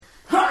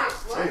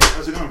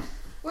How's it going?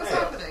 What's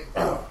happening?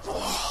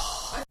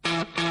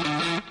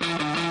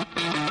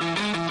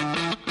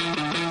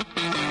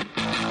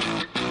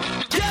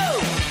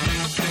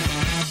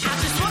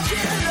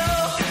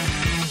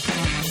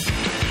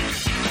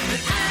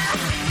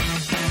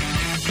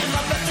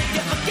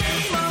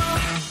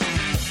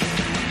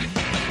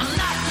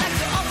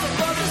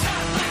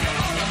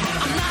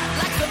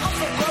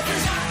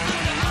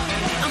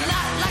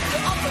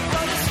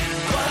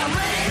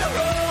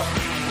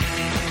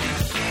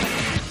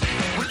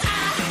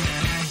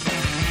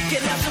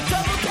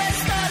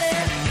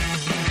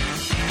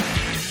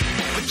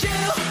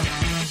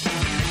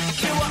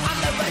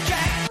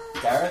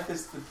 Gareth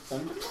is the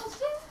Dungeon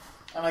Master?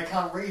 And I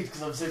can't read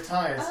because I'm so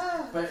tired.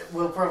 But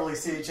we'll probably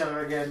see each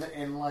other again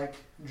in like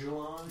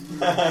July.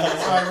 So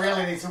I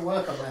really need to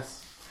work on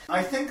this.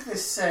 I think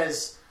this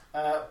says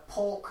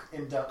pork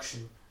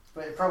induction,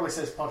 but it probably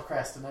says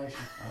podcrastination.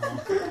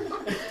 Oh,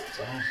 okay.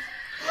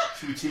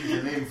 Should we change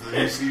the name for the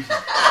new season?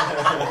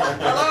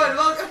 Hello and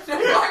welcome to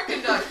Pork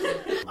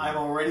Induction. I'm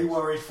already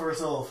worried for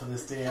us all for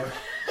this DM.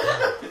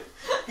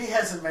 He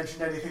hasn't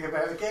mentioned anything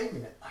about the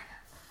game yet.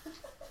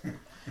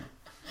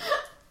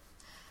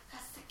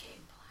 That's the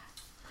game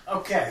plan.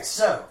 Okay,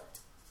 so.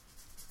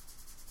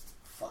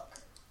 Fuck.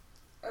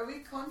 Are we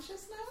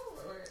conscious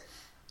now? Or...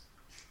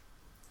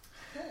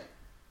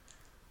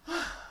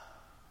 Okay.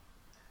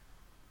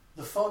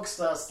 The fog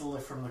starts to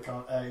lift from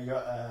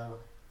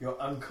your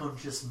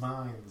unconscious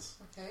minds.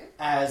 Okay.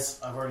 As,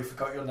 I've already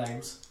forgot your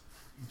names,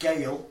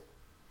 Gale,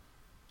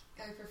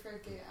 I prefer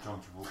Gay Al.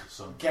 John Travolta's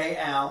son. Gay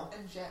Al,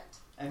 And Jet.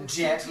 and With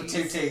Jet two with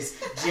two Ts.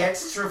 T's. Jet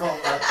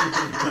Travolta.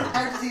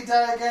 How did he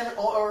die again?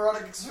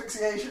 Autoerotic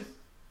asphyxiation?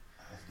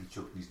 He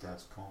choked his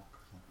dad's cock.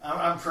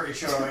 I'm pretty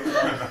sure.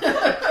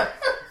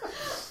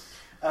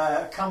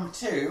 Come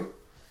to,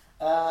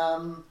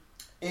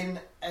 in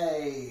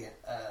a...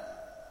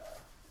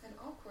 An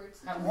awkward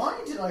Now, situation.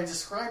 why did I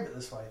describe it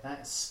this way?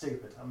 That is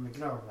stupid. I'm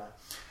ignoring that.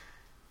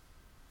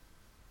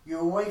 You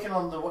awaken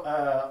on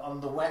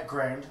the wet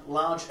ground.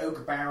 Large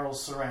oak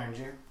barrels surround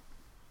you.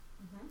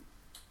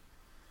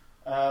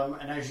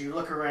 And as you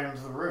look around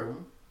the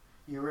room,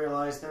 you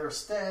realise there are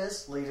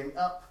stairs leading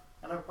up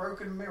and a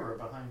broken mirror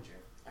behind you.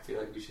 I feel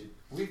like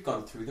we've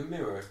gone through the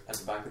mirror at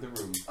the back of the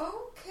room.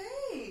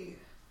 Okay.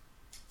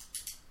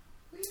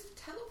 We've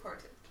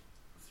teleported.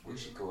 We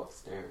should go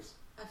upstairs.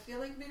 I feel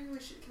like maybe we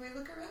should... Can we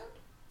look around?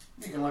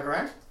 You can look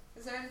around.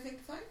 Is there anything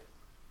to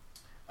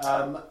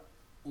find?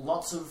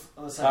 Lots of...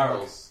 Let's have a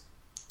look.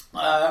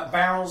 Barrels.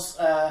 Barrels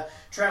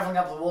travelling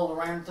up the wall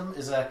around them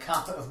is a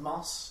carpet of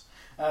moss.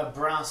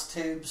 Brass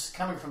tubes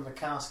coming from the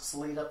casks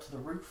lead up to the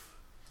roof.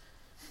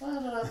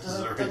 This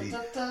is already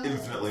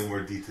infinitely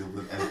more detailed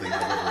than anything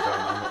I've ever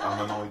done. I'm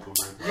annoyed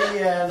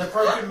already. The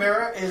broken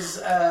mirror is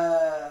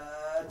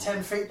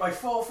 10 feet by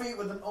 4 feet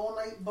with an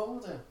ornate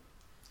border.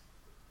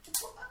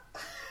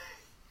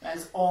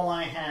 That's all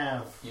I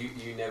have.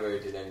 You never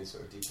did any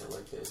sort of detail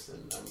like this,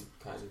 and I'm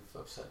kind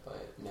of upset by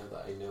it now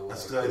that I know.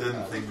 That's because I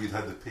didn't think you'd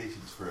had the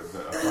patience for it,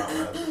 but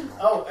apparently I didn't.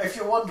 Oh, if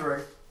you're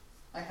wondering,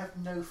 I have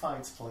no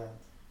fights planned.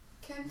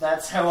 Can...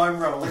 That's how I'm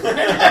rolling.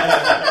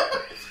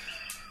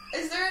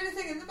 Is there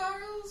anything in the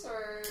barrels,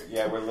 or...?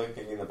 Yeah, we're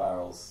looking in the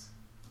barrels.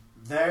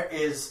 There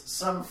is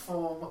some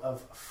form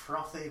of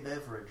frothy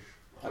beverage.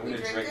 I'm we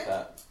going to drink drink it?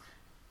 that.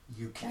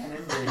 You can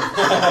indeed.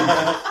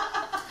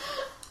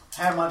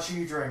 How much are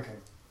you drinking?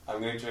 I'm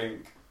going to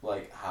drink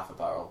like half a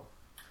barrel.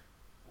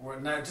 Well,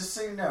 now, just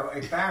so you know, a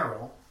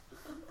barrel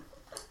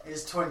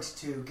is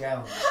 22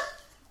 gallons.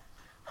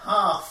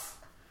 Half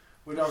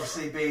would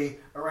obviously be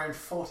around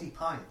 40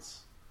 pints.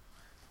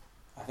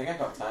 I think I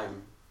got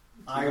time.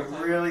 I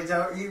really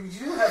don't. You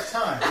do have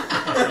time.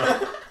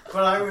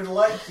 But I would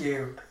like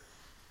you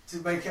to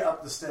make it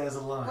up the stairs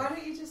alive. Why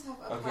don't you just have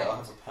a Okay, pint? I'll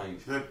have a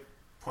pint. Should I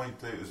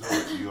point out as well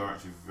that you are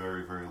actually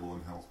very, very low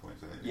in health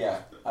points? I think.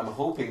 Yeah, I'm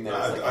hoping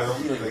there's like I a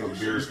don't healing think potion.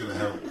 beer's going to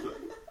help.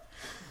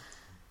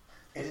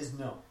 It is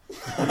not.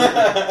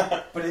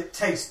 But it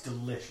tastes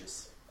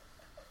delicious.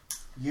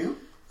 You?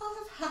 I'll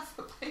have half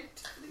a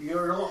pint.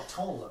 You're a lot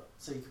taller,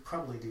 so you could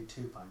probably do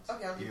 2 pints.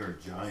 Okay, I'll do You're a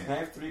Can I giant.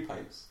 have 3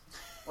 pints?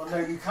 Well, no,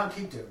 you can't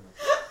keep doing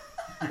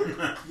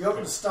this. You're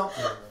going to stop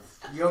doing this.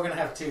 You're going to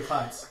have 2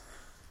 pints.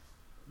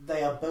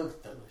 They are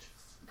both delicious.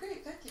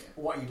 Great, thank you.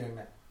 What are you doing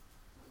now?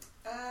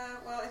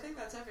 Well, I think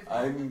that's everything.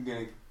 I'm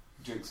going to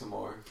drink some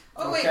more.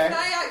 Oh wait, Okay. can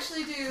I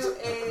actually do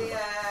a...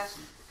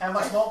 How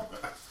much more?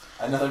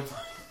 Another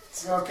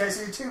pint. Okay,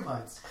 so you're 2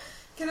 pints.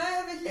 Can I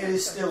have a healing It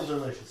is surge? still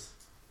delicious.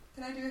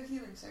 Can I do a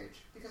healing surge?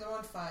 Because I'm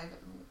on 5 at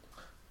the moment.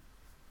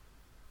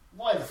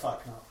 Why the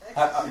fuck not?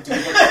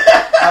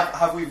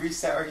 Have we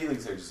reset our healing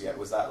surges yet?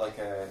 Was that like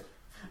a...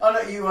 Oh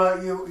no,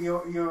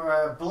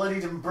 you're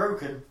bloodied and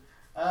broken,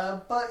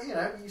 but you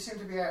know you seem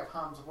to be out of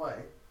harm's way,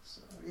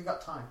 so you got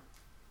time.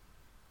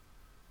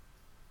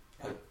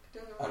 I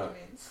don't know I what don't-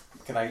 it means.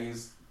 Can I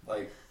use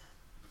like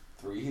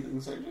 3 healing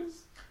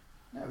surges?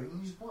 No, you can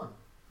use one,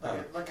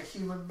 Oh. like a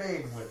human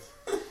being would,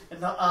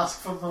 and not ask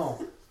for more.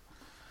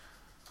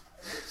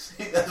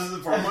 See, this is the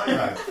problem I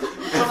had.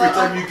 Every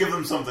time you give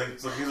them something,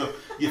 it's like,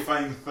 you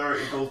find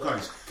 30 gold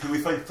coins. Can we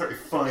find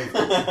 35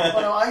 gold coins?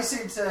 Well, no, I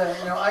seem to,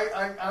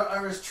 I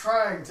was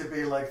trying to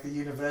be like the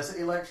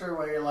university lecturer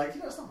where you're like,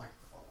 it's not like,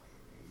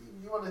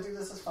 you want to do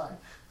this, it's fine.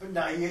 But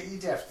no, you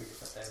definitely get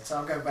that then. So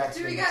I'm going back to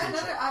Do we being get a teacher.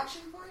 another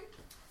action point?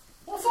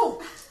 What for?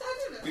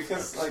 I don't know.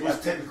 Because, Well,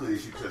 technically,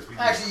 they should just be.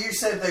 Actually, you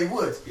said they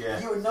would. Yeah.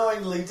 You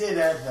knowingly did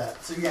add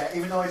that. So yeah,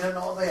 even though I don't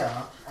know what they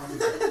are, I'm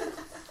with it.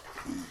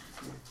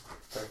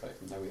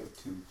 perfect. Now we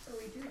have 2. Oh,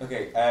 we do.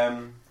 Okay,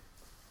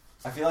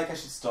 I feel like I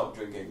should stop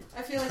drinking.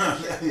 I feel like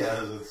we should. Yeah,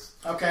 that's...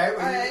 Okay.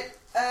 Well, Alright,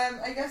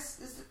 I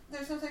guess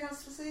there's nothing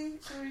else to see?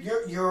 Shall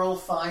we... you're all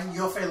fine.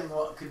 You're feeling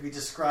what could be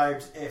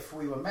described if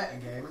we were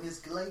metagaming as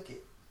glaky.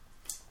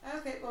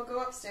 Okay, we'll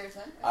go upstairs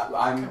then.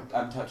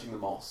 I'm touching the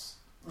moss.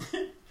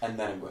 And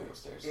then I'm going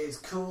upstairs. It is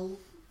cool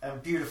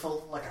and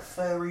beautiful, like a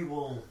furry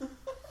wall.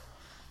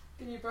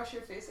 Can you brush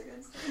your face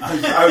against it?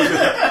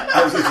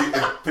 I was actually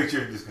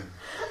picturing just going...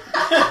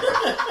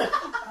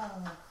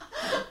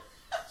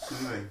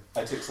 Soothing.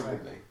 I took some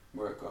with me.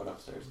 We're going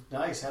upstairs.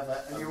 Nice, have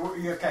that. And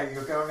you're okay.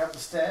 You're going up the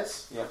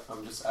stairs. Yep,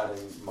 I'm just adding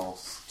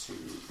moss to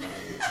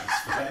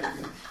my...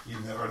 You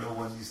never know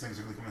when these things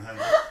are going to come in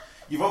handy.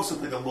 You've also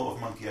played a lot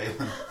of Monkey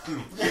Island.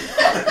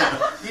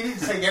 You need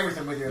to take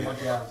everything with you in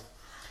Monkey Island.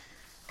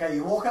 Okay,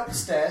 you walk up the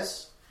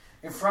stairs.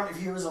 In front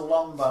of you is a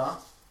long bar.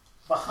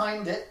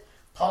 Behind it,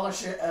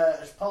 polishing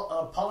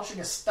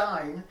a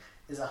stein,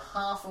 is a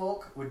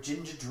half-orc with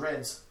ginger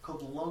dreads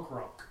called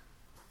Logrock.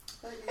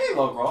 Hey,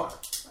 Logrock.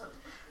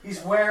 He's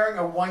wearing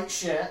a white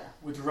shirt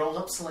with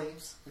rolled-up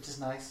sleeves, which is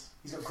nice.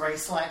 He's got grey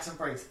slacks and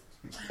braces.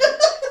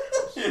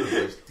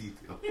 There's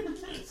detail.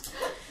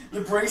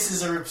 The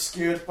braces are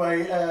obscured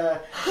by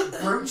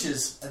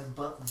brooches and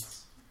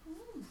buttons.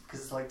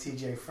 Because it's like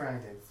TJ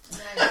Friday.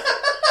 Nice.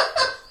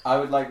 I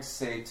would like to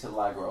say to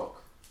Lagrock,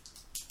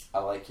 I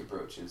like your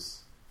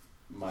brooches.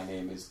 My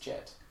name is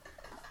Jet.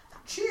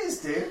 Cheers,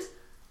 dude.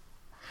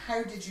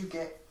 How did you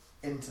get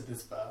into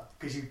this bar?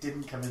 Because you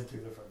didn't come in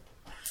through the front.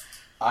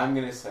 I'm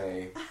going to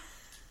say,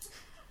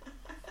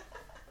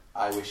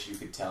 I wish you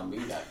could tell me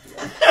that.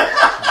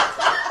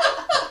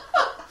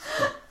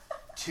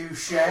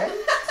 Touche.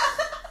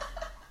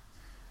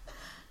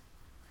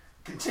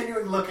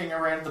 Continuing looking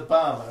around the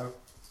bar,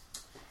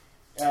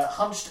 though,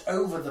 hunched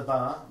over the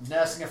bar,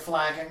 nursing a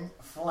flagon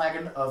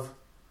of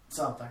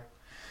something,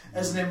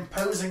 as an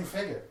imposing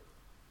figure.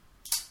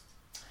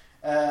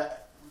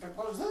 What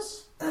is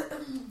this?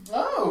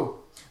 Oh!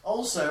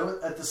 Also,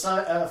 at the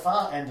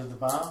far end of the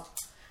bar,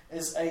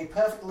 is a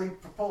perfectly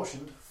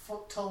proportioned,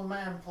 foot-tall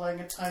man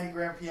playing a tiny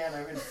grand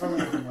piano in full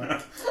living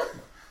room.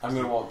 I'm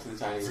going to walk to the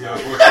tiny See, room.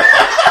 you're a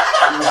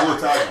bow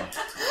tie on.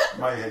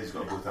 My head's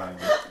got a bow tie on.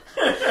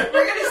 We're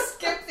going to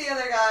skip the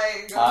other guy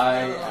and go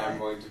I to the other am guy.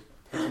 going to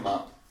pick him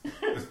up.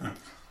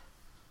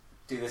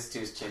 Do this to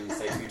his chin and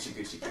say Gucci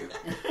Gucci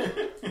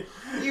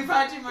Goo. You've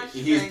had too much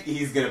to drink.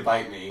 He's going to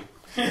bite me.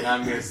 And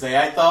I'm going to say,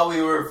 I thought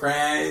we were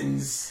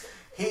friends.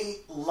 He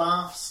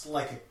laughs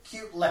like a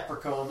cute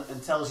leprechaun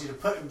and tells you to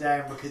put him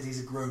down because he's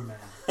a grown man.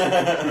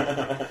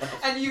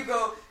 And you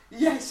go,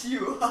 yes,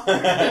 you are.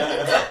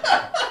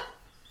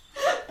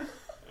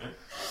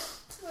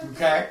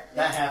 Okay,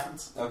 that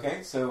happens.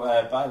 Okay, so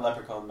bye,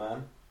 Leprechaun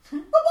Man.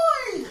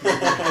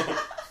 Bye-bye!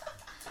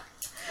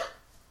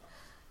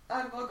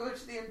 And we'll go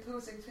to the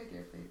imposing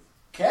figure, please.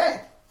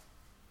 Okay.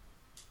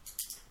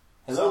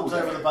 Hello Stops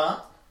over there. the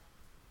bar.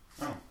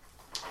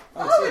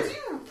 Oh, it's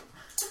you.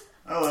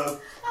 Hello.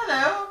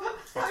 Hello.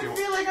 Fuck I you.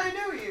 feel like I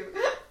know you.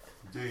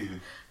 Do you?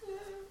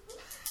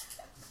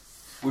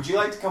 Would you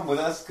like to come with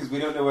us? Because we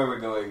don't know where we're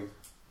going.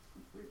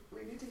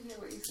 We need to hear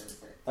what he's going to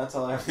say. That's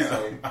all I have to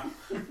say.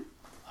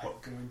 I'm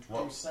going to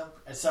What? do something.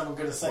 Is someone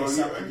going to say Well,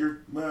 something? I'm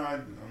Who like,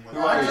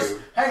 are I'm you? just,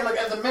 hey, look,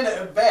 at the minute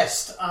at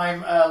best,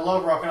 I'm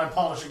Logrock and I'm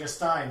polishing a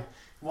stein,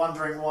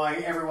 wondering why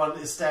everyone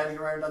is standing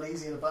around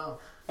uneasy in the bar.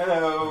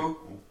 Hello.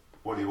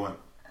 what do you want?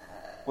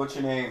 What's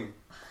your name?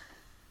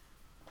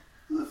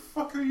 Who the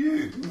fuck are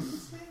you?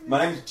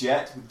 My name's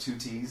Jet with 2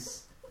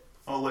 T's.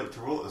 Oh, like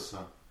Travolta's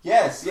son.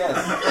 Yes, yes.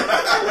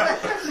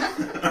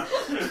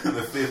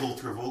 The fabled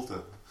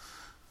Travolta.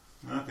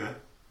 Okay.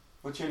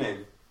 What's your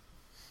name?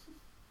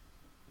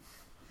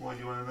 What do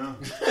you want to know?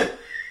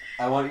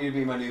 I want you to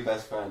be my new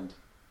best friend.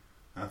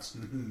 That's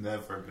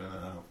never gonna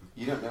happen.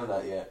 You don't know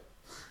that yet.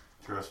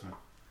 Trust me.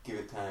 Give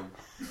it time.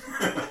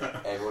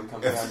 Everyone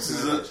comes If down this, to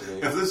is it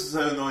eventually. if this is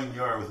how annoying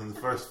you are within the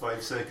first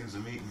 5 seconds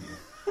of meeting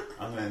you,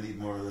 I'm gonna need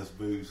more of this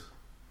booze.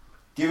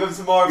 Give him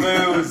some more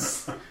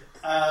booze.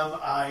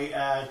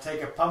 I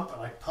take a pump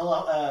and I pull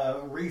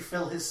up,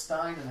 refill his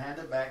stein and hand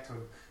it back to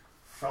him.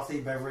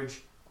 Frothy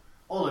beverage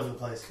all over the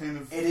place. Kind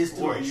of. It is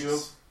what are you?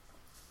 delicious.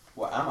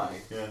 What am I?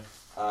 Yeah.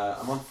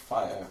 I'm on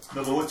fire.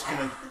 No, but what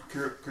kind of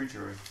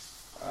creature are you?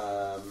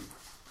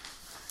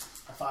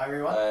 A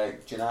fiery one?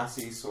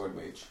 Genasi Sword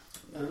Mage.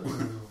 Ooh.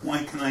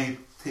 Why can I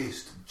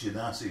taste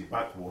Genasi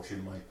backwash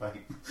in my pipe?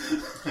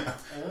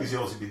 Because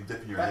you've also been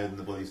dipping your head in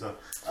the bloody stuff.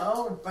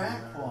 Oh,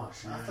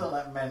 backwash. I Yeah. thought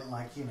that meant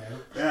like,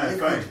 Yeah,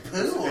 it's liquid fine.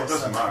 poo or It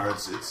doesn't something. matter.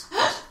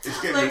 It's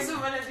getting Like me,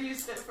 someone had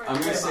used it for. I'm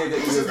going to say that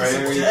This you is have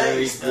very, today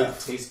very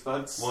stuff. good taste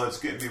buds. well, it's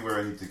getting me where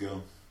I need to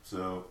go.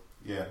 So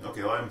yeah,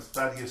 okay. Well, I'm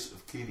Thaddeus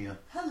of Kenya.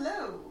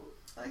 Hello.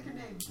 I like your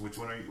name. Which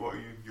one are you? What are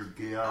you? You're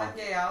Gael. I'm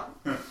Gail.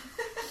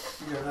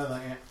 You don't know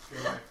that yet.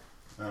 Go away.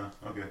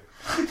 Oh, okay.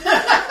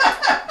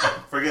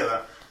 Forget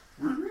that.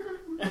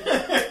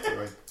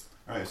 Right.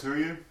 All right. So who are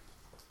you?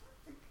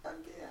 I'm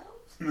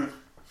Gail.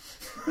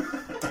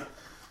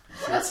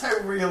 That's how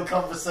real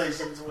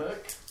conversations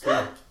work.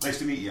 Yeah. Nice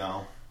to meet you,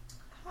 Al.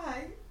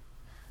 Hi.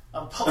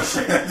 I'm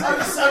polishing. I'm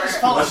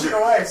just polishing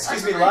away.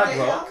 Excuse me, I'm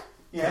Lagrock.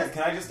 Yeah.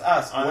 Can I just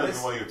ask, I what don't is,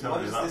 know why you're what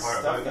telling me is that this part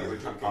stuff about that you, we're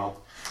drinking?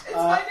 Al. It's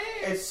my name.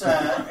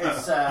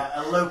 It's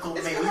a local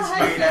It's mead gonna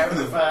hide made out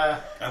of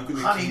I'm going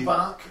to honey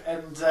bark and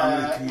I'm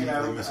going to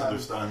completely you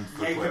misunderstand for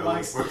quite a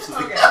Jägermeister.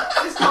 lot. Okay,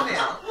 just call me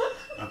Al.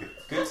 Okay.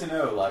 Good to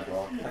know,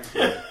 Lagrock. Thank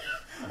you.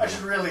 I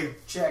should really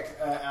check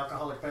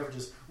alcoholic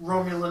beverages.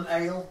 Romulan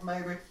ale,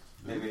 maybe.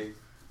 Maybe.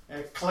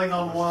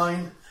 Klingon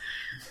wine.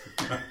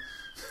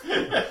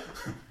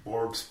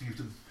 Borg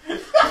sputum.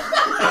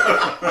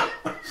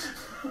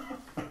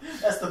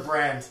 That's the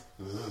brand.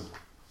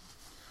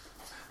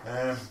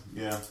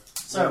 Yeah.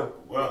 So,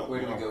 Well,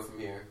 Where do we go from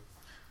here?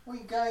 well,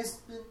 you guys.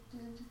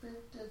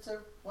 So,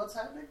 what's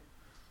happening?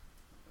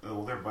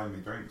 Well, they're buying me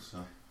drinks.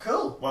 So.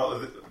 Cool. Well,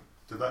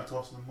 did that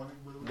cost them money?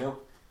 by the way?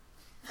 Nope.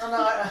 Oh,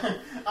 no,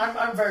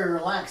 I'm very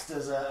relaxed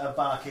as a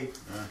barkeep.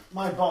 Yeah.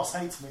 My boss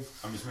hates me.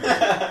 I'm just making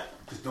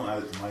just don't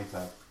add it to my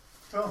tab.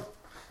 Cool.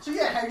 So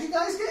yeah, how'd you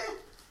guys get it?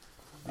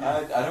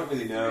 I don't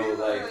really know.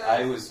 Like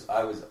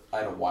I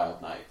had a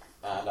wild night,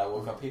 and I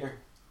woke up here.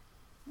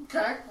 Okay,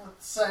 that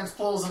sounds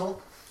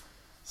plausible.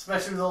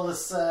 Especially with all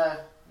this,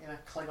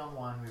 Klingon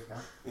wine we've got.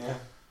 Yeah,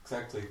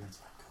 exactly. That's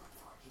what I'm going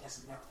for. He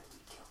doesn't know that we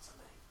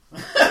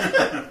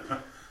killed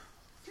somebody.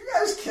 You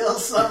guys killed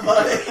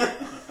somebody.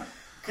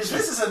 Because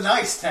this is a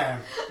nice town.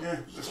 Yeah.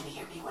 You can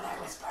hear me when I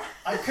whisper.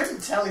 I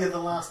couldn't tell you the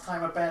last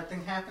time a bad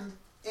thing happened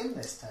in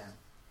this town.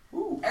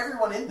 Ooh.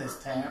 Everyone in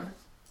this town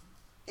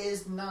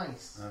is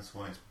nice. That's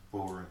why it's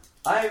boring.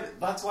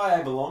 That's why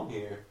I belong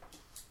here.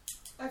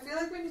 I feel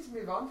like we need to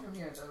move on from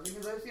here though,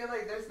 because I feel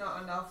like there's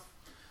not enough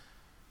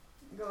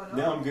going on.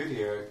 No, I'm good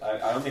here.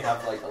 I only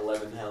have like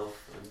 11 health.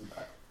 And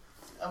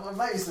I'm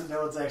amazed that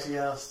no one's actually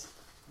asked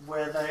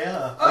where they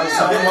are. Oh, yeah,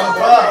 So in where one are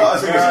bar.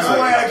 they? Which is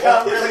why I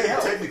can't really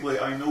help. Technically,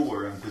 I know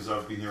where I am because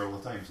I've been here all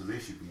the time, so they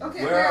should be.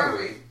 Okay, Where where are are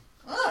we? we?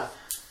 Ah,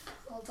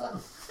 well done.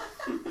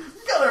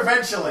 Got there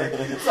eventually.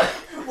 It's like,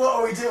 what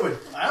are we doing?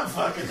 I don't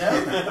fucking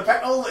know.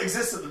 Apparently, all that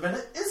exists at the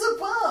minute is a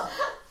bar.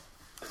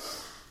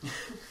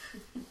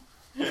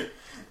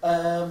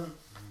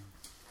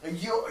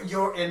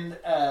 You're in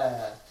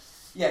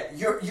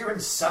you're in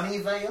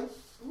Sunnyvale.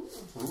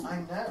 Ooh. I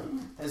know.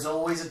 There's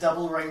always a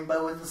double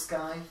rainbow in the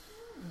sky.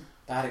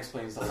 That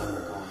explains the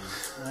leprechaun.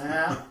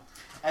 Yeah.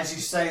 As you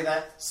say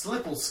that,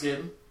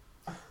 Slippleskin,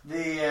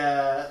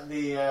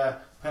 the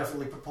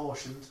perfectly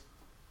proportioned,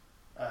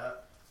 a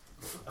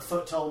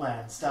foot tall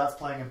man, starts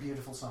playing a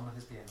beautiful song on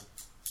his piano.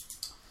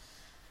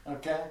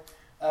 Okay?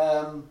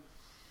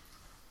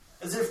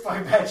 As if by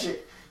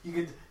magic, you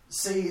could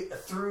see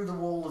through the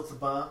wall of the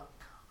bar.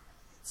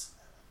 It's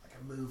like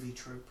a movie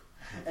troupe.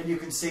 And you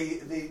can see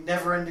the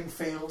never-ending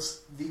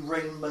fields, the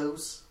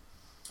rainbows,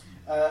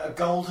 a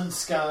golden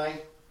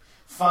sky,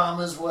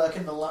 farmers work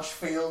in the lush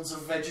fields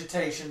of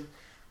vegetation,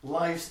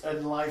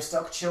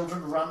 livestock,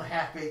 children run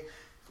happy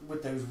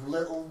with those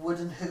little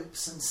wooden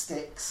hoops and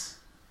sticks,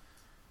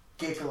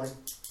 giggling.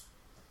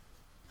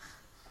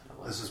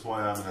 This is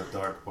why I'm in a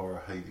dark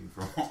bar hiding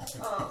from all.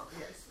 Oh,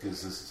 yes.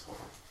 Because this is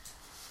horrible.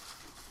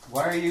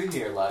 Why are you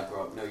here,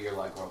 Lagrock? No, you're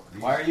Lagrock.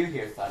 Why are you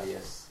here,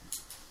 Thaddeus?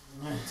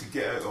 To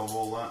get out of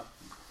all that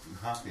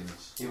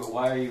happiness. Yeah, but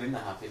why are you in the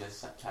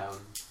happiness town?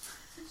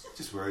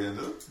 Just where I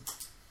ended up.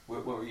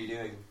 What were you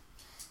doing?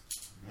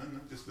 I don't know,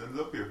 just ended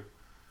up here.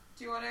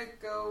 Do you want to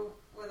go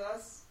with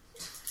us?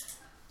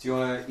 Do you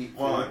want to eat food?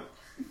 Well,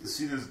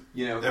 seeing as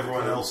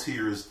everyone food? else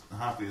here is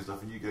happy and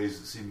stuff, and you guys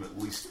seem at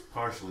least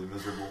partially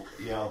miserable,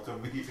 yeah, I'll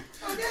come with you.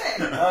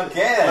 Okay.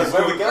 Okay, then, Let's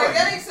where go. are we We're going?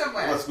 getting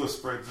somewhere. Let's go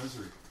spread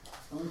misery.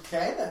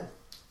 Okay then.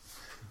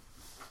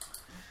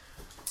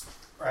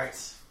 Right.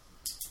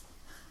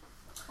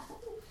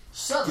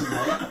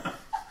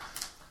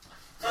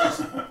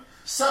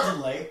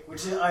 Suddenly,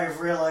 which I have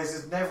realised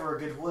is never a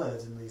good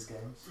word in these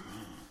games,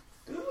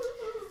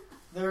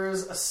 there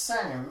is a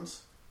sound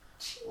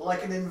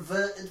like an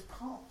inverted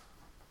pop.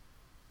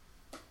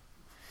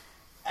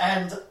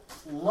 And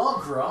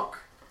Logrock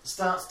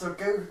starts to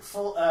go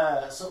for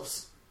sort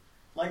of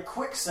like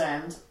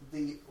quicksand,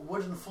 the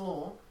wooden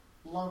floor.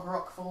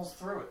 Logrock falls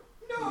through it.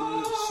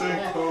 No.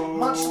 Yeah,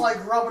 much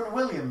like Robin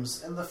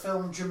Williams in the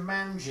film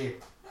Jumanji,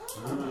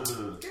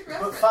 Good but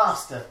reference.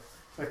 faster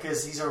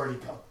because he's already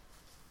gone.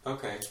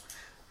 Okay.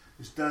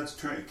 His dad's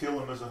trying to kill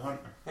him as a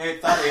hunter. Hey,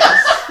 Thaddeus.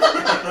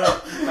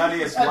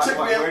 Thaddeus, That took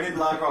me where did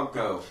Lagrock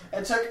go?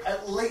 It took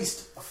at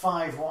least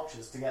 5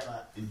 watches to get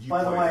that. And you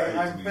By the pointed way, that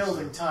out to I'm me,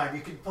 building so- time.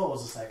 You can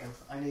pause a second.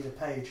 I need a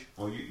page.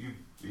 Well, you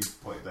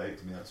pointed that out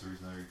to me, that's the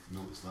reason I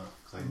noticed that.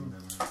 Because I didn't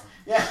know.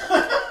 Yeah.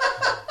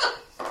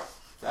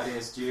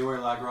 Adius, do you know where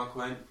Lagrock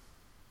went?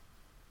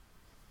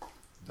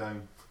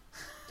 Down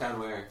Down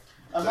where?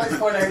 I'd like to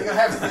point out you're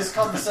having this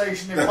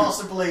conversation in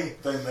possibly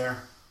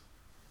there.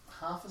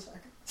 half a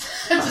second.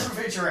 Just for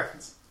future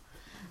reference.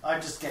 I'm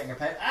just getting a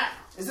pen.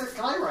 Is it?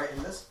 Can I write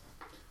in this?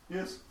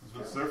 Yes, that's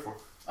what it's there for.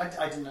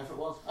 I didn't know if it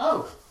was.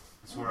 Oh!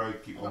 That's where I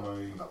keep all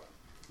I've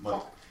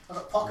my.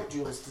 got pocket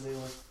jewels to deal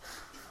with.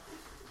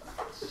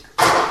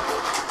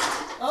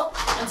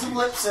 Oh, and some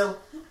lip seal.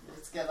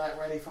 Let's get that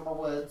ready for my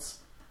words.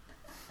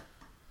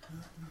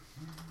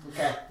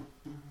 Okay.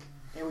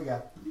 Here we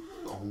go.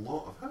 You've got a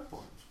lot of hit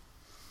points.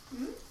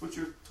 What's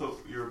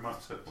your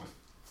max hit point?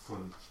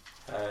 Colin?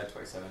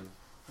 27.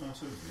 Oh,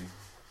 so me.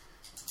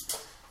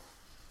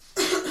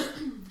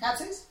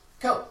 Capsies?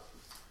 Cool.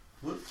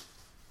 What?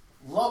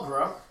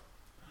 Logrock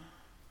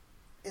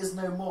is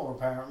no more,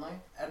 apparently.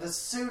 And as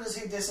soon as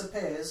he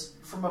disappears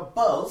from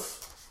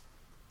above,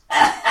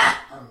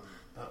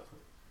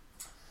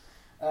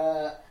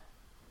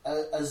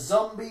 a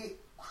zombie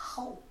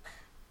Hulk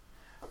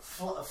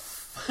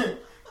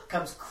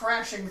comes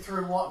crashing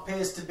through what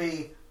appears to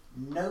be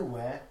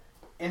nowhere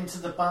into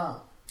the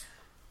bar.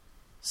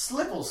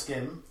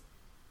 Slippleskin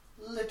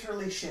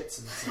literally shits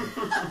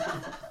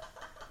himself.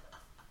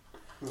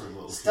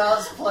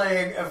 Starts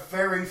playing a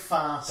very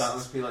fast That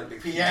must be like the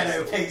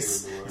piano cutest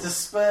piece thing in the world. to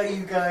spur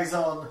you guys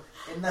on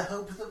in the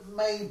hope that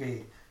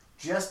maybe,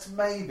 just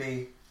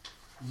maybe,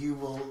 you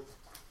will,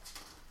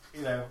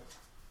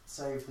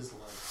 save his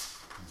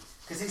life.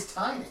 Because he's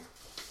tiny.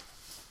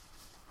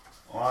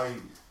 I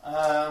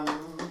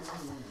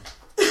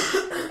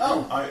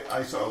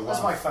sort of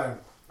That's my laughed phone.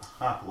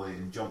 happily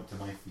and jumped to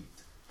my feet.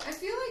 I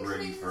feel like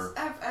Ready things for-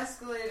 have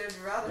escalated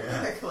rather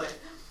Yeah. quickly.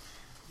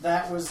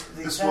 That was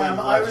the This term one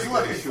I was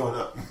logically looking showed for.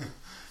 up.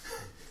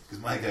 Because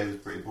my guy was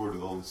pretty bored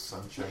with all this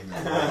sunshine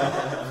and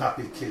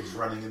happy kids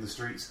running in the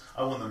streets.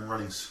 I want them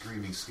running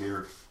screaming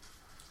scared.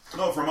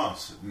 Not from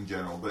us in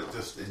general, but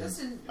just in... I was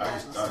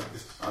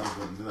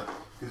going to do that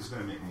because it's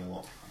going to make me a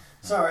lot.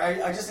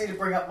 Sorry, I just need to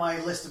bring up my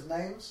list of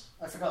names.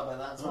 I forgot about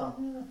that as well.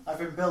 Oh, I've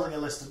been building a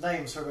list of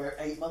names for about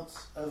 8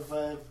 months of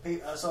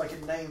people, so I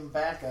can name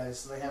bad guys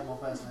so they have more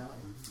personality.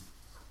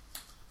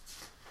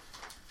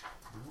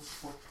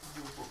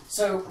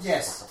 So,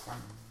 yes,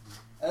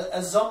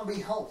 a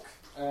zombie Hulk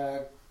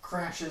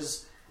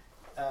crashes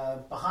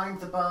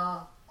behind the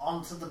bar,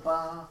 onto the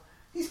bar.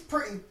 He's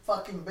pretty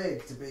fucking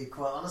big, to be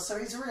quite honest, so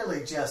he's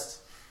really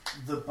just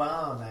the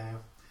bar now.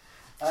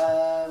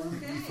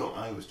 Okay. You thought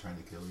I was trying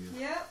to kill you.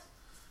 Yeah,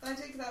 I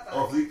take that back.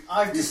 Oh,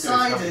 I've these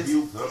guys haven't decided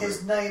healed, have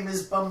his they? name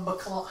is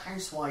Bumberclot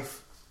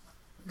Housewife.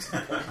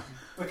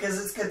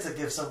 Because it's good to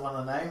give someone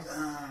a name.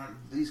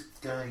 These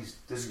guys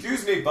didn't...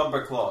 Excuse me,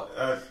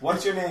 Bumberclaw.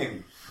 What's your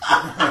name?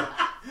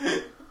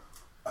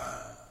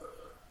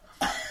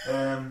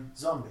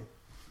 Zombie.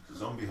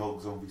 Zombie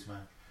Hulk, Zombie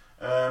Smash.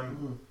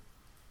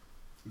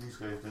 These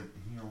guys didn't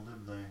heal,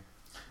 did they?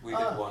 We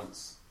did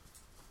once.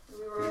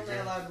 We were only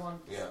allowed one.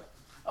 Yeah.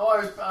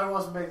 Oh, I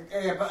wasn't being...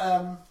 Yeah, but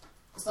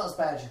it's not as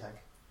bad as you think.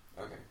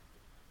 Okay.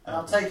 And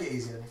I'll take it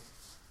easy.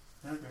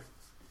 Okay.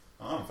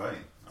 Oh, I'm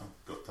fine.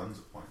 I've got tons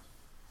of points.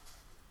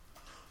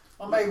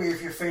 Or maybe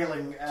if you're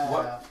feeling...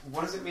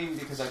 What does it mean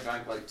because I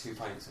drank like 2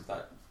 pints of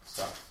that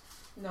stuff?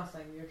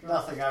 Nothing, you're drunk.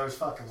 Nothing, I was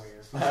fucking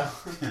weird.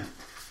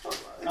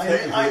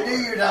 Okay. I knew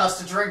you'd asked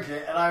to drink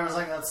it, and I was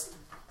like, that's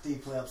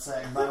deeply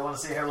upsetting, but I want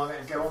to see how long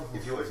it'd go on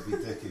If for. you wanted to be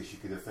dickish, you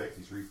could affect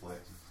his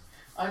reflexes.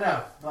 I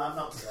know, but I'm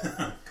not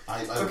today.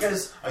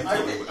 Because, I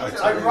totally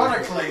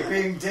ironically,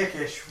 being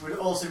dickish would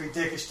also be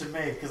dickish to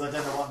me, because I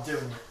don't know what I'm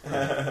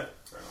doing.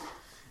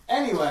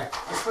 Anyway,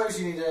 I suppose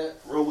you need a...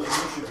 Roll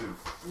initiative.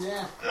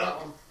 Yeah, that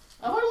one.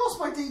 Have I lost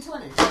my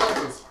D20?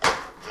 There it is.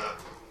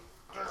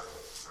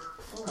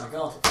 Oh my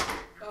god.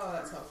 Oh,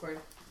 that's awkward.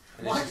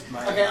 And What? this is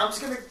my Okay, I'm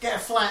just going to get a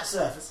flat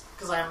surface,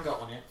 because I haven't got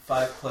one yet.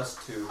 5 plus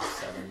 2,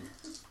 7.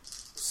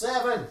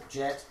 7,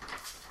 Jet.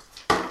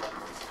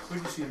 Where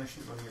do you see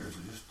initiative on here? Is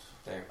it just...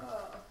 There.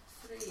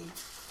 3.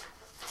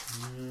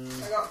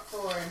 I got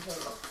 4 in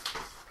total.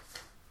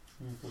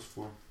 Plus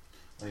 4.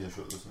 Oh yeah,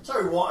 sure, listen.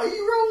 Sorry, what are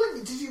you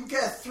rolling? Did you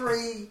get a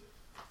 3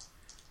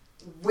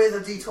 with a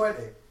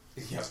D20?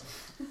 Yep.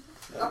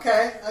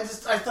 Okay, I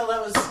thought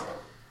that was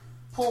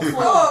poor form.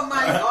 Oh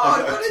my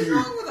god, what is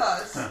wrong with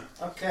us?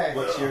 Okay.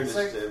 What's your So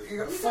initiative? you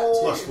got You got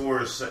 4. Plus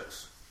 4 is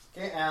 6.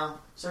 Okay,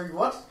 so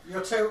what?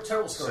 Your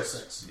total score is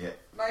 6. Yeah.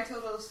 My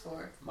total is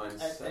 4.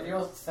 Mine's And 7.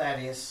 you're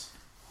Thaddeus.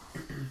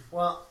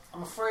 Well,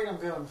 I'm afraid I'm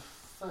going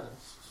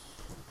first.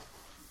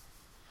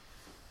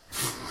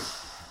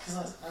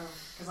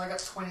 Because I got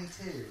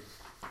 22.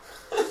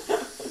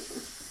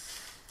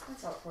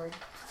 That's awkward.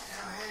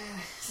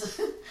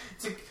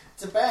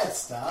 It's a bad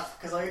start,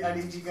 because I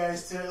need you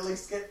guys to at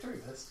least get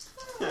through this.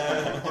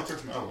 What's your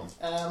smell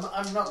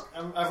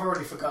I've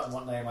already forgotten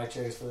what name I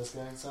chose for this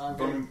guy, so I'm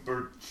going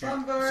Bumber...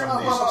 Bumber-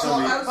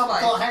 Somebody's-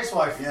 Housewife.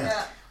 Housewife. Yeah.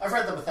 Yeah. I've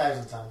read them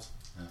 1,000 times.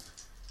 Yeah.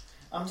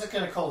 I'm just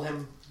going to call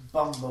him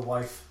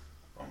Bumberwife.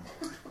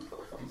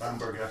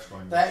 Bamber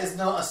Gascoigne. That is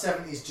not a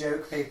 70s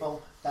joke,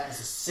 people. That is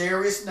a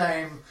serious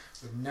name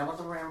with no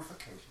other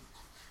ramifications.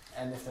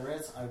 And if there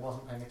is, I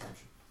wasn't paying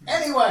attention.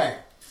 Anyway,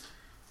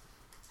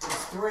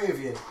 there's 3 of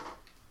you.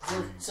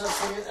 So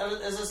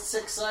is a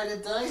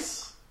 6-sided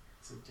dice?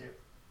 It's a joke.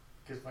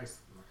 Because my 1,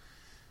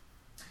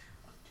 2,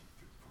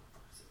 3, 4,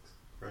 5, 6.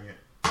 Bring it.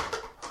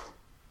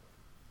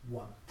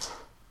 1.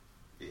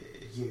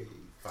 You.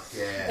 Fuck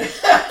yeah.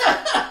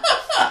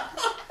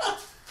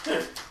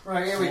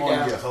 Right, here we Come go.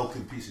 on, you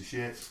hulking piece of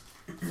shit.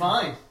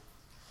 Fine.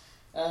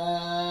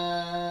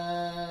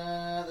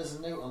 There's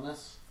a note on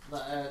this.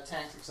 That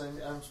tactics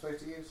I'm supposed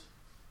to use.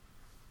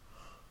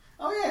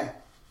 Oh yeah.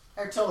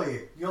 How tall are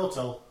you? You're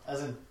tall.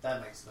 As in, that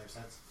makes no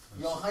sense.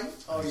 Your height?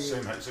 Or you?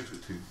 Same height,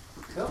 6'2".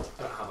 Cool.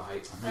 I don't have a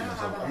height.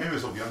 I mean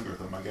myself younger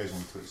than my guy's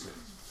only 26.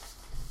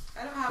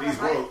 I don't have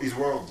But he's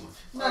worldly.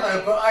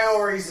 No, but I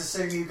always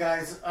assume you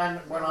guys, and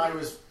when I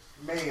was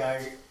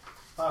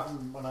apart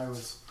from when I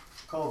was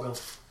Corgil,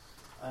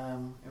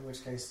 in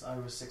which case I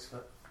was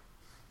 6'6".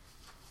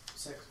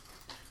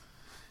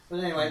 But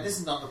anyway, this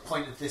is not the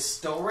point of this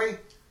story.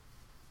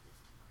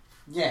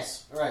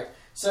 Yes, right.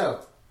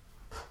 So,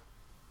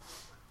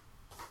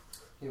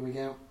 here we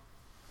go.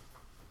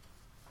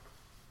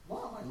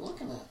 What am I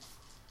looking at?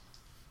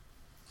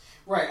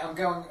 Right, I'm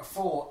going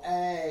for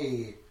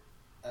a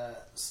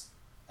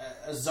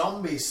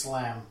zombie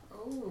slam.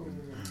 Ooh.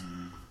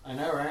 I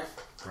know, right?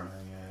 Bring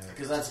it.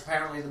 Because that's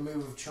apparently the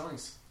move of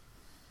choice.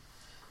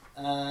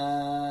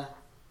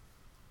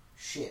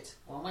 Shit.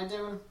 What am I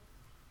doing?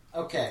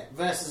 Okay,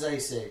 versus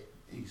AC.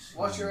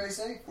 What's your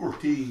AC?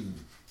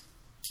 14.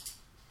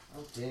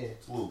 Oh dear.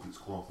 It's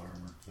cloth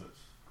armor, so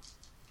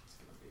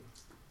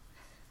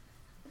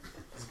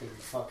It's gonna be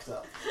fucked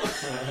up.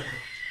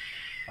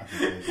 I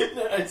think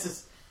It's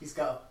just he's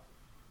got.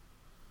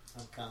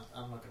 I'm not gonna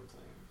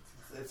tell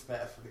you. It's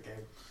better for the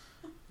game.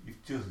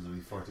 you've chosen to be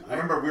 40.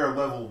 Remember, we are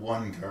level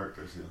 1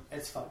 characters here.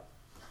 It's fine.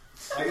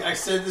 I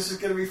said this was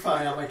gonna be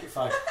fine. I'll make it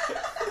fine.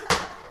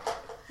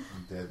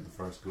 I'm dead in the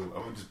first go. I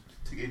want just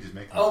take ages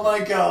making. Oh my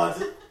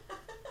god!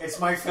 It's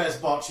my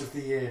first botch of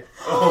the year.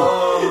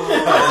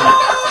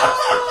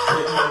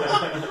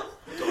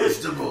 Dodge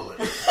the bullet.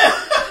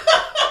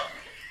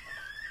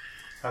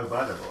 How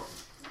bad I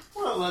was.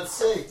 Well, let's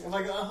see. Have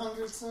I got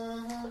 100?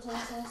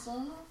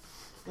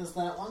 There's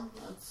that one.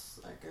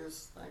 That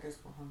goes for 100.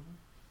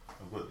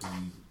 I've got the.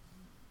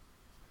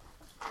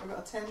 I've got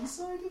a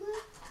 10-sided there.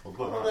 I've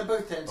Well, got they're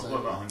both I've 10-sided.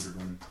 got 100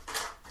 one.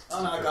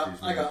 Oh no, I got them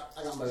both. I got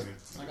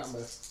them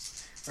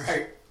both.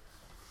 Right.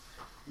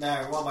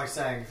 Now, what am I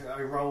saying? If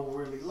I roll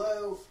really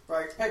low,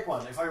 right? Pick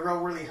one. If I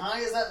roll really high,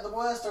 is that the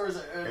worst, or is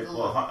it?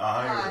 Well, a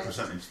higher the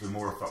percentage, the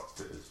more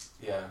fucked it is.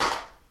 Yeah.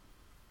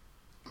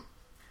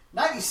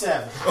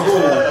 97.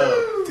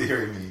 Oh,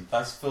 dear me.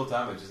 That's full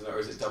damage, isn't it? Or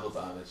is it double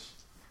damage?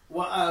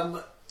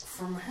 Well,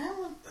 from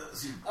how?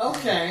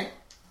 Okay,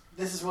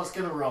 this is what's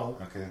gonna roll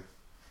Okay.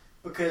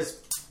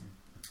 because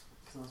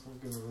that's what's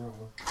gonna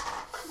roll.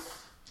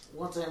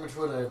 What damage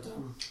would I have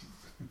done?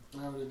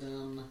 I would have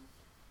done.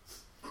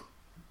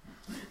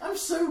 I'm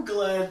so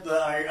glad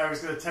that I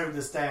was going to tone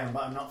this down,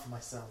 but I'm not for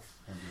myself.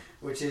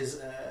 Which is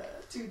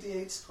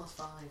 2d8 plus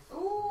 5.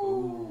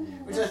 Ooh.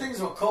 Which I think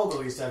is what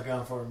Corgil used to have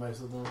going for him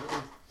most of the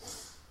time.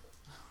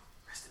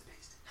 Rest in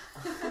peace.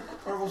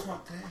 Corgil's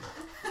not dead.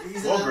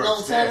 He's an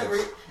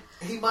alternate.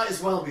 He might as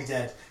well be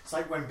dead. It's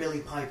like when Billy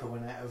Piper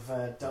went out of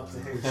Doctor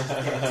Who.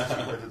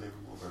 Where did they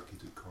remove our kid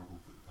to Corgil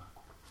put it back?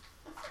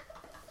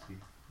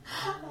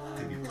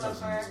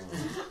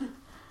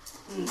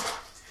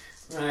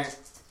 See? Right.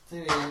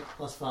 2d8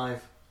 plus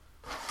 5.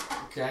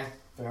 Okay,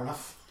 fair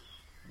enough.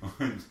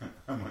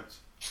 How much?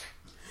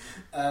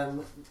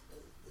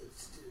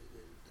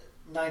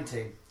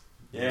 19.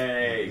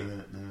 Yay!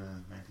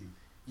 19.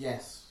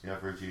 Yes. The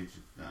average age,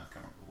 I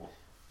can't remember what.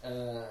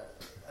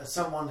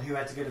 Someone who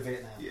had to go to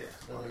Vietnam. Yeah.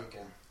 So there you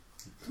go.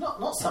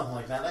 Not something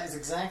like that. That is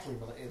exactly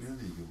what it is.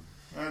 There you go.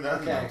 That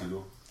didn't have to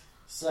go.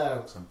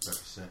 So. Some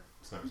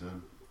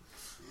 37.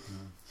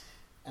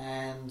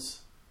 And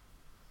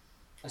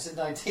I said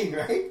 19,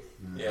 right?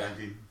 Yeah.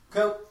 19.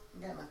 Cool.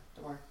 Yeah, man.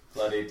 Don't worry.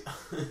 Bloodied.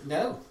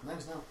 No,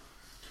 it's not.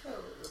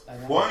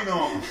 Why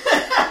not?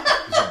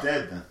 Is he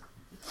dead then?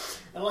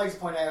 I'd like to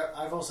point out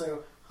I've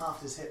also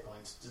halved his hit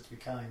points, just to be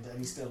kind, and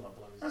he's still not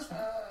bloody. That's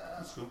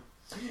cool.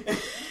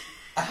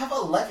 I have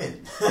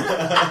 11. I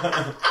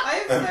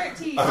have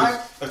 13.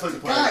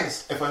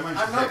 Guys, if I manage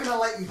I'm not going to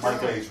let you my do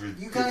guy's it.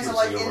 You guys are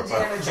like ridiculously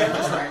Indiana overpowered.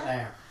 Jones right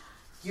now.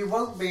 You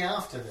won't be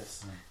after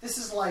this. This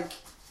is like,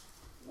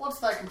 what's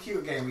that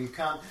computer game where you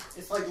can't?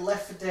 It's like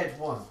Left 4 Dead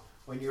 1.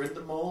 When you're in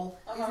the mall,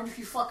 even if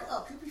you fuck it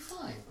up, you'll be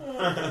fine.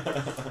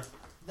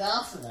 Then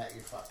after that,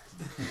 you're fucked.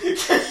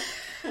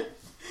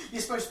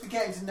 You're supposed to be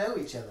getting to know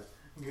each other.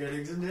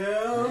 Getting to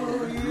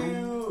know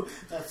you.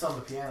 That's on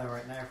the piano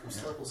right now from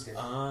Slippleskin.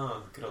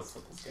 Ah, good old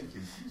Slippleskin.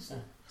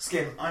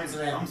 Skin. I'm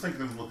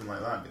thinking of him looking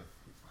like that.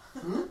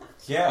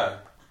 Yeah.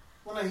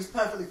 Well, no, he's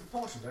perfectly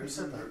proportioned. I already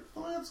said that.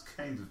 Well, that's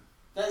kind of.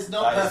 That is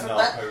not That is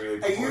perfect. not really Are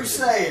you proportioned.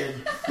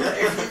 saying that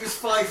if he was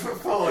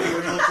 5'4", he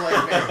would look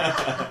like me?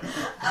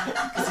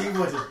 Because he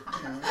wouldn't.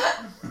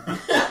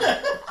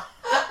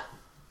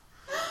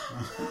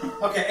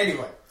 Okay,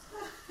 anyway.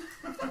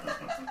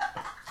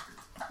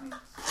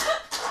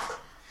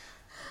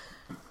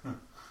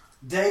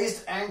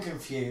 and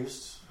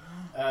confused,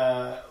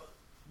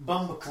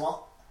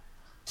 Bumbleclot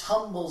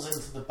tumbles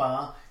into the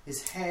bar.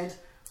 His head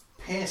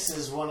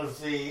pierces one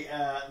of the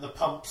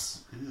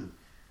pumps. Ew.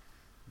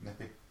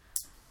 Nippy.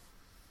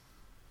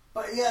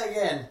 But yet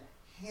again,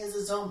 he is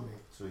a zombie.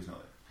 So he's not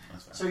there.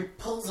 That's fine. So he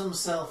pulls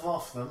himself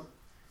off them,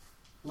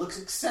 looks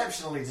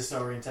exceptionally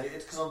disorientated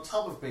because on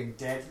top of being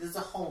dead, there's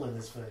a hole in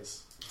his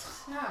face.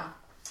 Yeah.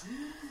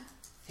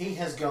 He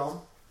has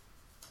gone.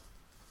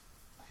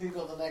 Who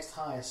got the next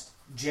highest?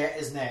 Jet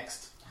is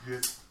next.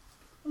 Yeah.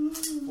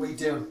 What are you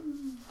doing?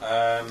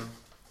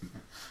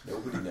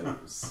 Nobody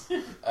knows.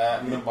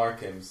 I'm going to mark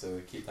him,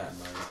 so keep that in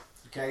mind.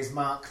 Okay, he's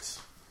marked.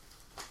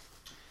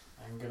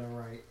 I'm going to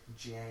write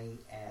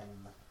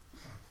JM.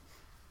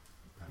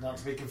 Not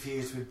to be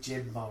confused with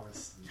Jim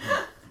Morris.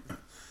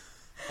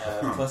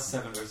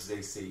 +7 versus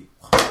AC.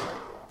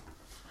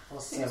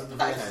 +7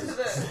 Back versus to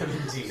the-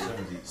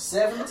 17.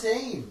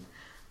 17.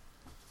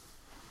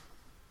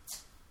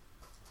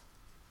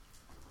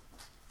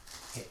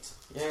 Hit.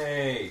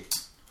 Yay!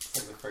 It's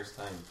like the first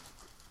time.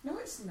 No,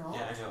 it's not.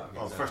 Yeah, I know.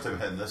 Oh, first time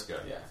hitting this guy.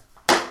 Yeah.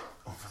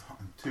 Oh,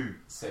 2.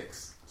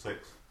 6.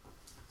 6.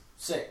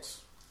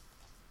 6.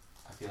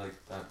 I feel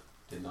like that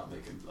did not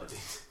make him bloody.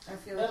 I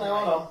feel No, like hold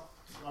on.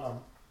 Hold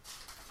on.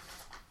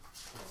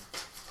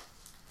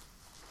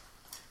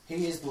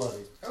 He is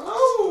bloodied.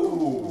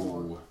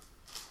 Oh!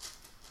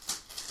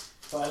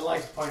 But I'd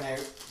like to point out,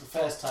 the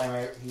first time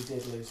out, he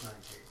did lose 90.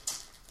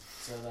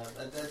 So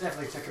that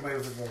definitely took him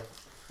over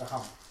the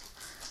hump.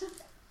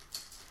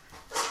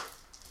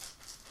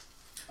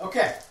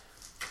 Okay.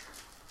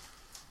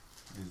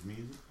 His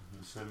music.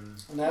 7.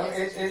 No,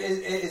 it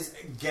is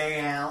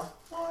Gael.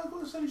 Oh, I got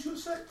to say you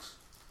 6.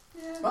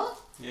 Yeah. What?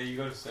 Yeah, you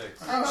go to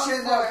 6. Oh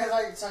shit, no,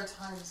 because I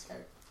time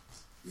escape.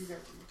 You go.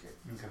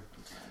 Okay.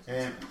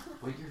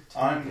 Well, you're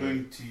I'm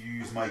going to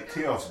use my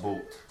Chaos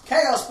Bolt.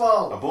 Chaos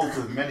Ball! A bolt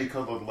of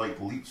many-coloured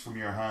light leaps from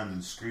your hand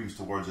and screams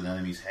towards an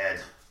enemy's head.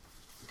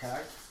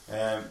 Okay.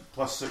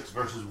 +6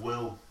 versus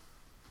Will.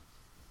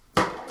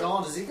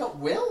 God, has he got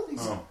will?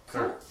 He's Oh,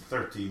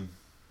 13.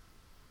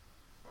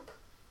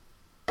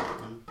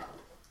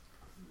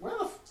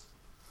 well.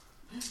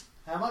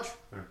 How much?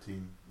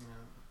 13.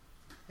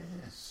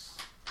 Yes.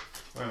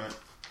 Wait a minute.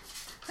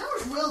 How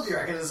much will do you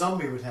reckon a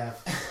zombie would have?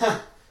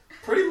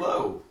 pretty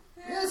low.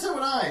 Yeah, so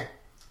would I.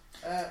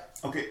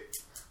 Okay.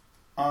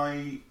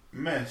 I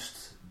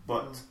missed,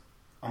 but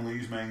I'm going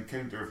to use my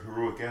encounter of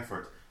heroic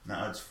effort, and that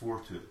adds 4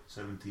 to it.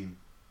 17.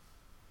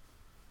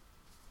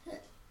 Yeah.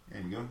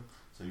 There you go.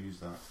 So use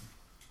that.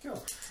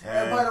 Cool.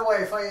 By the way,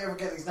 if I ever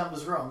get these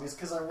numbers wrong, it's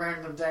because I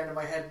round them down in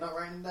my head, not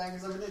writing them down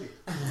because I'm an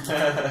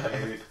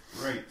idiot.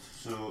 Right,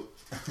 so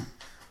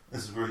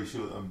this is where you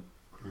show that I'm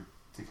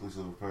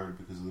ridiculously overpowered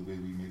because of the way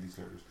we made these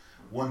characters.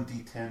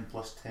 1d10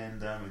 plus 10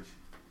 damage.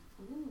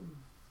 Ooh.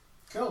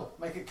 Cool.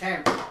 Make it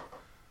count.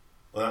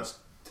 Well, that's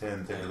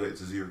 10 technically. It's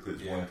a 0 because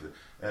it's Yeah. 1.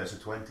 It's a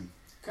 20.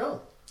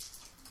 Cool.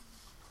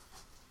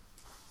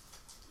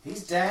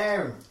 He's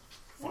down.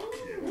 Fuck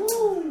you.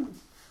 Woo.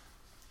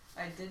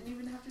 I didn't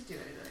even have to do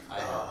anything.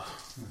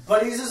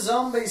 But he's a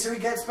zombie, so he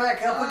gets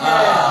back up again.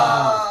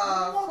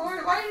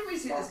 Why didn't we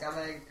see this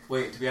coming?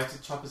 Wait, do we have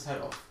to chop his head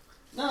off?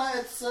 No,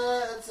 it's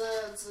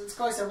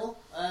quite simple.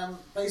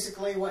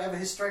 Basically, whatever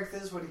his strength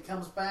is, when he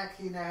comes back,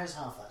 he now has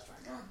half that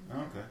strength.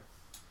 Okay.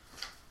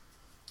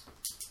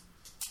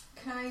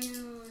 Can I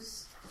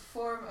use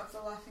Form of the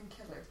Laughing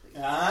Killer, please?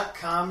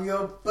 Calm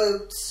your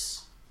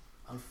boots.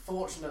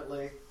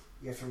 Unfortunately,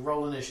 you have to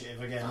roll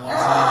initiative again.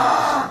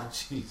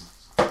 Jesus.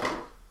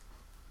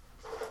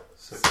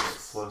 6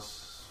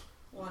 plus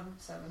 1,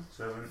 7.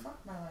 7.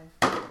 Fuck my life.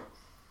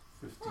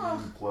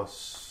 15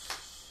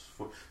 plus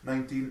 4.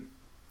 19.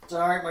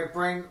 Sorry, my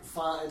brain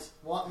farted.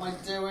 What am I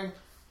doing?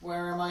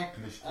 Where am I?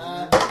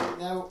 Initiative.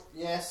 No,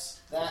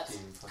 yes, that.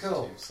 15 plus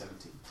Cool. 2,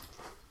 17.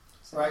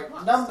 Right,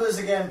 numbers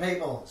again,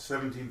 people.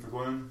 17 for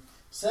Gwen.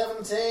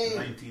 17.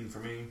 19 for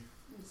me.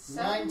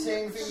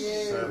 19 for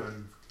you.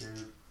 7 for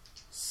Kid.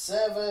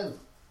 7.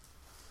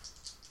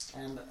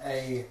 And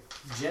a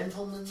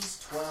gentleman's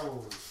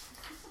 12.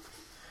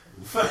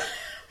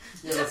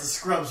 Yeah, that's a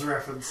Scrubs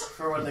reference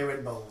for when they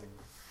went bowling.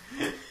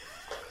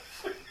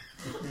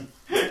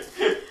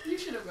 You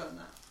should have gotten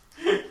that.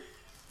 I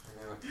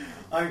know it now.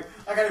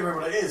 I can't remember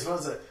what it is,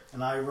 what is it?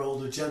 And I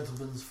rolled a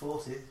gentleman's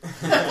 40.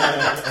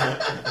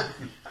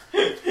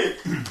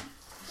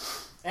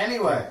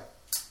 Anyway,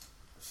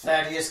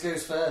 Thaddeus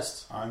goes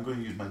first. I'm going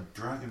to use my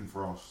Dragon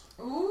Frost.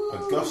 Ooh. A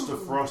gust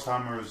of frost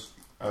hammers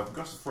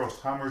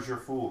your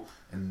foe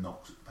and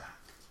knocks it back.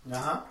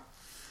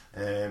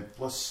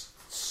 Plus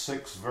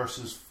 6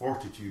 versus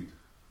Fortitude.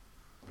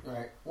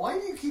 Right. Why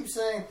do you keep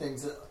saying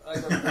things that I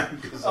don't...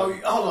 Oh,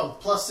 hold on.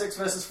 Plus 6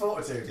 versus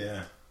Fortitude.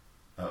 Yeah.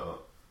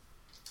 I'll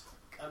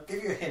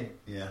give you a hint.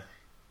 Yeah.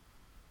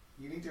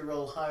 You need to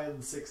roll higher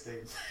than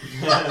 16.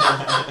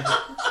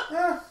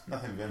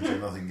 Nothing ventured,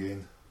 nothing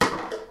gained.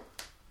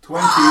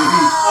 20.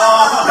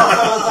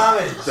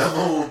 Damage!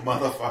 Double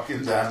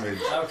motherfucking damage.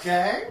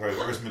 Okay. Right,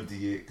 where's my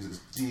D8? Because it's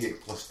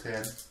D8 plus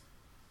 10.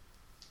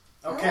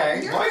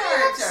 Okay. Your Why do you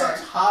have character. such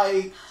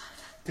high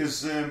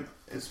Because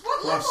it's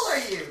what plus level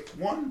are you?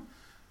 1,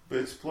 but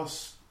it's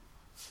plus.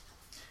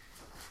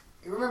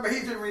 You remember,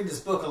 he's been reading this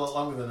book a lot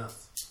longer than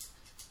us.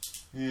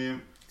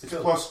 It's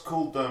plus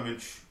cold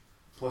damage,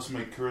 plus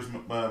my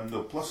charisma.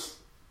 Plus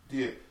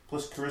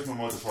charisma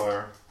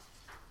modifier,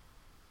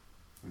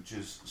 which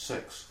is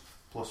 6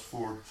 plus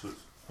 4, so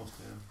it's plus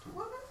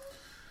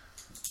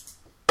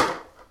 10.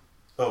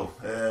 Oh,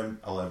 11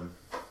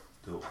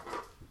 total.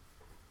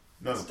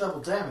 No. It's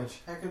double damage.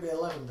 How could it be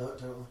 11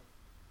 total?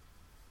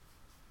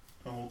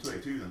 Oh, well,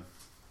 22 then.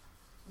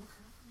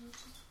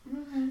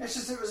 It's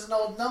just it was an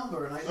odd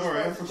number, and I just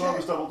Alright, I forgot it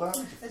was double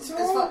damage. It's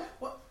fine.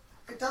 Well,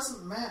 it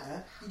doesn't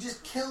matter. You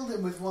just killed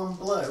him with one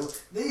blow.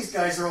 These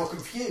guys are all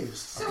confused.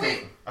 So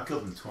wait, I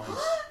killed him twice.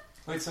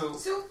 Wait, so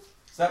does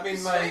that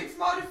mean my... strength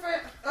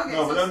modifier? Okay,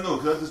 No, so but no,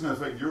 because that doesn't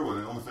affect your one.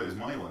 It only affects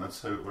my one.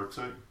 That's how it works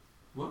out.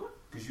 What?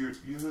 Because you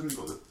haven't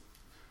got the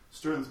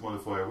strength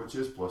modifier, which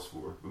is plus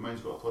 4, but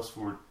mine's got a plus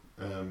 4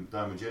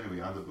 damage anyway,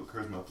 and I've got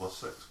charisma plus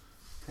 6.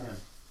 10.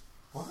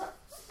 What?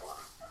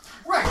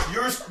 Right,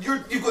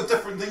 you've got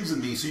different things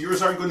than me, so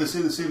yours aren't going to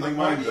say the same thing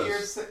Why mine do does.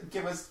 yours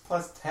give us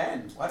plus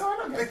 10? Why do I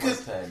not get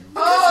Because- plus 10?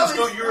 Oh, It's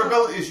not your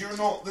abilities. You're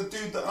not the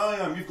dude that I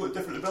am. You've got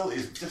different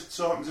abilities. Just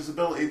so happens this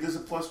ability there's a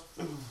plus.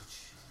 Oh,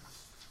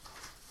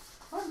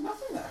 I have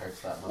nothing that hurts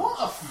that much. What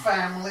a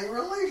family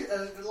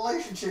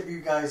relationship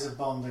you guys are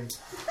bonding,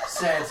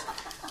 says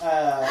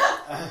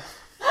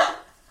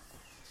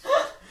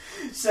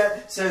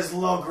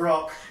Log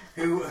Rock,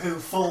 who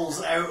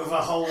falls out of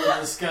a hole in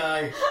the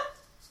sky.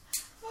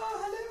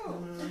 oh,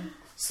 hello.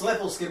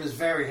 Slippleskim is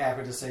very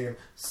happy to see him.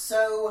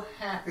 So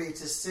happy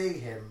to see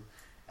him.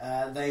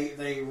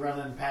 They run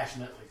and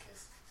passionately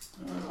kiss.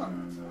 What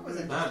was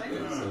it? That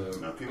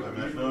is... okay, wait a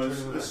minute. No,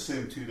 it's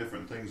saying 2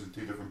 different things in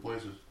 2 different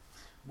places.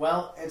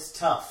 Well, it's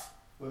tough.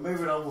 We're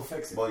moving on. We'll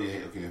fix it. Well, yeah,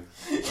 okay.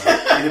 He'd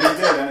have been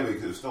dead anyway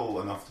because it was still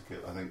enough to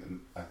kill. I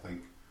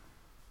think.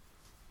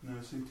 No,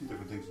 it's saying 2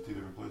 different things in 2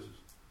 different places.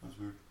 That's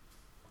weird.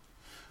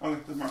 Okay,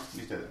 doesn't matter.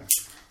 He's dead anyway.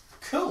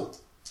 Cool.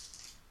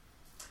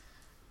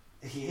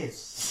 He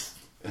is.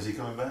 Is he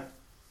coming back?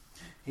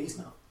 He's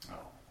not.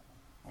 Oh,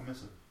 I'll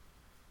miss it.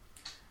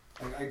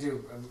 I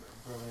do. I'm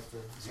probably have to.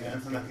 Is there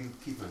anything I can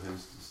keep of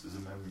his as a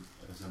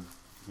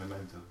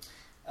memento?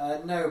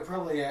 No,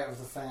 probably out of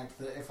the fact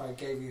that if I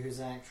gave you his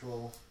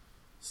actual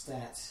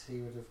stats,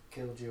 he would have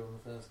killed you on the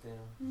first game.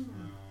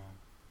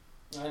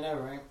 No. I know,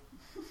 right?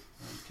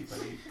 Keep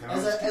an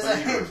As a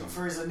hint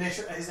for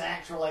his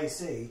actual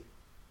AC,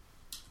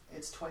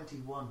 it's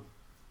 21.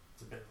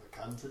 It's a bit of a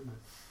cunt, isn't it?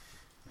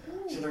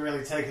 Yeah. Should have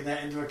really taken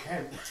that into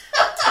account.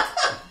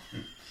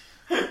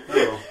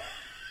 Oh.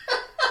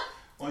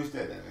 Well, he's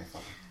dead anyway.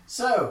 Fuck him.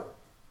 So,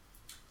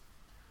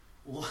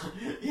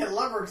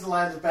 Lubber's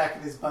landed back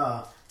in his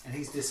bar, and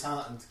he's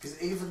disheartened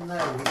because even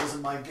though he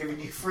doesn't mind giving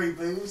you free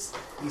booze,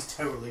 he's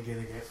totally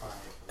gonna get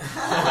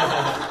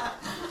fired.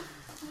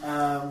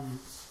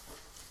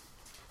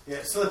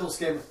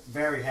 Slippleskim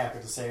very happy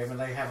to see him, and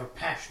they have a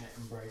passionate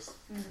embrace.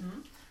 Mm-hmm.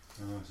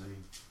 Oh, I see.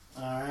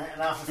 Alright,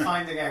 and after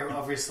finding out,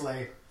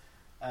 obviously,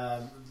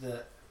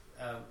 that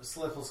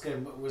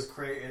Slippleskim was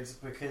created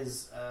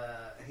because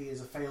he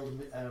is a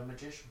failed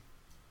magician.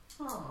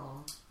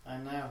 Oh. I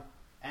know.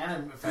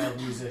 And a failed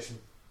musician.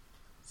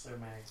 So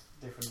many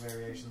different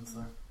variations,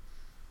 though.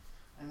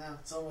 I know,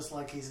 it's almost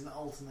like he's an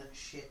alternate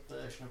shit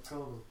version of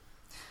Kogal.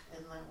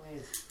 Isn't that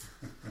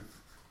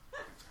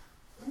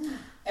weird?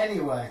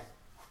 Anyway.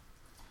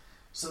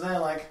 So they're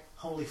like,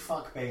 holy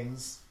fuck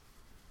beans.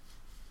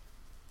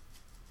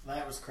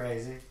 That was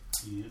crazy.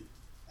 Yeah.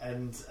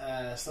 And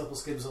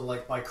Slippleskim's all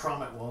like, by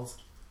Crom it was.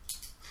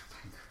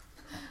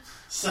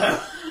 So...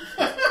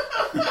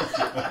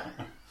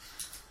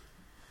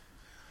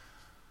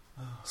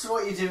 So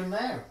what are you doing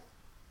now?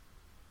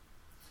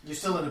 You're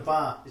still in a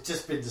bar. It's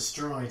just been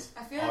destroyed.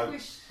 I feel like we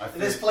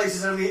This place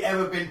has only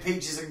ever been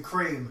peaches and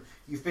cream.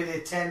 You've been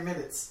here 10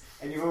 minutes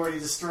and you've already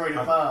destroyed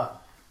a bar.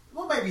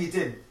 Well, maybe you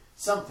didn't.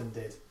 Something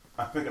did.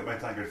 I pick up my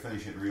tankard,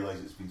 finish it, and realise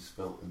it's been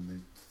spilt, and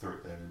then throw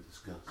it down in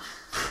disgust.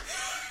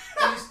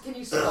 Can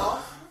you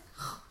scoff?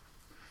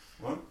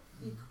 What?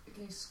 Can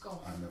you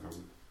scoff? I never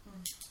would.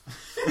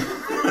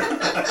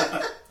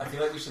 I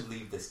feel like we should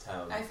leave this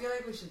town. I feel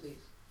like we should leave,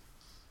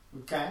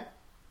 Okay.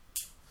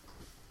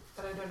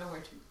 but I don't know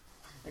where to.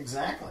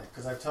 Exactly,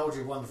 because I've told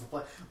you a wonderful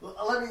place. Well,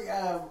 let me,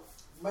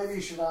 maybe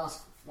you should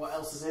ask what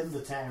else is in the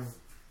town.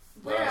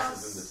 Where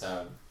else is in the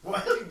town? Where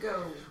to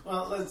go?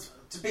 Well,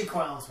 to be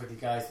quite honest with you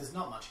guys, there's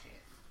not much here.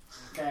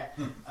 Okay.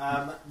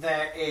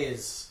 There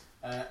is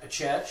a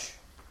church,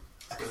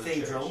 a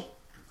cathedral,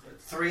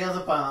 3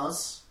 other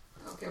bars.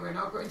 Okay, we're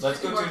not going to. Let's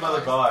go any to more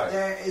another bars. bar.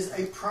 There is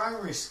a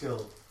primary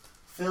school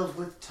filled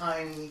with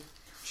tiny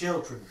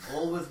children,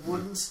 all with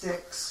wooden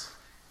sticks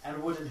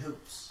and wooden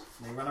hoops.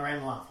 And they run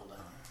around laughing.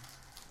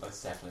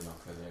 Let's definitely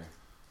not go there.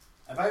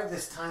 About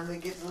this time, they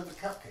get delivered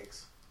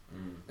cupcakes.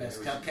 Best Maybe we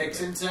should cupcakes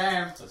go in there.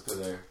 town. Let's go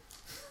there.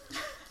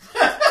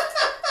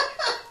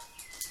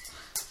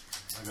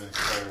 I'm going to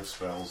fire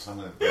spells. I'm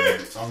going to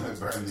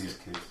burn these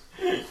kids.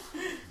 I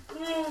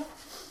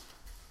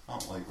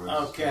don't like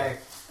roses. Okay.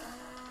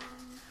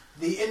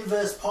 The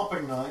inverse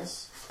popping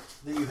noise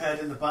that you heard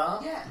in the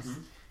bar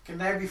can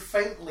now be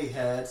faintly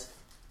heard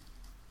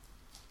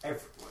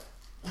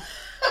everywhere.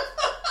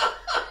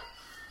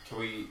 Can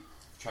we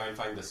try and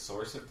find the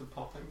source of the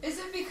popping? Is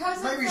it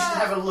because Maybe of we should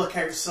have a look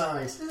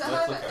outside. Does it Let's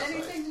have look outside.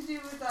 anything to do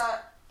with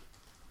that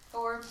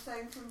orb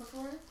thing from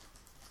before?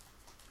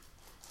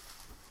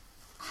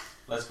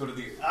 Let's go to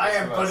the. I let's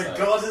am go but outside. a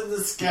god in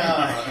the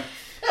sky.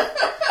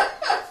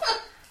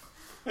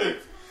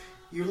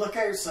 You look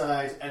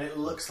outside and it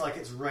looks like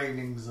it's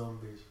raining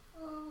zombies.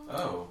 Oh.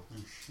 Oh,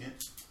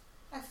 shit.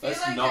 I feel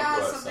Let's like it not has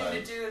go something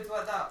outside. to do with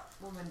what that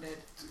woman did.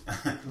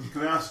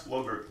 Can we ask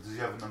Logger, does he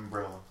have an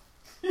umbrella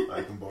that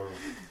I can borrow?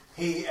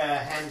 He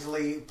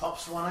handily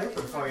pops one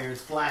open for you.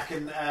 It's black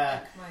and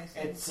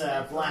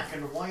black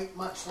and white,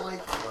 much like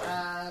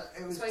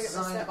it was So I get my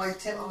designed by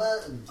steps Tim off.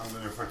 Burton. I'm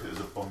going to refer to it as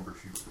a bomber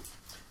shoot.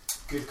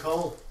 Good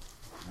call.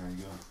 There you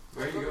go.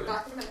 Where are you We'll be going?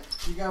 back in a minute.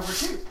 You go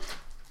for two.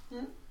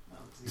 Hmm?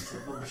 You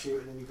said bumper shoot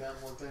and then you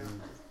can't walk down.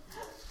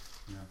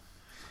 Yeah.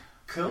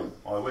 Cool.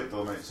 Well, I wait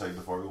till I'm outside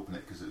before I open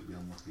it because it would be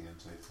unlucky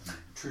inside.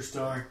 True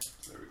story.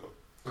 There we go.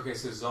 Okay,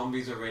 so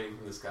zombies are raining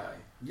from the sky.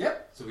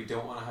 Yep. So we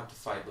don't want to have to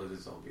fight loads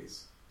of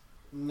zombies.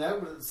 No,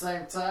 but at the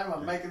same time,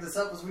 I'm making this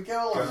up as we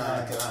go along. Gonna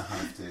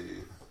have to.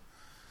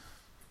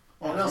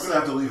 Well, And we're also- going to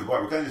have to leave the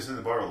bar. We're kind of just in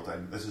the bar all the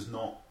time. This is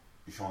not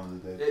Shaun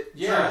of the Dead.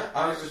 Yeah, Sure.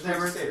 I was It was just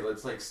going never- to say,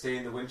 let's like stay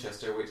in the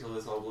Winchester, wait till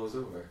this all blows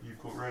over.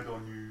 You've got red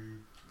on you.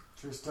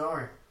 True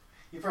story.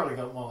 You probably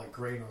got more like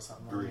green or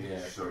something. haven't Green, you?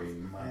 Yeah, sorry,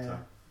 green. matter.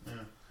 Yeah.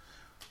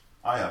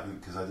 I haven't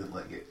because I didn't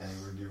let it get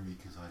anywhere near me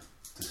because I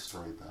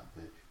destroyed that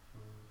bitch.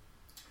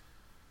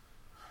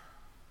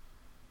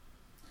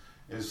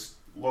 Is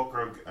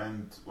Lockrug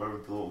and whatever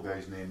the little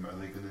guy's name, are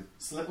they going to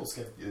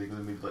Slippleskin.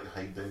 maybe like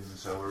hide down in the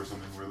cellar or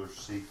something where they're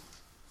safe?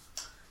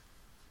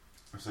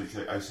 Or so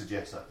I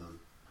suggest that to them.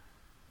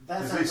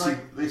 That 'Cause sounds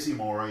they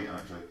seem alright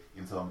actually,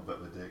 even though I'm a bit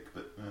of a dick,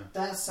 but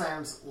that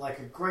sounds like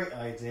a great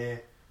idea,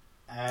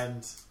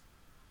 and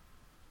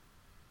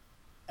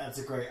that's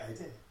a great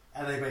idea.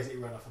 And they basically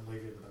run off and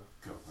leave you in the door.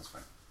 cool, that's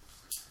fine.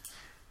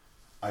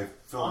 I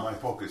filled my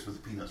pockets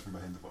with the peanuts from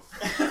behind the book.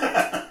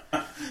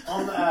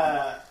 On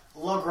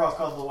Logrock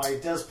on the way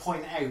does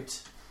point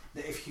out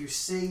that if you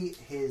see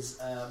his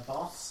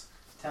boss,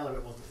 tell him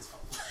it wasn't his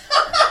fault.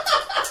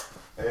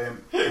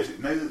 Actually,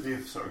 now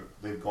that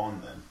they've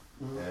gone then,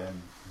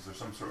 is there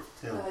some sort of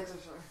My till? legs are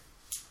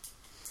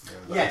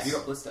sore. Yes. Have you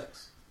got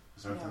Blistex?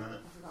 Is there anything in I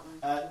it? forgot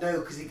mine. No,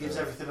 because he gives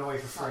everything away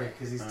for free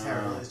because he's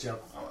terrible at his job.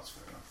 Oh, that's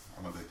fair enough.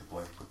 I'm about to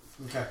play.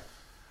 Okay.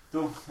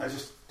 Though, I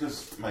just,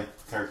 because my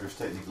character's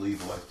technically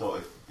evil, I thought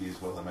it'd be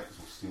as well I might as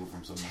well steal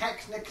from someone.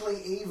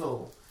 Technically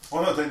evil.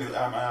 Well, not technically,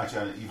 I'm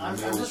actually an evil I'm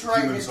male just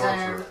writing human it down.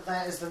 sorcerer.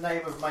 That is the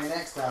name of my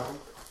next album.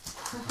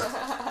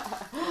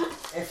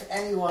 If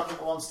anyone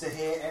wants to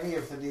hear any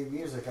of the new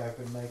music I've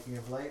been making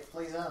of late,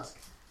 please ask.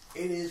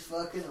 It is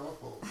fucking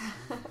awful.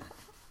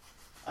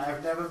 I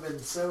have never been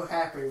so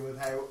happy with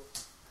how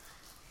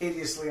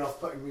hideously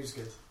off-putting music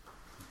is.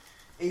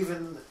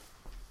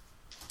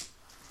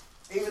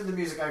 Even the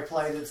music I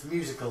play that's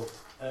musical,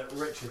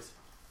 Richard,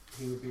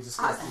 he would be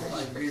disgusted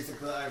by the music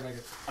that I make.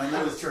 I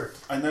know That is true.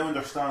 I now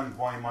understand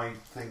why my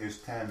thing is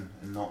 10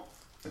 and not,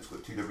 it's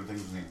got two different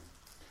things in here.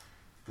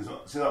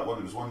 Because, see that one,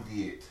 it was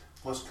 1d8,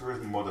 plus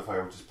charisma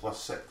modifier, which is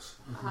plus 6.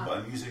 Uh-huh. But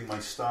I'm using my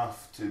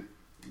staff to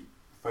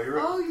fire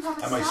it. Oh, you have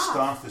a And my staff.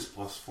 staff is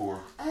plus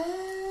 4.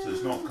 Oh. So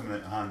it's not coming out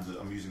of hand,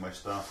 I'm using my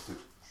staff to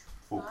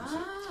focus it.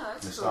 Ah,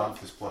 And the that's cool.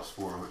 staff is plus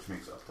 4, which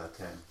makes it up to a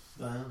 10.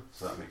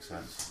 So that makes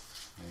sense.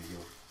 There you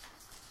go.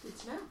 Good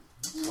to know.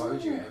 Why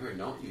would you ever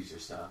not use your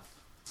staff?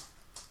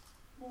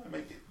 Well, I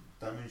might get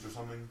damaged or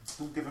something.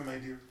 Don't give him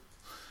ideas.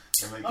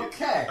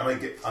 I might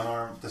get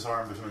unarmed,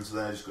 disarmed or something, so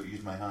then I just got to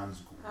use my hands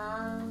and go,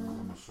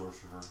 I'm a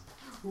sorcerer.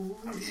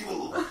 I'm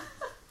evil.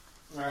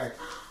 Alright,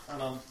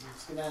 hold on. I'm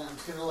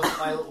just gonna look at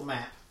my little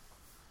map.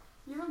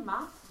 You have a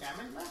map? Yeah,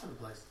 I'm in the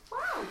place.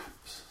 Wow.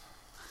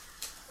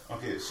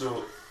 Okay,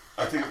 so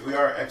I think we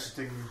are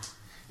exiting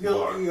the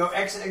bar. You're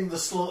exiting the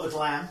slaughtered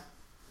lamb.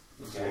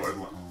 Okay. Oh,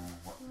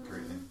 what a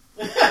great name.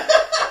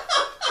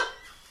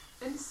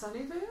 In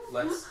Sunnyvale?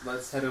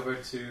 Let's head over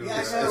to. Yeah,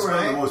 It's I know, one of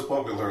right? the most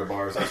popular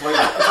bars. That's why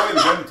it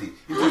was empty.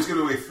 He was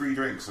giving away free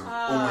drinks, so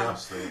only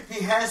us there.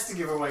 He has to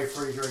give away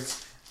free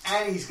drinks,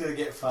 and he's going to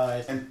get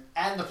fired,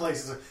 and the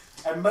place is...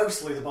 And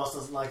mostly the boss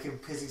doesn't like him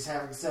because he's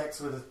having sex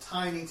with a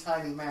tiny,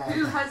 tiny man.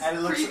 Who has and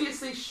it looks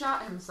previously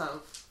shot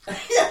himself.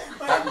 yeah,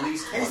 well, At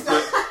least he's one.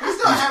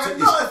 not having...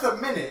 Not at the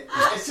minute.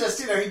 It's just,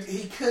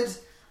 he could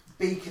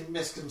be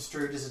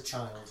misconstrued as a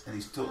child. And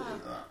he's totally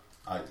into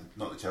that.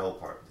 Not the child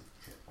part,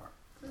 the shit part.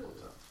 Ooh.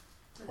 What's that?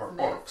 That's Or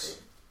amazing. orcs.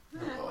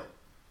 No,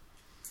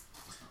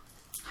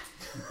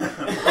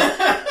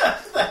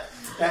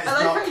 That is I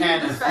like not how you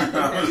canon.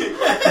 defended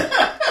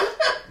him.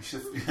 you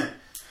should.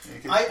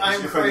 I'm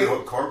find out creating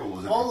what Corble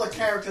was. all the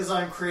characters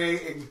I'm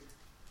creating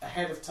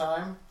ahead of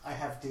time. I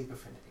have deep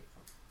affinity.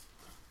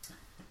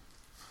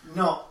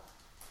 Not,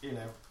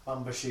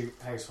 Bumbershoot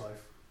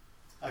housewife.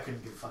 I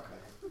couldn't give a fuck about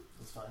him.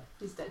 That's fine.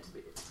 He's dead to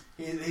me.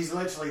 He's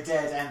literally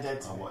dead and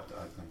dead to Oh, me. what?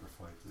 Number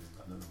 5 then.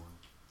 I don't know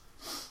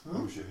why.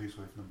 Oh shit,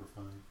 Housewife number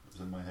 5. It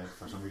was in my head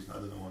for some reason. I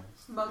don't know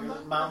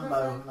why.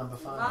 Mambo number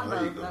 5. Oh, there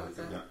you Mambo, go. that was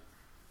it. Yeah.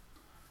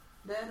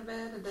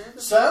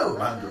 So-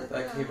 Mandro.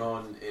 That came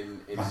on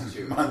in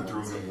Institute.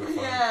 Mandro number 5.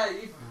 Yeah,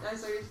 I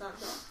saw your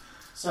Snapchat.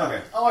 So,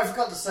 Okay. oh, I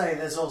forgot to say,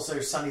 there's also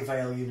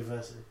Sunnyvale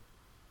University.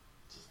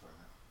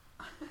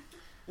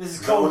 This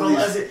is Kogel.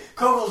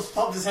 Kogel's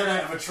popped his head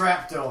out of a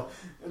trapdoor.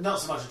 Not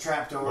so much a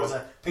trapdoor as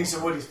a piece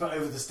of wood he's put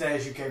over the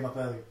stairs you came up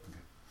earlier. Okay.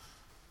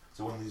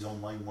 So one of these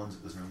online ones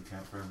that doesn't really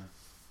count for anything.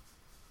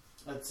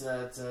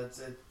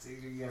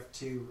 You have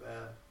two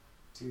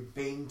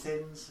bean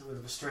tins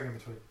with a string in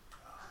between.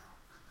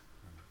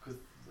 Because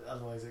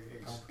otherwise it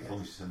gets As long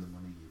complicated. as you send the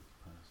money, you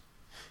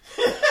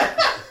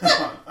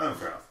pass. Oh,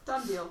 fair enough.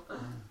 Done deal.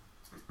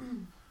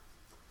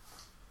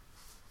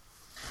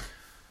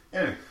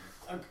 Anyway,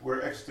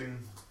 we're exiting.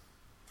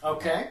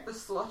 Okay, The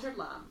slaughtered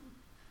lamb.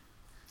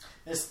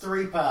 there's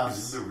 3 This is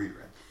paths. the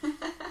rerun.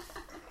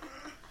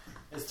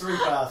 There's 3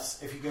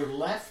 paths. If you go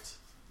left,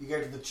 you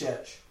go to the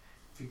church.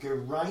 If you go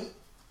right,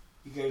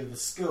 you go to the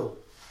school.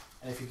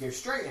 And if you go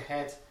straight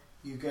ahead,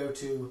 you go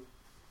to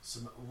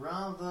some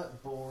rather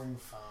boring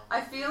farm. I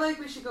feel like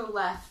we should go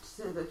left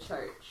to the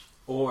church.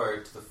 Or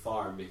to the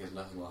farm because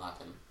nothing will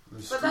happen.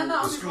 The then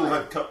that'll the be school fine.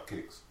 had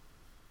cupcakes.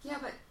 Yeah,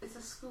 but it's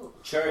a school.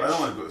 Church. I don't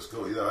want to go to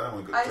school either. I don't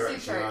want to go to I church.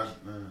 see church.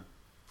 No.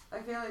 I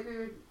feel like we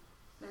would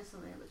know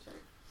something at the church.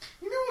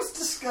 You know what's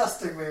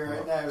disgusting me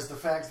right now is the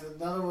fact that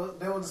no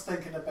one's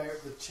thinking about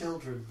the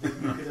children that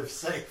you could have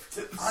saved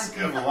at the I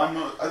school. know, I'm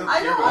not. I don't I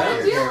care don't about want I to don't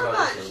it. deal care with about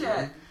that the shit.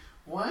 children.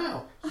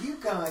 Wow, you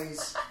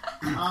guys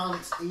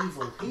aren't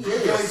evil. He You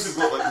guys have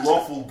got like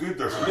lawful good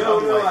or something. No,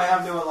 I'm no, like, I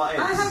have no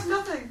alliance. I have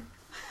nothing.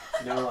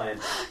 No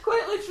alliance.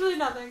 Quite literally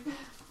nothing.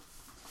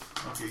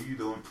 Okay, you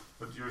don't.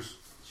 What's yours?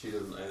 She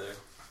doesn't either.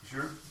 You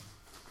sure?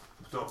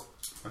 Stop.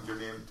 And your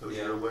name tells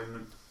Yeah. your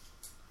alignment.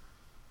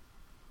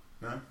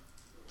 No?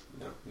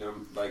 No.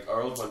 Like,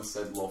 our old one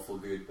said lawful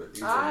good, but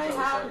you I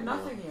have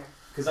nothing here.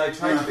 Because I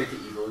tried to make it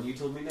evil and you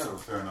told me no.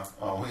 Fair enough.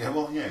 Oh, yeah,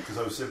 well, yeah, because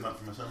I was saving up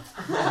for myself.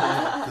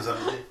 Because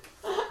I'm a dick.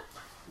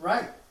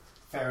 Right,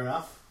 fair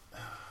enough.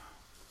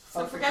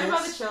 So Fuck forget the about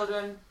the kids.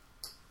 children.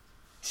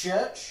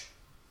 Church,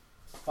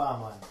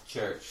 farmland.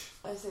 Church.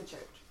 I say church.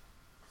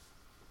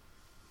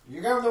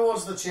 You're going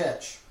towards the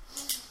church.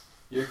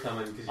 You're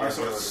coming because I you're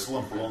sort of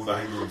slump along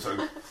behind them, sort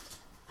of,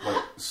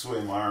 like,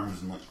 sway my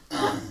arms and,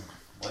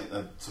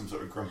 like some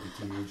sort of grumpy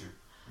teenager.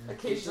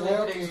 Occasionally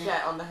hitting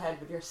Jet on the head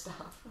with your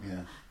staff.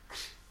 Yeah.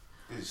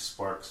 It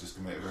sparks just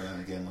come out every now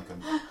and again, like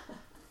I'm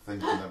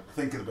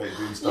thinking about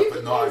doing stuff, You but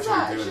could not use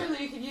that. actually doing it.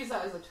 Surely you could use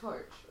that as a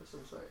torch of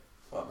some sort.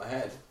 What, my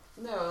head?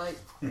 No, like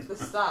the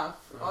staff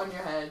on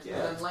your head Yeah.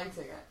 and then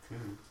lighting it. Cool.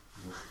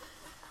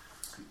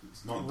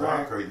 It's not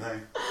dark right now.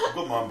 I've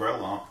got my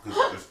umbrella on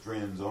because there's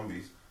raining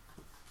zombies.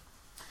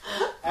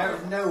 Out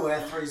of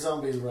nowhere, 3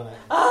 zombies run out.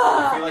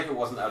 I feel like it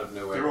wasn't out of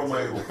nowhere. They're on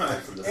my It was way.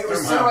 from the It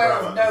was start. so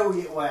out of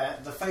nowhere.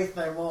 The Faith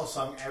No More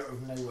song, Out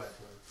of Nowhere.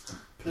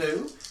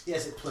 Plew?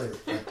 Yes, it plew.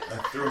 I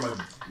threw my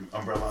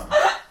umbrella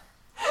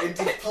on. It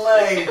did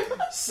play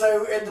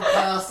so in the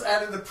past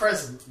and in the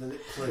present that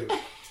it flew.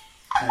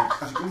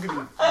 Actually, go and give me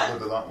a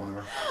load of that one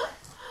over.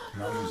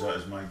 And I'll use that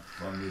as my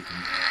one week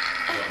and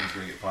that one's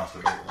going to get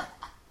plastered over.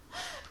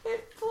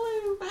 It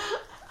flew.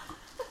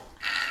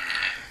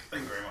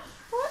 Thank you very much.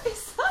 What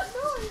is that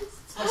noise?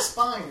 It's my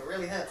spine, it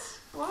really hurts.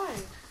 Why?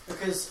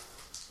 Because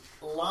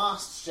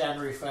last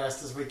January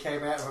 1st, as we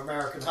came out of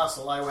American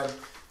Hustle, I went,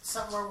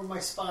 something wrong with my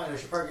spine, I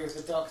should probably go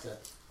to the doctor.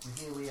 And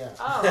here we are.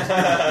 Oh.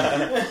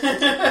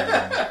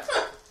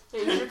 Yeah,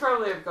 you should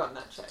probably have gotten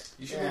that checked.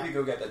 You should Yeah. maybe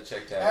go get that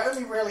checked It out.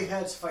 only really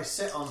hurts if I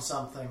sit on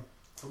something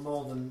for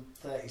more than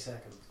 30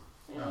 seconds.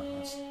 Yeah,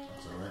 that's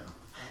alright.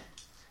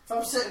 If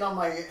I'm sitting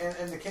on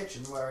in the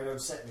kitchen where I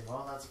don't sit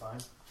anymore, that's fine.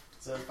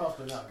 So it's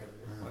probably not going to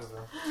do.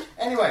 Whatever.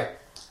 Anyway,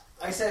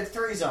 I said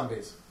 3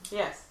 zombies.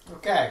 Yes.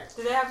 Okay.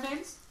 Do they have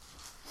names?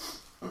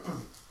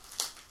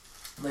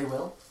 They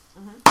will.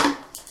 Mm-hmm.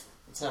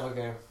 Let's have a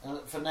go.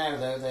 And for now,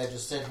 though, they're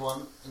just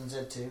Z1 and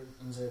Z2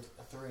 and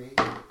Z3.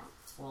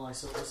 While I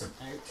sort this out.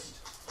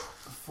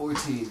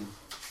 14.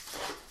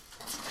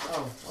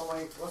 Oh,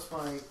 wait. What's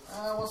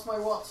my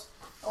what?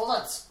 Oh,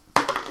 that's.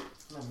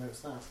 No, it's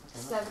that. Okay,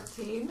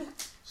 17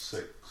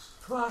 6.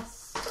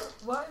 plus.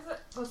 What is it?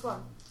 Plus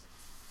 1.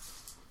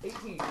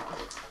 18.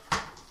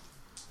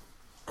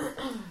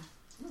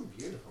 Oh,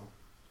 beautiful.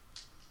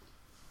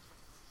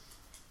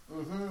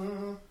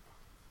 Mm-hmm.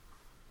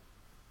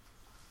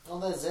 Oh,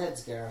 they're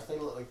Z's, Gareth. They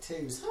look like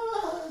 2s.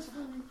 That's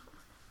funny.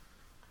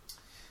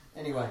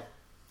 Anyway.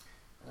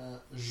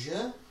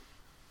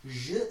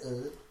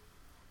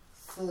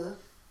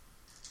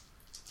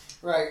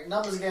 Right,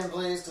 numbers again,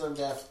 please, because I'm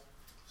deaf.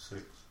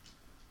 6.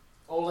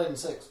 All in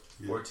 6.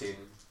 Yeah. 14.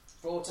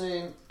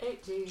 14.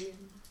 18.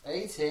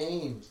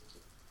 18.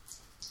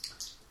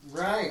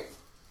 Right.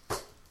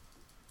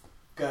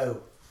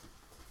 Go.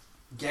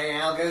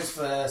 Gail goes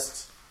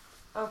first.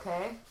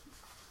 Okay.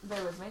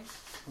 Bear with me.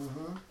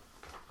 Mm-hmm.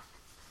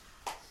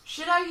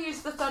 Should I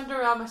use the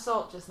Thunderarm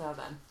Assault just now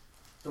then?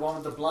 The one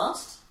with the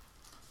blast?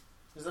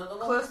 Is that the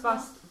one? Close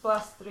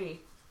blast 3.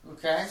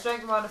 Okay.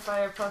 Strength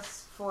modifier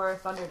plus 4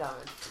 thunder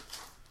damage.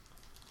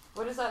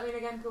 What does that mean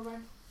again,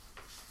 Coburn?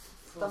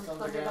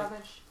 Thunder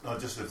damage? No,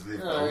 just if they've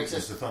No, got a it's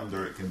weakness to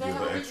thunder, it can Do do they a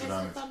have bit a extra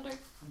weakness to damage. thunder?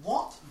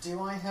 What do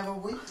I have a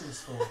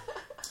weakness for?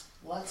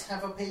 Let's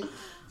have a peek.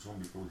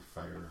 Zombie probably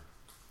fire.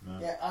 No.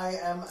 Yeah, I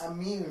am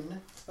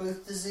immune to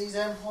both disease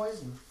and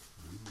poison.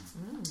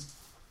 Ooh.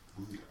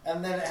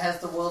 And then it has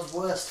the world's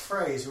worst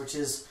phrase, which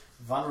is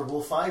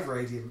vulnerable 5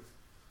 radiant.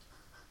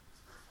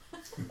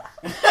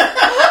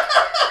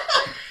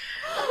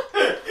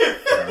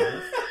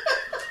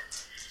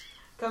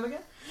 Come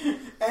again?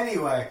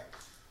 Anyway,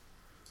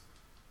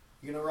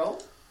 you gonna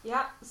roll?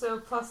 Yeah, so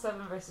plus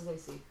 7 versus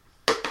AC.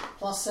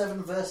 Plus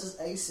 7 versus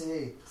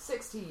AC.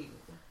 16.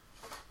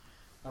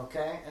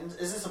 Okay, and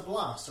is this a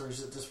blast or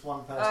is it just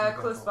one person?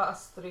 Close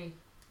blast 3.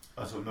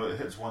 Oh, so no, it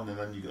hits one and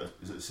then you get.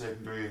 Is it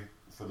secondary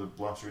for the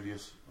blast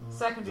radius?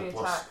 Secondary The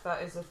plus- attack,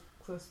 that is a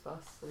close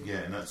blast 3. Yeah,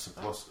 and that's a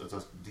plus. It's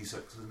a D6,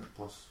 isn't it?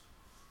 Plus.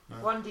 No,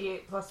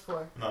 1d8 plus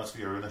 4. no, that's for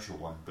your initial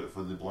one, but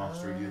for the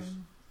blast radius.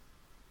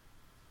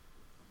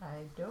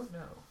 I don't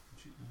know.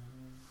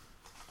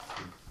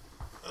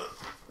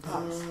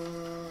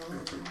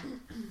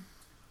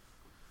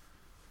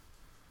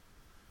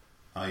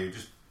 Ah, you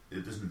just.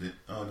 It doesn't.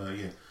 Oh no,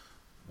 yeah.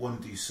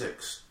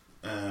 1d6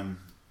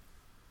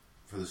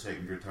 for the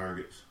secondary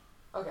targets.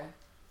 Okay.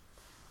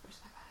 Where's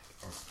my bag?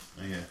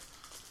 Oh, yeah.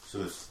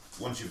 So it's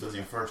once you've done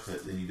your first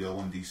hit, then you do a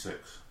 1d6,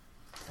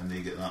 and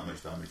they get that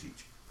much damage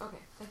each. Okay,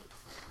 thank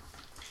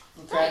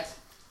you. Okay. Right.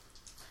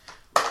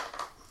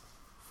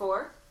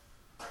 4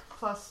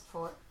 plus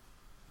 4.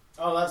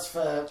 Oh, that's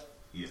for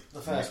Yeah.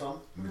 the first one.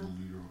 Middle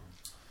leader.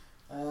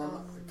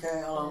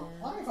 Okay, hold on.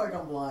 Why have I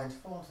gone blind?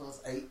 4, so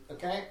that's 8.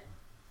 Okay.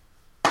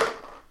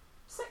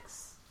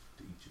 6.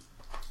 To each.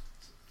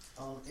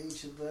 On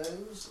each of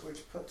those,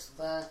 which puts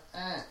that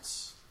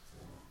at.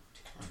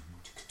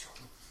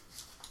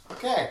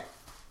 Okay.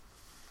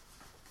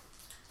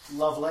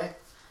 Lovely.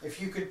 If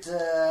you could,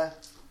 I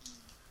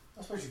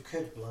suppose you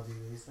could bloody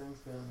these things,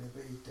 but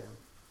you don't.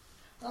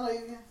 Oh,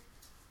 you can.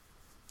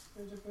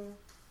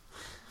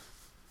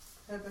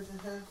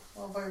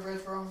 What have I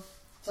read wrong?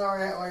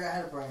 Sorry, I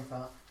had a brain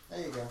fart. There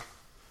you go.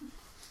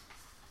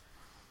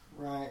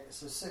 Right,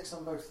 so 6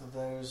 on both of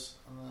those,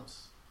 and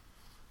that's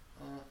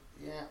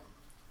yeah,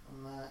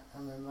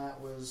 and then that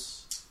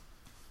was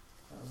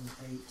 8,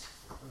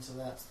 and so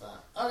that's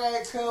that.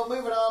 Okay, cool.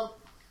 Moving on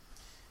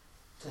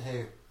to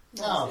who?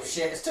 Oh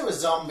shit! It's to a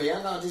zombie.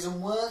 I gotta do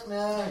some work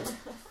now.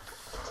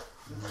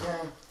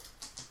 Okay.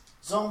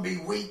 Zombie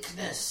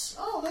weakness.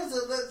 Oh, there's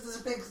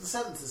a big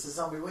sentence that says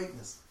zombie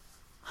weakness.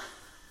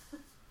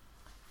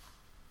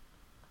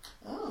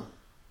 Oh.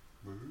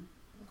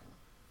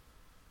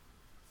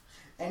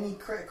 Any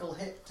critical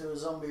hit to a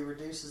zombie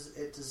reduces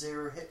it to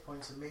 0 hit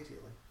points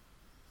immediately.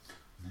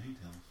 No, he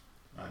tells.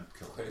 I'd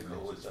kill Critical,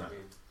 it. what does that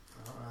mean?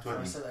 I thought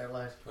I said that out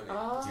loud. 20.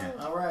 Oh.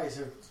 Yeah. Alright,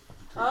 so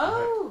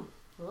Oh.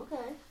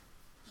 Okay.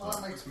 well,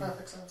 that makes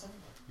perfect sense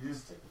anyway.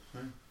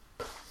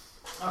 Yeah.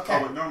 Okay. Oh,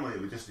 but normally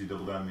it would just do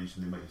double damage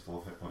and they might still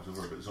have hit points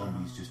over, but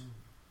zombies just.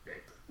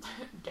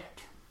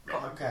 Dead.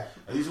 Okay.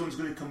 Are these ones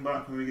going to come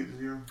back when we get to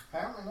 0?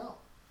 Apparently not.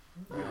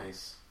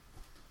 Nice.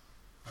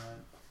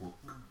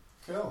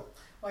 Cool.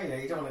 Well,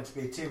 you don't want it to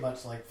be too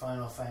much like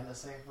Final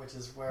Fantasy, which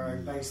is where I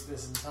based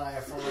this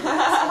entire form.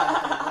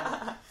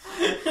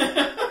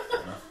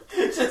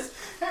 Just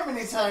how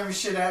many times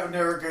shit out and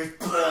there goes.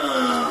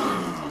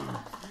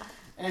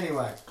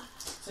 Anyway,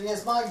 so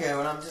yes, my go,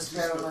 and I'm just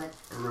going like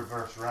a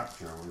reverse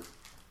rapture where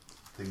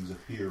things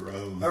appear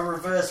around. a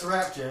reverse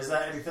rapture. Is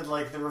that anything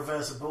like the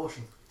reverse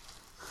abortion?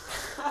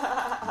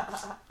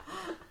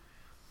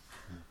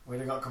 We'd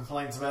have got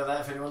complaints about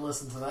that if anyone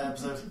listened to that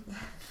episode.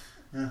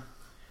 Yeah.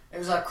 It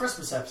was our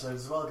Christmas episode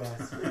as well,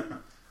 guys.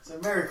 So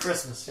Merry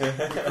Christmas.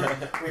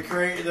 We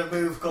created a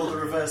move called the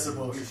reverse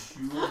abortion.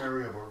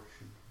 Merry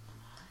abortion.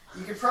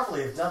 You could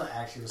probably have done it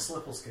actually with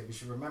Slippleskin. You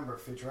should remember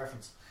it for future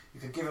reference. You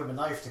could give him a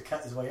knife to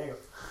cut his way out.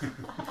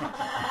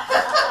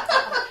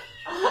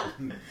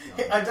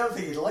 I don't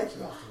think he'd like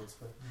you afterwards,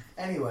 but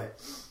anyway.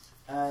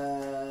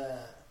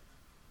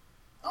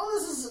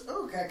 This is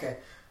okay.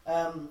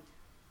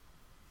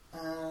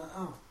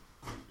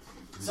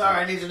 Sorry,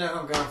 I need to know who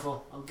I'm going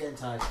for. I'm getting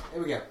tired.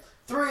 Here we go.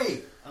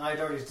 3, and I'd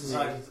already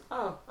decided.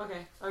 Oh,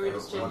 okay. Are we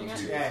just changing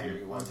it? Yeah,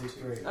 1, 2,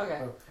 3. Okay.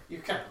 Boom. You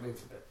kind of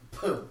moved a bit.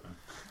 Boom.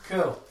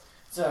 Cool.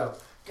 So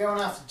going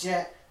after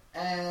Jet,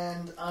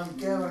 and I'm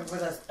going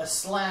with a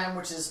slam,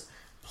 which is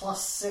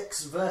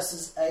 +6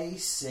 versus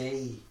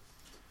AC.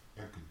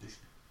 Air conditioning.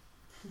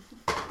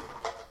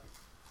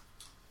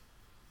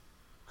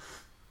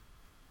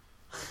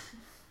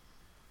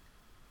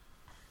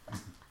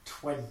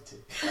 20.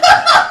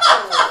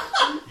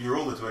 You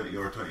roll the 20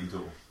 or 20 in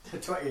total?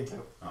 20 in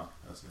total. Oh,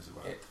 that's nice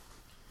about it.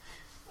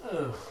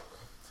 Oh.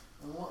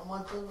 And what am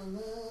I doing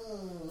now?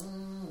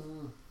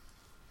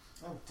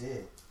 Oh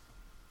dear.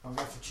 I'm going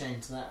to have to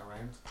change that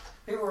around.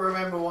 People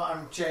remember what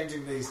I'm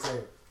changing these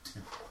to.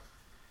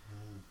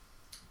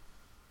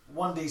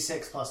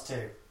 1d6 plus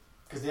 2.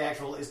 Because the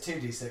actual is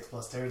 2d6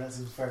 plus 2, and that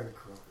seems very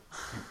cruel.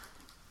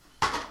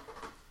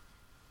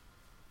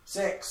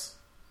 6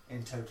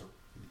 in total.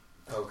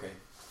 Okay.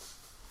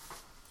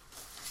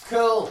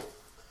 Cool.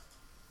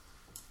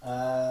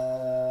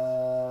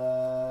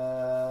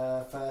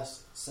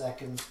 First,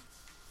 second,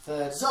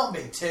 third.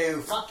 Zombie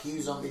 2. Fuck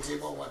you, Zombie 2.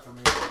 Won't work for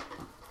me.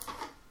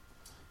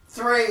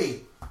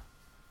 3.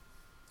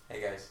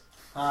 Hey guys.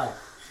 Hi.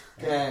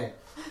 Okay.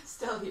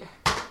 Still here.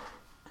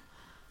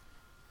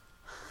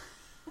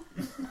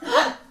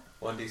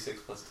 1d6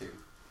 plus 2.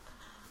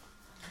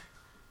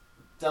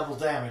 Double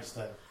damage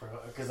though,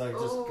 because I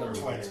just got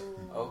 20.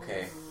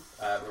 Okay.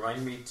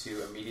 Remind me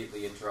to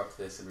immediately interrupt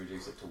this and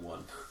reduce it to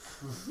 1.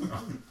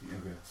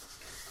 Okay.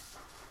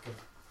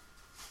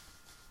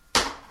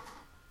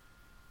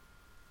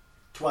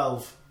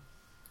 12.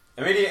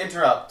 Immediate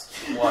interrupt.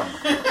 1.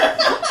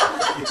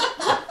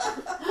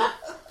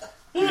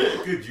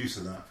 Good use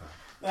of that.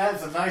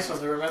 That's a nice one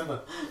to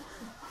remember.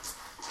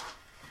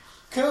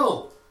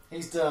 Cool.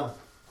 He's done.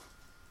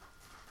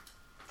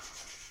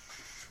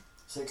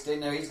 16.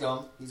 No, he's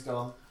gone. He's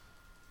gone.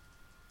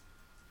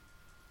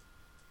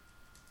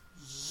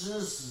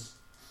 Zzz.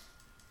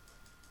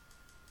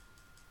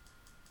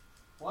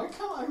 Why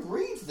can't I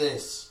read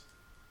this?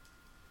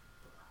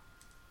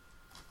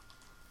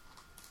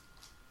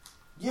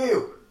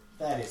 You!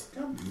 That is.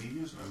 Can't be me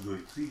using it. I'm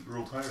going 3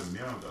 rolled higher than me.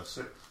 I've got a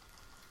 6.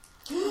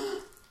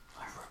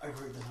 I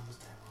wrote the numbers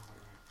down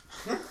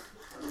wrong.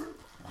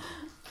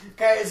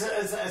 Okay, it's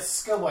a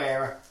schoolboy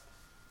error.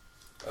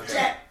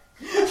 Okay.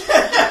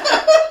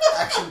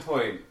 Action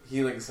point.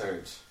 Healing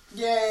surge.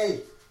 Yay!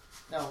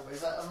 No,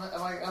 is that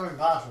I'm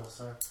impartial,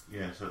 so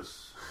Yeah, so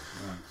it's.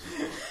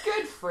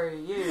 Good for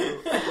you.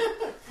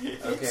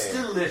 it's Okay.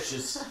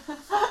 delicious.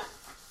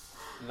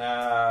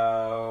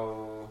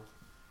 Now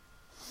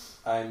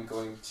I'm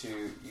going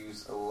to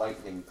use a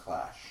lightning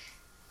clash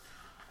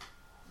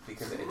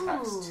because it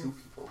attacks Ooh. 2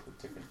 people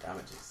with different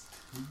damages.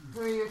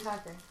 Who are you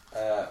attacking? I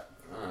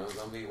don't know,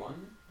 zombie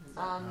 1?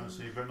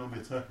 So you better not be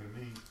attacking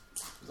me.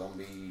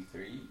 Zombie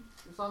 3?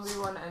 Zombie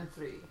 1 and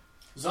 3.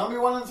 Zombie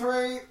 1 and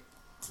 3.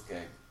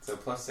 Okay, so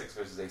plus 6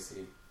 versus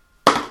AC.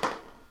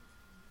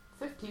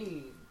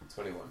 15.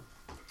 21.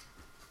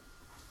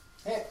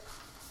 Hit.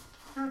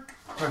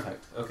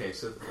 Perfect. Okay,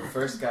 so the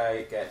first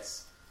guy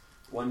gets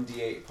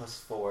 1d8 plus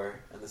 4,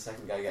 and the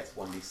second guy gets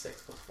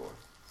 1d6 plus 4.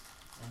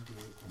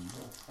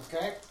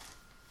 Okay.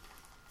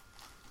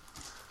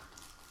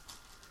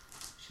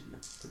 Shouldn't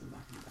have put them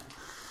back in the bag.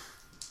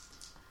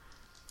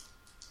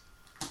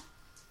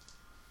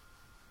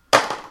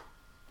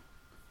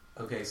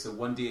 Okay, so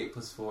 1d8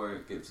 plus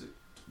 4 gives it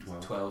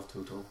 12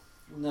 total,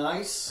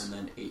 Nice. and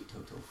then 8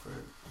 total for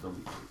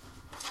zombie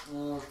 2.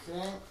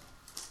 Okay.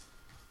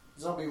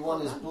 Zombie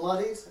 1 is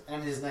bloodied,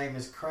 and his name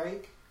is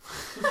Craig.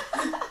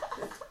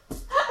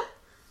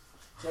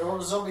 So what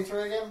was Zombie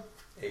 3 again?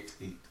 8.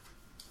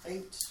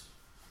 8.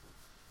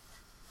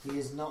 He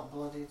is not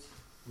bloodied.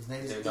 His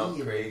name is They're Ian.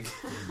 not Craig.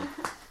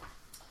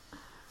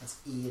 That's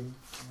Ian.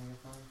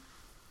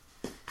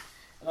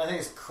 And I think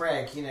it's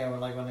Craig, you know,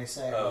 like when they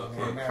say it. Oh, in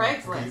okay.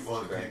 America. Craig's list.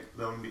 Well,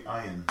 that would be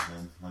Iron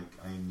then, like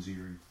Iron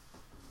Zero.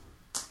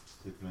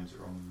 They pronounce it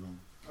wrong as well.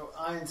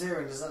 Oh, Iron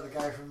Zero, is that the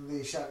guy from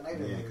the Sharknado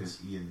Yeah, movies? because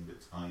Ian, but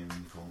it's Iron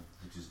you call him,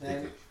 which is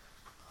Then- dickish.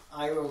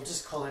 I will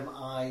just call him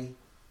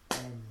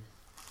I-N.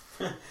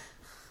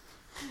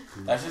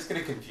 That's just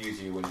going to confuse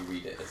you when you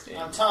read it as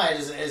I'm in. tired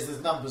as it is,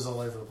 there's numbers all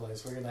over the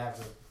place. We're going to have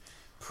to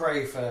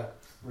pray for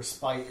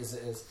respite as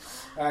it is.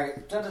 Alright.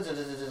 I'm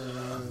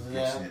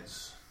guessing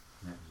it's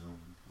next zone.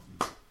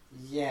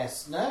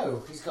 Yes,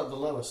 no, he's got the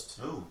lowest.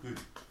 Oh, good.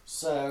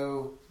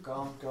 So,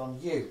 gone,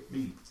 you.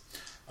 Me.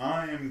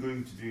 I am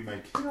going to do my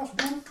Chaos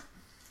Monk.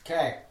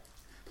 Okay.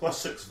 Plus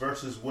 6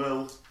 versus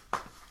Will.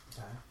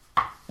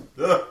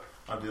 Okay.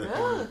 I'll do that.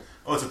 Oh.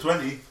 Oh, it's a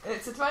 20.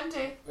 It's a 20.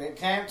 It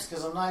counts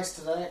because I'm nice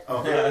today.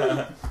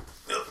 Okay.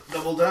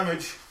 Double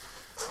damage.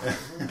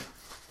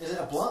 Is it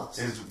a blast?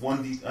 Is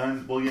 1d.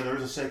 And, well, yeah, there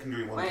is a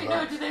secondary one. Wait, to no,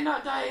 that. do they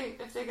not die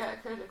if they get a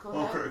critical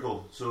Oh, hit?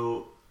 critical.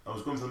 So, I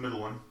was going for the middle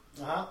one.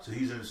 Uh-huh. So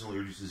he's instantly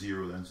reduced to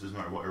 0 then, so it doesn't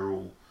matter what I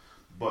roll.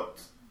 But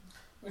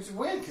Which is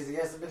weird because he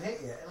hasn't been hit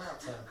yet in that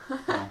turn.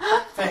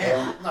 no. For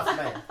him, not for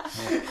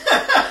me.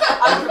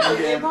 I'm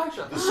completely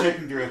impartial. The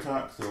secondary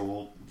attack, though,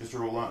 will just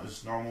roll that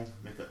as normal,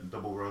 make it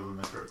double rather than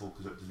a critical,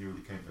 because that doesn't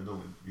really count. I don't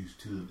want to use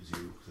 2 of them to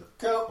 0.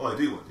 Cool. Well, I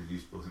do want to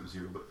use both of them to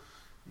 0, but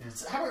yeah.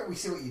 So how about we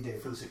see what you do?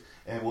 For the sake,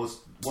 well, it's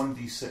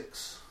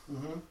 1d6.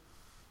 Mm-hmm.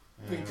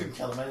 But you couldn't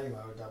kill him anyway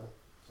with double.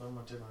 So I'm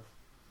not too much.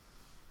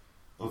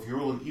 Well, if you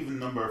roll an even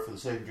number for the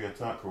secondary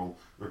attack roll,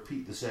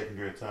 repeat the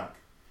secondary attack.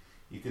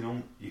 You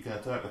can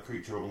attack a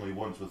creature only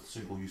once with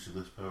single use of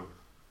this power.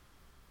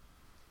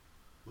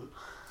 What?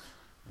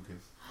 Okay.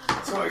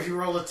 So if you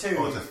roll a 2...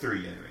 Oh, it's a 3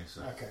 anyway,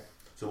 so. Okay.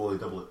 So will they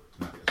double it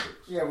to make it a 6?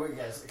 Yeah, we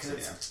guess because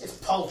it's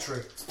poultry.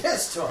 It's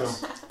piss to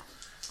us.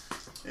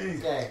 Hey,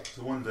 Okay.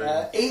 so one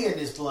day. Ian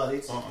is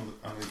bloodied.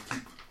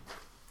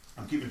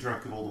 I'm keeping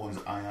track of all the ones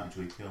that I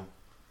actually kill.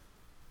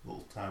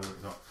 Little tower,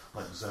 not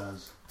like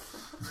Zaz.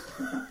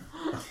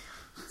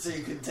 So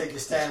you can take your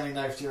Stanley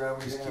knife to your own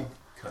Just down. keep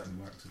cutting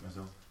marks at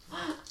myself.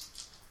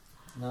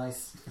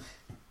 Nice.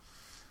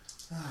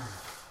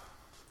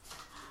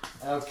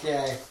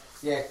 Okay.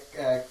 Yeah,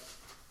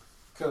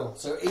 cool.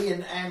 So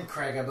Ian and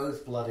Craig are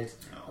both bloodied,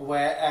 No.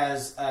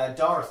 whereas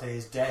Dorothy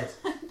is dead.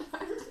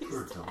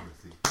 Poor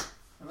Dorothy. I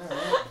know,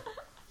 right?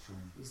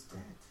 He's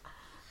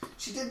dead.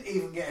 She didn't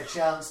even get a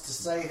chance to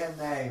say her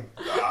name.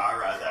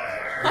 Dorothy!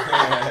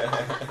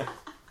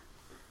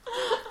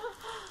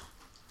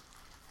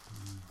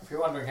 If you're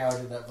wondering how I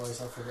did that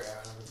voice, I'll figure it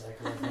out another day,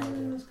 'cause I have no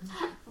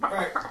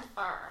idea.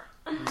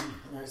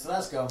 Right, so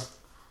that's gone.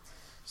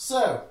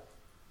 So,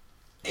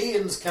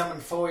 Ian's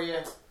coming for you.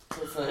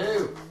 But for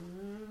who?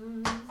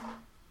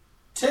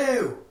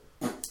 2!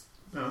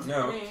 No,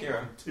 Me.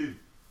 Kira. 2.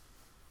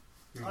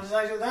 Why did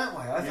I do it that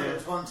way? I thought Yeah. it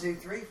was 1, 2,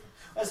 3.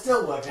 That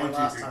still worked out 1, 2,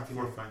 last 3, time for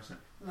 4, you. 5, 6.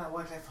 No, it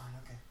worked out fine,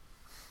 okay.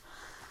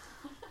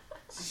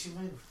 So she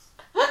moved.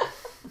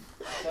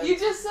 You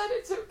just said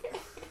it's okay.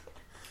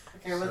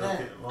 Okay, we're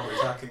there. Well, we're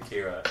attacking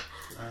Kira.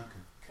 Okay.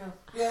 Cool.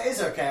 Yeah,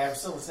 it's okay. I'm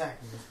still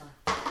attacking. It's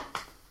fine.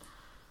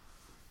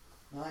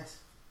 Nice.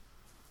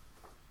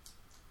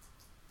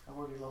 I've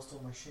already lost all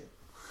my shit.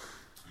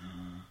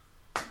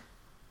 What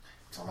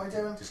am I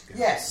doing? Just get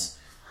Yes.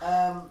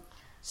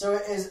 So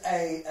it is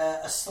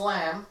a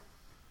slam,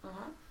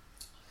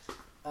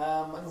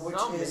 which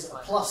zombie is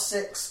slam.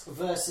 +6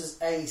 versus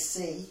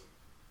AC.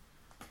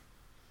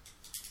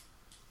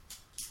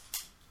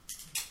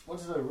 What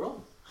did I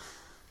roll?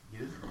 You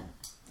didn't roll.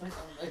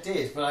 I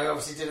did, but I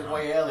obviously did it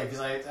way early because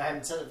I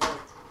hadn't said it right.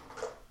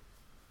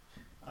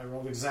 I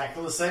rolled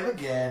exactly the same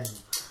again.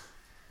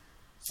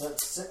 So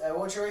that's,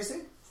 what's your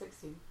AC?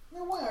 16.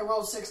 No way, I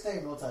rolled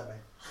 16. What's that mean?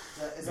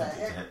 Is that a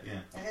hit?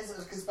 Yeah. It is,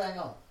 it's bang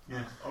on.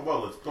 Yeah. Oh,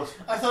 well, it's plus.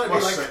 I thought it'd be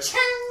Plus like, six.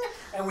 ching!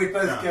 And we'd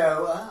both No.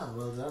 go,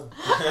 well done.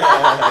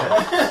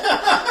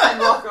 And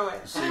walk away.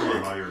 See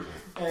what I heard.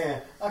 Yeah,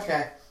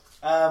 okay.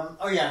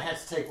 Oh yeah, I had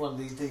to take one of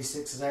the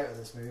D6s out of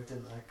this move,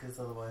 didn't I? Because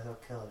otherwise I'll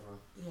kill everyone.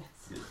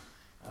 Yes.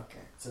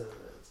 Okay, so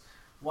it's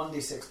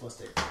 1d6 plus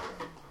 2.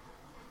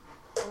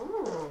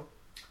 Ooh.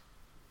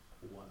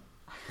 1.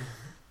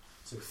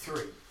 So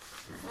 3.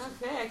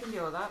 Okay, I can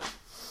deal with that.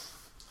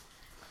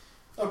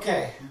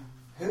 Okay,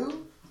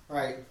 who?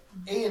 Right,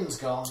 Ian's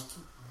gone.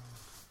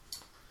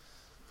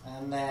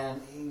 And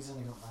then he's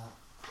only got that.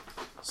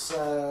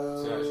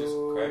 So... So it's just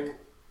Craig?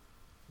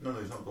 No,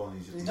 he's not gone.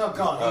 He's not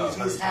gone,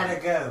 he's had a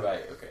go.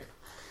 Right, okay.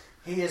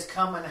 He has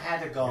come and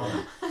had a go.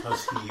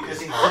 Because Because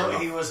he he is thought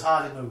hard he was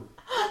hard enough.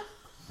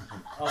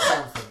 Or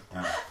something.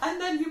 enough.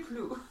 And then you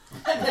flew.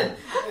 And then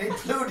he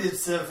plued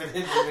himself and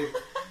hid me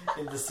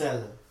in the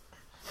cellar.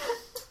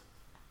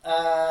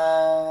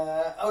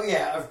 Oh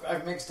yeah,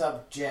 I've mixed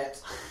up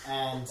Jet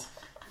and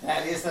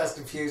Thaddeus. That's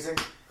confusing.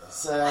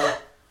 So,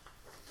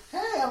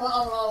 hey, I'm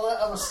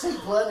a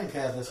steep learning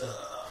curve this one.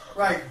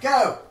 Right,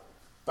 go.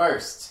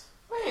 Burst.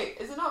 Wait,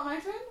 is it not my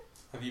turn?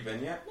 Have you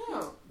been yet?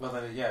 No. Well,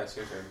 then, yeah, it's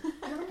your turn.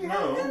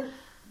 No.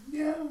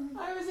 Yeah.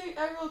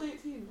 I rolled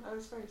 18. I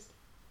was first.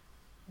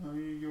 Oh,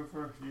 you were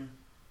first, yeah.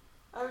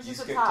 I was You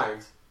just skipped attacked.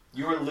 turns.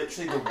 You were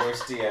literally the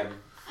worst DM.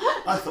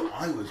 I thought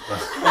I was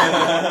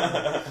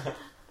first.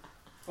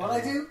 What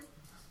I do?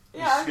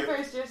 Yeah, I'm skip-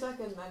 first, you're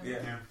second then. Yeah.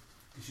 Yeah.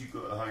 Because you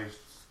got the highest.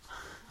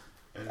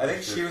 I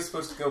think she was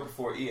supposed to go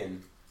before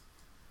Ian.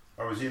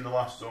 Or was he in the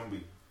last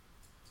zombie?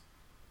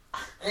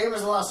 Ian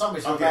was the last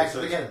zombie, so Okay, back to so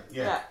the beginning.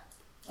 Yeah.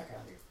 Okay,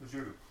 I'll do it. What's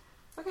your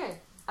Okay.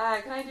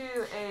 Can I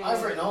do a...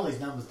 I've written all these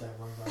numbers down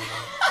wrong, by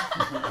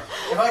the way.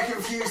 If I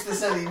confuse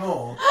this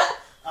anymore,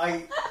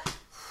 I'd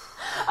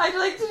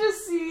like to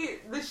just see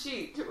the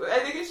sheet. I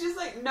think it's just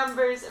like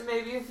numbers and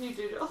maybe a few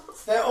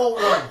doodles. they're all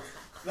wrong.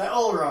 They're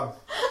all wrong.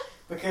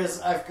 Because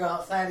I've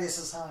got Thaddeus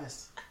as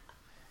highest.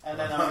 And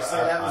then I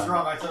said that was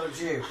wrong, I thought it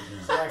was you.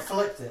 So I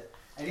flipped it.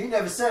 And you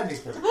never said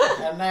anything.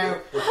 And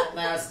now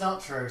it's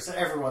not true, so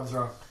everyone's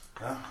wrong.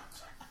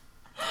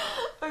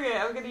 Okay,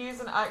 I'm going to use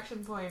an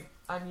action point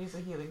and use a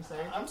healing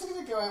surge. I'm just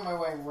going to go out my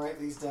way and write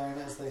these down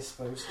as they're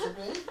supposed to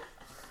be.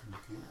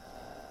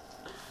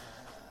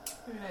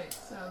 Right,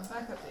 so I'm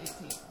back up to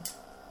 18.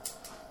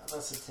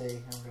 That's a T,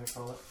 I'm going to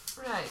call it.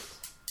 Right.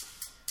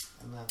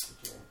 And that's a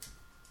J.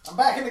 I'm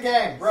back in the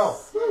game! Roll!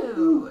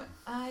 So,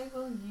 I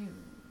will use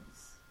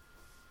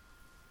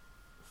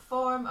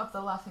Form of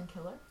the Laughing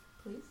Killer,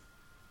 please.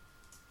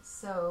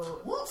 So,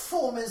 What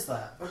form is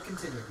that? But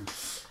continue.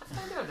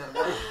 I don't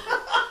know.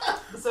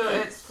 So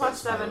it's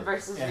 +7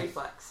 versus Yeah.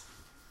 reflex.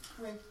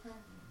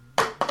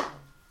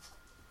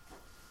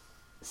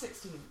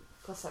 16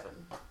 +7.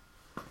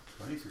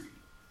 23.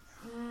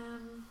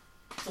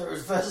 So it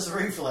was versus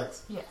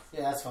reflex. Yes.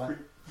 Yeah, that's fine.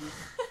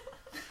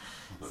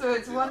 So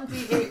it's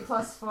 1d8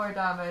 +4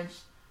 damage,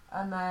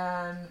 and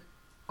then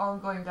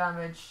ongoing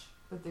damage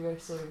with the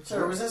saving So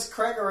throw. was this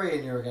Craig or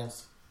Ian you're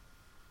against?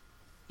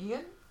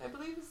 Ian, I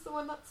believe, is the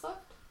one that's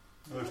left.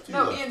 There's two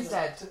No, left. Ian's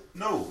dead.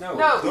 No. No.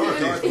 No,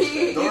 Dorothy's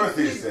dead.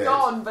 Dorothy's he's dead.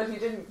 gone, but he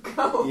didn't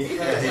go.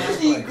 Yeah. Yeah,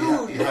 he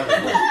gooed. he had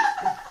to go.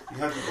 He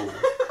had to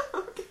go.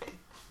 Okay.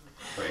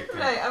 But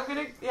I'm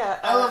gonna, yeah.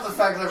 I love the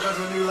fact that I've got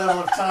to a new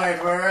level of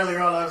tired, where earlier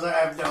on I was like, I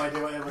have no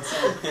idea what everyone's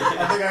saying.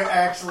 I think I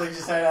actually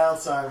just had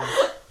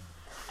Alzheimer's.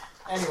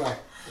 Anyway,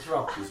 it's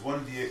Rob. It's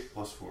 1d8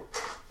 plus 4.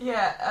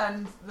 Yeah,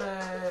 and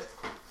the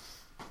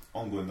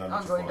Ongoing damage.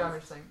 ongoing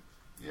damage thing.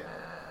 Yeah.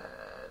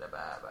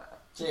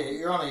 So yeah,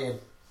 you're on Ian.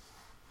 Is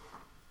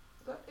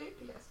that 8?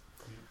 Yes.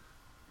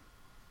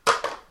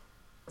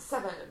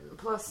 7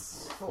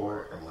 plus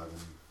 4. 11.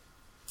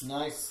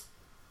 Nice.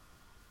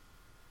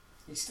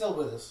 He's still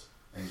with us.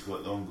 And he's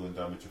got the ongoing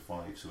damage of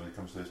 5, so when it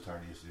comes to his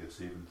turn, he has to do a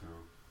saving throw.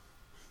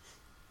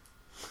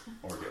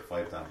 Or get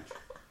 5 damage.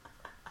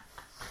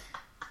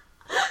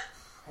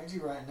 How do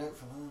you write a note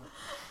for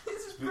that?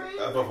 His brain.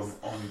 Above him,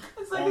 on.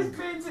 It's like his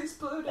brain's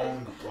exploding.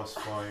 On plus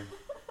 5.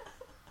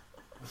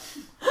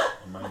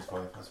 And minus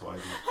 5, that's what I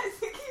do. I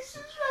think he's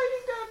just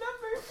writing down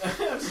numbers.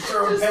 I'm just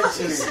throwing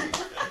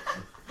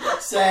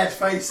pictures. Sad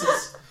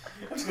faces.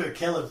 I'm just going to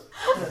kill him.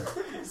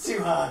 It's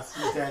too hard.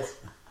 He's dead.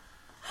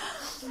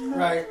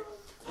 Right.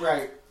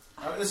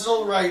 This is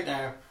all right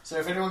now. So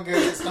if anyone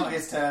goes, it's not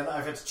his turn,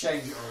 I've had to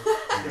change it all.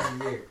 Because of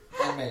you.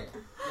 And me.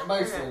 And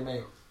mostly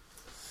me.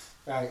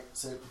 Right,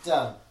 so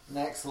done.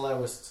 Next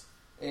lowest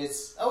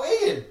is... Oh,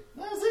 Ian!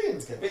 No, it's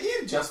Ian's go. But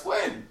Ian just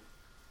win.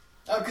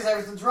 Oh, because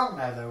everything's wrong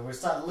now, though. We're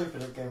starting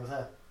looping it again with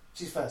her.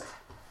 She's first.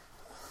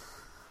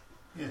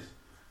 Yes.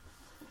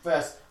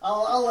 First.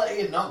 I'll let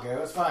Ian not go,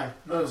 it's fine.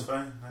 No, it's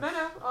fine. No,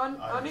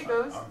 on he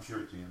goes. I'm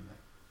sure it's Ian.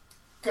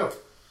 Go.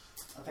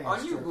 I think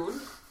On you, Goon.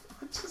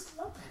 I just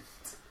love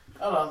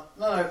it. Hold on.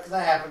 No, because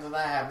that happened and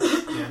that happened.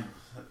 Yeah.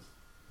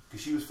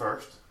 Because she was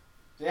first.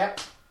 Yep.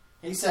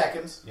 He's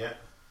second. Yeah.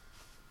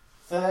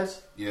 Third.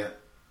 Yeah.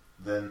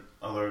 Then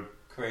other...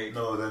 Craig.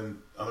 No, then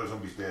other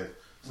zombie's dead.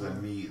 So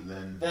then me,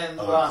 then... Then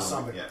the other last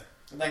zombie. Yeah.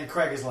 And then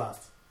Craig is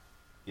last.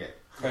 Yeah.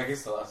 Craig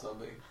is the last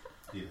zombie.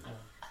 Yeah.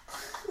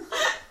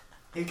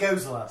 He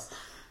goes last.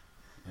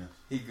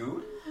 He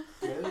good?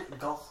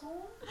 Go.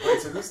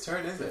 Wait, so whose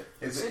turn is it?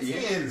 Is it It's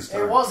Ian? Ian's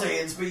turn. It was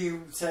Ian's, but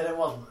you said it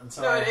wasn't. And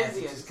so No, I it had is to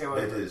Ian's. just go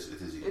It over. is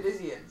Ian. It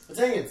is Ian's. It's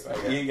Ian's. Right,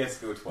 Yeah. Ian gets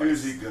to go twice.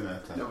 Who's he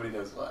gonna attack? Nobody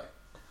knows why.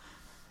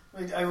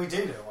 We do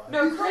know why.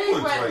 No, Craig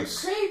Going went.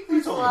 twice. Craig What are you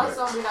was the talking last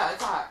about? zombie that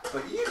attacked.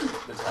 But Ian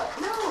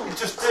attacked. No. It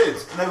just did.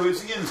 Now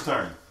it's Ian's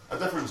turn. A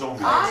different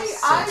zombie. I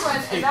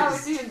went and now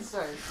it's Ian's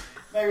turn.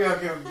 Maybe I'll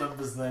give him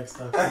numbers next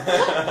time.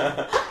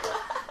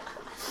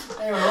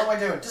 Anyway, what am I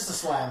doing? Just a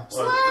slam.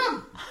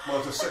 Well, well,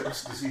 it's a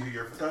 6 to see who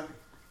you're attacking.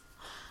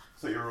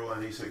 So you're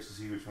rolling a d6 to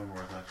see which one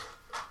we're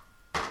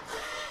attacking.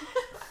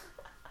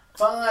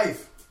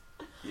 5.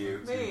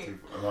 You. Me.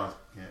 Yeah.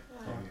 Yeah.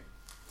 Okay.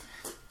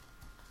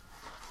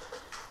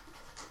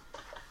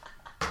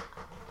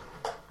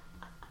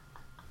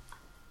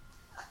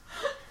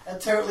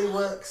 That totally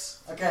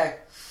works. Okay.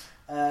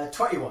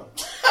 21.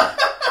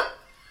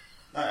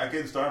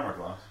 Against armor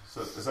class.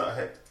 So is that a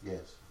hit? Yes.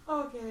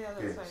 Oh, okay, yeah,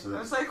 that's Okay, fine. so I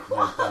was that's like,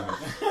 what? nice damage.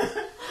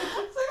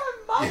 It's like I'm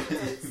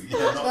minded. Yeah,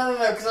 No,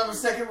 not, because I'm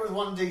second with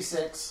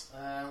 1d6.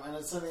 And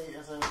it's only...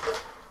 It's a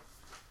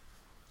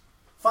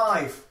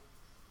 5.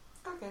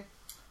 Okay.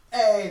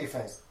 Hey, in your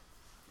face.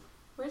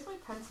 Where's my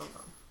pencil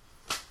from?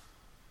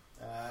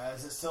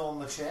 Is it still on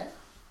the chair?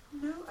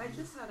 No, I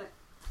just had it.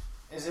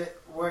 Is it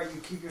where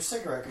you keep your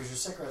cigarette? Because your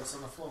cigarette's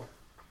on the floor.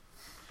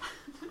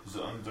 is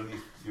it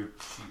underneath your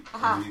sheet?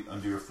 Aha.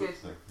 Under your foot Good.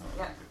 thing? Oh,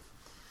 Yeah. okay.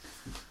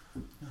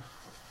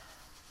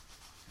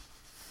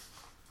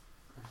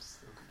 I'm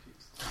still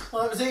confused.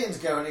 Well, it was Ian's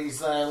go and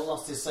he's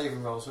lost his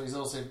saving roll, so he's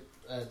also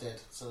dead.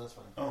 So that's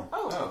fine. Oh.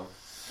 Oh. Oh.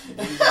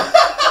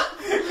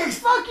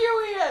 Fuck you,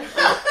 Ian!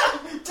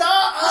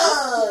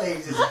 Die!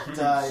 He just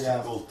died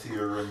out. Single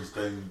tear runs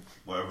down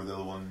whatever the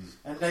other one's.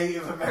 A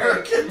Native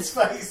American's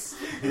face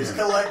who's Yeah.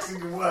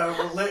 collecting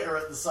litter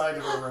at the side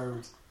of a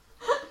road.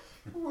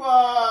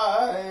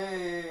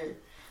 Why?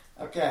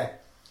 Okay.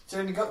 So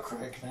only got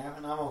Craig now,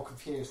 and I'm all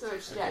confused. So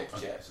it's Okay,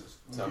 Jet. Jet.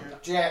 So,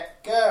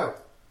 Jet, go!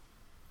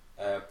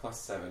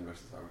 +7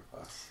 versus armor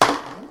class.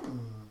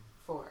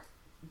 4.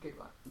 Good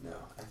one. No,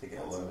 I think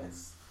it's a 11.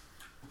 miss.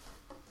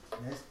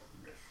 Yes.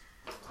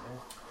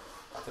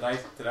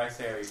 Did I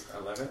say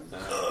 11? No.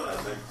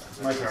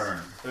 It's my turn.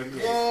 Okay.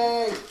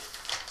 Yay!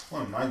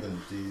 What am I going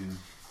to do?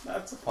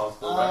 That's a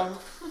possible bet.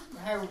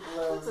 How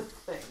That's a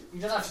thing. you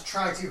don't have to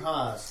try too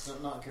hard, so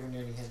I'm not giving you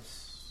any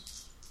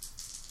hints.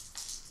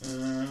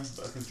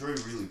 But I can throw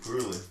really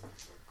poorly.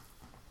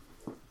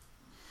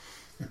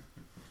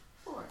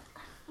 4.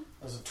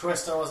 There's a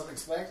twist I wasn't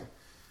expecting.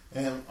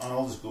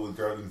 I'll just go with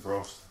Dragon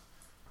Frost.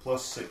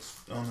 +6.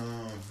 Oh no,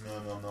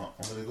 I'm not.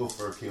 I'm going to go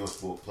for a Chaos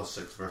Bolt.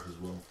 +6 versus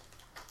Will.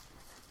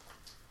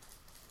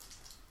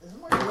 Isn't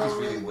my He's roll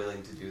really really?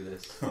 willing to do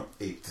this.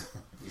 8.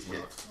 He's Yeah.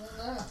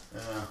 not.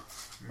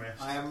 Mess.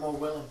 I am more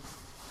willing.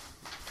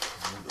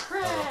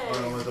 Craig! I'm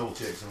going to double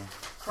check some.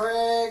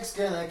 Craig's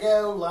gonna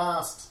go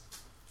last.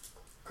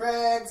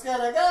 Craig's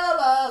gonna go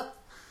last.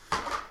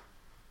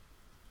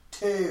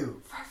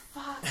 2. For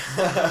fuck's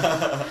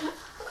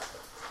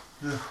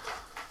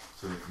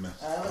So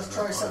miss. Let's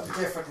try something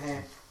different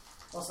here.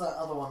 What's that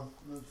other one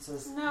that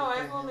says? No,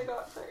 I've only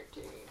got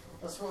 13.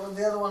 That's what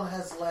the other one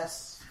has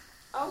less.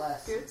 Oh,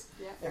 less. good.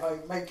 Yeah. If I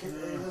make it,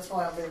 that's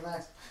why I'm being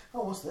nice.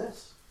 Oh, what's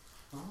this?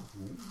 Oh.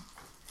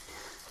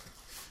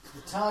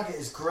 The target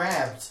is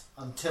grabbed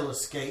until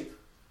escape.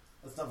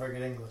 That's not very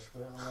good English,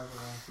 but I'll have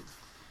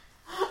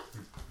it.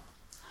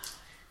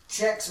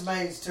 Checks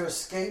made to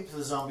escape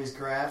the zombie's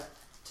grab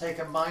take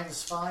a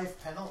 -5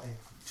 penalty.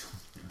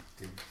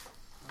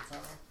 What's that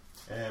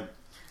one?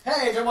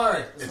 Hey, don't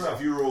worry.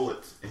 If you roll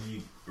it and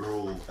you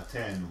roll a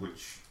 10,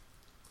 which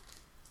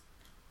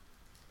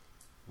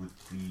would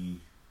be...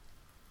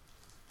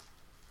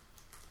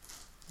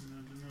 I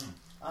don't know.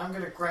 I'm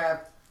going to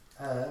grab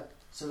her,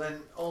 so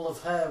then all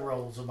of her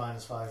rolls are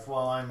 -5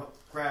 while I'm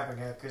grabbing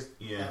her, because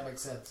that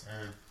makes sense.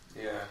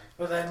 Yeah.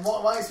 But then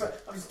what am I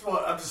supposed?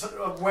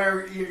 I'm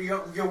wearing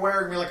you're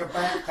wearing me like a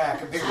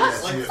backpack, and people are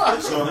just like,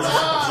 so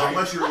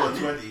unless you roll a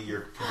 20,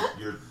 you're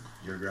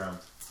ground.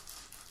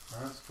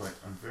 That's quite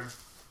unfair.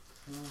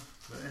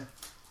 But yeah.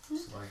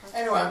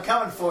 Anyway, I'm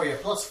coming for you.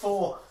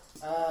 +4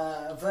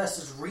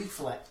 versus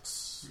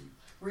reflex.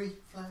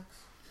 Reflex.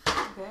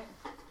 Okay.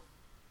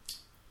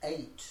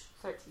 8.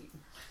 13.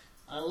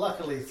 I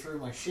luckily threw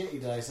my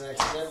shitty dice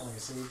accidentally,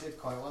 so you did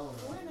quite well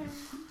with it. Winner.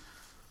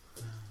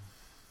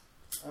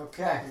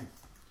 Okay.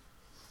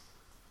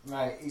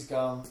 Right, he's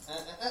gone.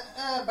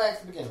 Back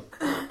to the beginning.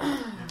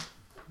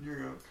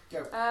 You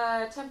go.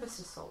 Tempest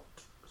Assault.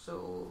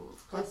 So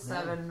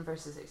 +7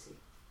 versus AC.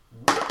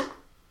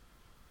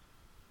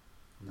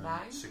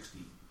 9.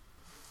 60.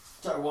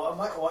 So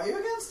what are you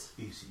against?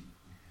 AC.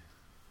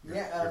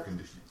 Air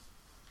conditioning.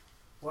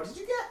 What did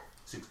you get?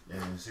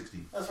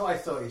 60. That's what I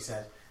thought you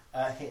said.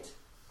 Hit.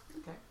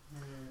 Okay.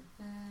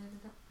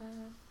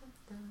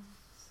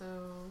 So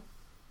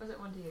was it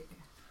 1d8?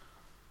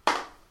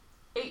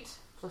 8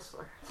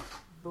 +4.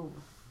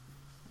 Boom.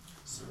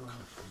 So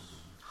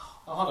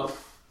oh, hold on.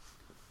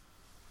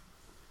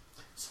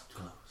 So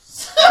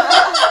close.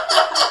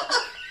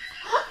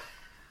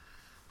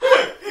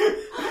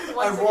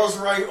 I was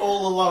right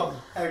all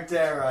along. How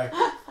dare I?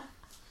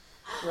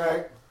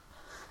 Right.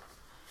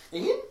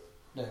 Ian?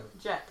 No.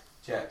 Jet.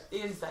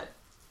 Ian's dead.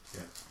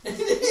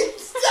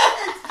 He's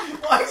dead!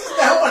 Why does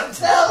no one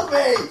tell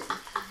me?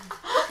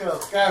 Go.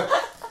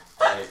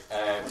 Right,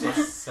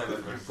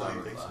 +7 versus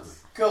armor class.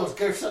 Go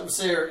for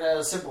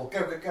something simple.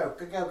 Go.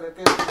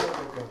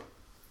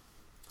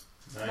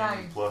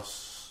 9 plus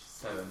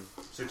 7.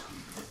 60.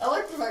 I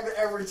like the fact that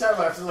every time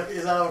I have to look at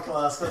his armor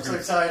class, I'm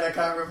so tired I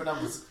can't remember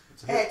numbers.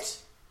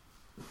 Hit.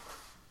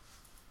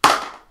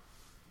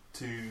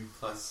 2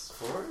 plus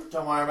 4?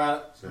 Don't worry about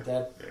it. So,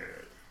 Dead.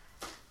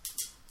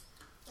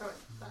 Oh,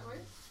 that way?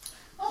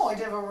 Oh, I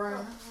did have a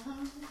room.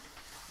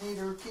 Need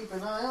to keep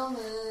an eye on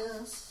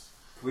this.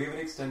 Can we have an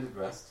extended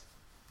rest?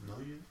 No,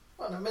 you.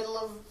 What, in the middle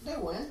of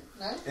nowhere?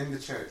 No? In the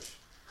church.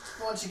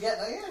 Once you get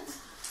there,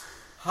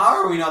 How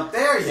are we not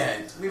there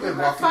yet? We've been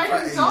walking for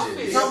fighting ages.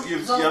 zombies.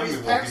 You've Zombies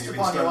been pounced walking, you've been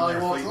upon you while standing you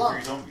there walked fighting along.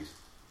 3 zombies.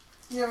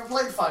 You ever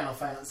played Final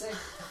Fantasy?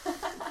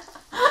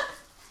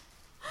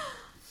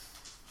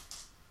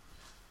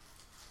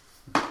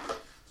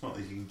 It's not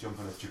like you can jump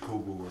on a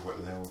Chocobo or what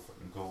the hell we're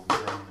fucking called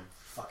down there.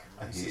 Fucking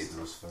I hated racist.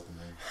 those fucking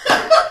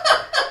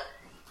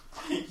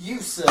names. You,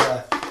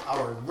 sir,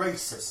 are a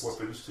racist.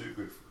 Weapons too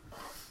good for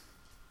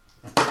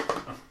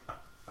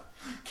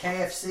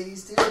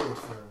KFC's too good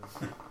for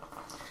them.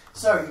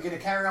 So, you going to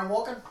carry on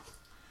walking?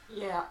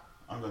 Yeah.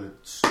 I'm going to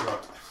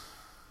strut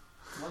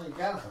Well, you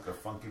go. like a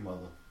funky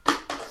mother.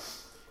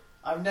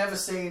 I've never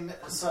seen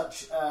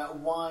such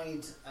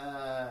wide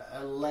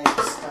leg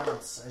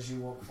stance as you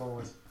walk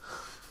forward.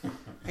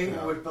 People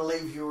Yeah. would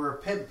believe you were a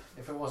pimp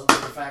if it wasn't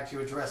for the fact you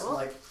were dressed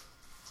like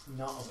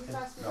not a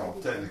pimp. No,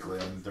 technically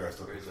I'm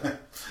dressed up Where is in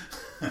that?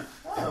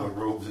 Oh,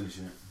 robes and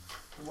shit.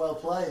 well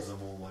played. Because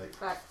I'm all like,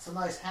 Back. It's a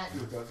nice hat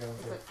you've got going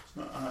for. it's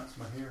not a hat, it's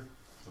my hair.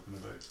 Talking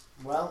about.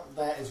 Well,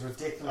 that is I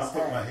ridiculous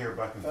put my hair. hair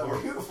back and A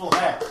forth. beautiful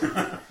hat.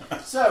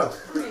 So,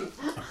 3.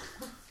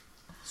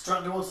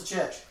 strutting towards the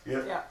church.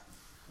 Yeah. Yeah.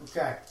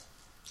 Okay.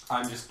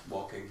 I'm just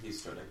walking, he's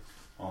strutting.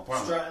 Well,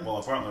 Strutting.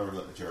 apparently we're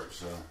at the church,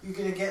 so. You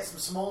gonna get some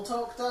small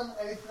talk done?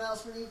 Anything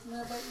else we need to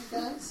know about you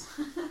guys?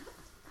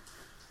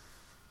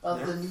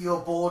 Other than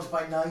you're bored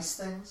by nice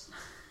things?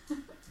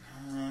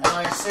 And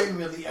I assume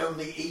you're the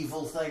only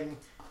evil thing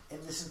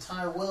in this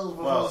entire world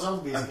where all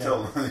zombies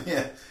until go.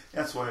 yeah,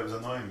 that's why it was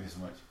annoying me so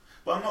much.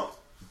 But I'm not.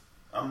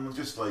 I'm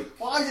just like.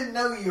 Well, I didn't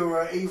know you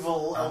were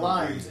evil I'm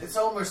aligned. agreed. It's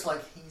almost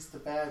like he's the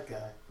bad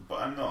guy. But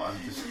I'm not. I'm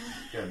just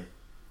again.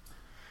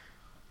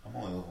 I'm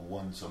only level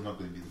 1, so I'm not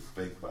going to be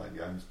the big bad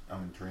guy.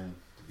 I'm in training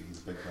to be the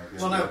big bad guy.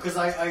 Well, no, because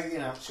I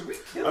Should we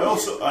kill I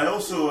him?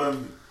 also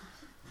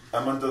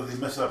I'm under the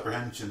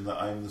misapprehension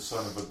that I'm the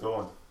son of a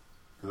god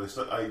because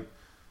I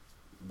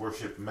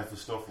worship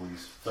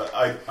Mephistopheles. That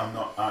I'm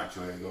not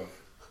actually a god.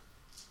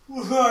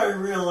 When I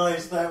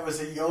realised that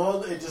was a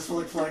yawn, it just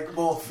looked like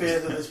more fear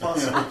than is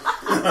possible.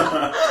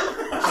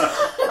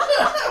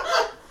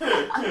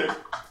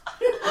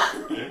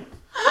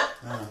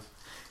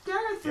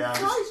 Gareth, Yeah,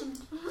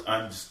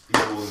 I'm just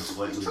evil and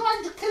slightly. He's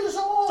trying to kill us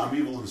all! I'm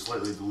evil and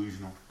slightly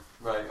delusional.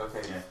 Right,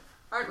 okay. Yeah,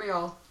 Aren't we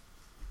all?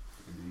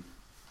 indeed.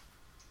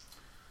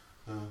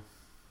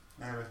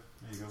 Anyway,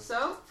 there you go.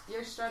 So,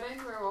 you're strutting,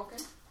 we're walking.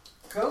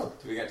 Cool.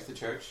 Do we get to the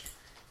church?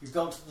 You've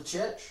gone to the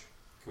church.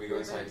 Can we go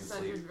We've inside and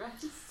sleep? extended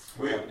rest.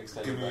 We have an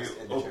extended Can we rest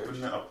in the open church.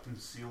 it up and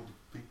seal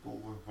the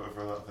people, or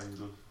whatever that thing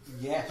does?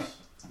 Yes.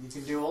 You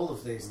can do all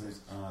of these things.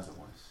 Oh, I don't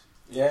want to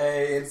see.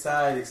 Yay,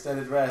 inside,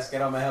 extended rest,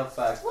 get on my health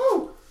back.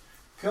 Woo!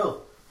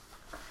 Cool.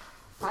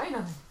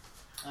 Finally.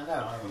 I know.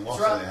 I haven't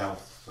lost Right. any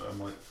health, so I'm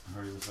like,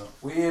 hurry this up.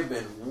 We have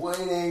been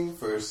waiting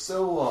for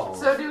so long.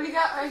 So, do we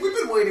get our... We've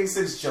been waiting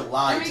since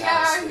July do we to get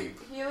have our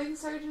sleep. healing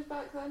surges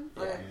back then?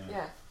 Yeah. Or-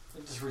 yeah.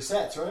 It just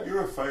resets, right?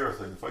 You're a fire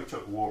thing. If I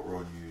chuck water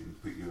on you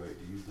and put you out,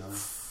 do you die?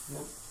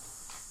 Nope.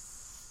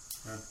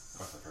 Yeah,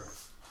 that's okay.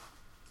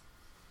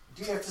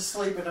 Do you have to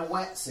sleep in a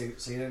wetsuit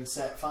so you don't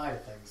set fire to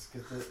things?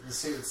 Because the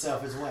suit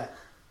itself is wet.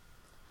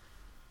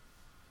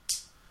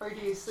 Or do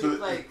you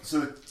sleep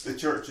So the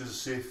church is a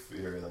safe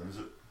area then, is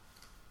it?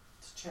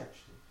 It's a church.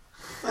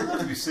 It doesn't have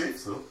to be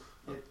safe though.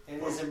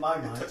 It is in my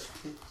You mind. touch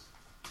kids.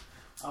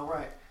 Oh,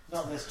 right.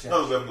 Not this church.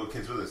 No, we haven't got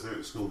kids with us. They're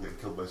at school getting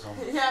killed by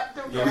zombies. Yeah,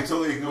 don't Yeah. We go.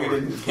 totally ignored We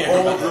didn't care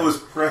all about of that. those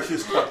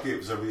precious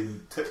cupcakes are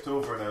being tipped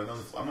over now.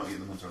 I'm not eating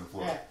them once on the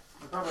floor. Yeah,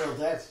 they're probably all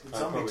dead. I'd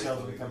Zombie probably children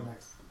totally come go.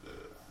 next.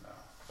 No,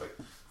 like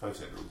 5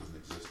 cent rule doesn't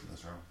exist in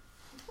this room.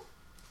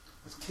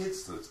 It's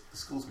kids though. The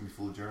school's gonna be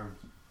full of germs.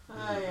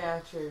 Oh, yeah,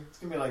 true. It's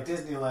going to be like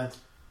Disneyland.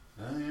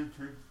 Yeah,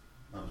 true.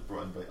 That was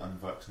brought in by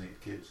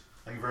unvaccinated kids.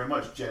 Thank you very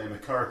much, Jenny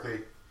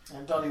McCarthy.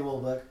 And Donnie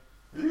Wahlberg.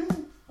 Really?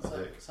 What a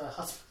dick. It's her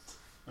husband.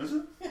 Is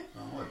it? Oh,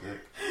 what a dick.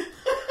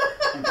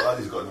 I'm glad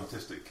he's got an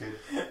autistic kid.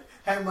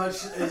 How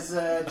much is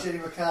Jenny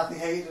McCarthy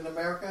hated in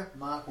America?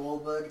 Mark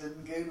Wahlberg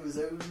didn't go to his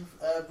own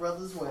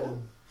brother's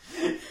wedding.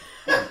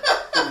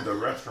 Going to a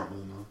restaurant with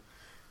him though.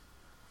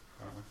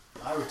 Apparently.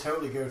 I would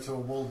totally go to a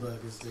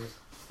Wahlburgers, dude.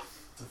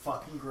 It's a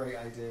fucking great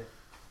idea.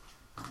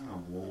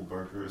 A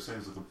Wahlburger. It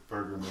sounds like a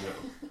burger made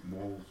out of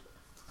walls.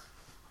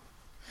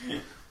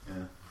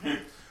 Yeah.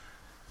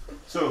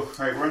 So,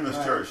 right, we're in this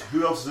Right. church.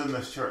 Who else is in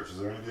this church? Is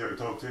there anybody there to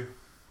talk to?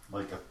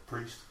 Like a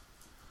priest?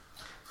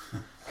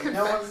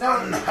 No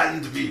one,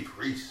 And to be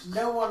priest.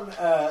 no one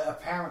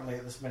apparently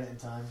at this minute in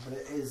time, but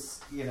it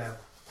is,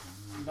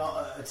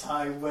 not at a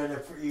time when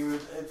Well, you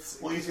you've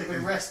think been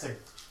in resting.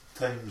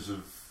 times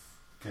of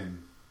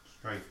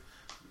strife,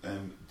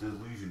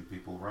 delusion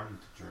people run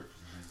to churches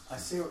and things. I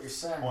see what you're I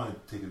saying.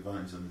 want to take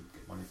advantage of them and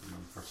get money from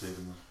them for saving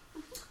them.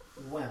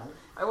 Well,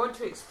 I want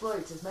to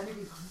exploit as many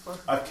people as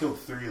possible. I've killed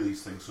 3 of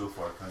these things so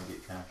far. Can I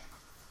get cash?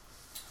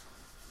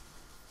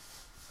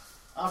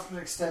 after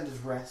an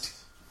extended rest,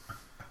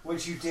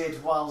 which you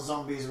did while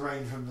zombies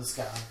rained from the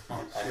sky, Oh,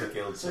 And shit.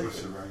 killed We're two.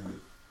 surrounded.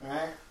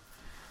 right?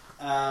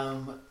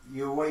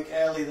 You awake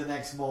early the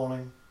next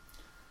morning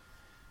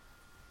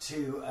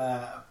to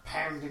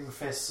pounding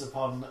fists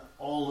upon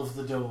all of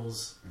the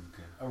doors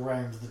Okay.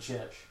 around the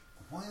church.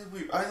 Why did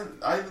we? I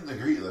didn't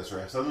agree to this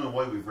rest. I don't know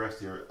why we've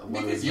rested here.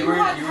 Because You You were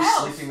had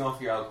health. sleeping off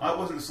your alcohol. I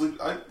wasn't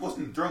asleep. I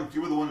wasn't drunk.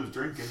 You were the one who was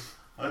drinking.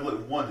 I had like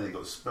 1 and it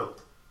got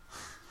spilt.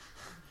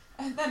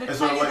 And then a Is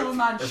there tiny little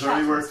man is shat there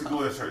anywhere to himself.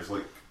 go in church,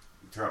 like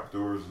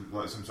trapdoors,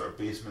 like some sort of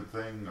basement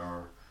thing,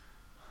 or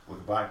like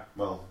a back?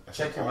 Well, I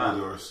Check think your all map.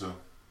 the doors. So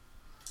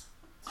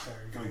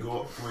Very can we good.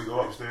 go? Can we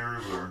go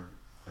upstairs, or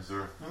is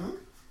there Hmm?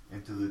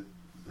 into the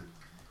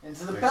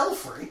Into the Right.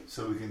 belfry?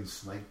 so we can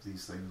snipe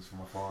these things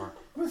from afar?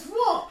 With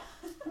what?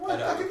 Well, I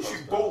don't I have a can shoot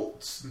crossbow.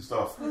 bolts and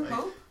stuff, With like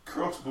hope?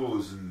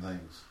 crossbows and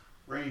things,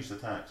 ranged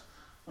attacks.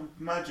 I'm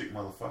magic,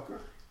 motherfucker.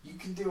 You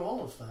can do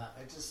all of that.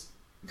 I just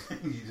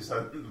You just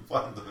hadn't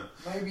planned on it.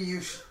 maybe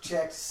you should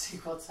check to see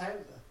what's out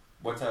there.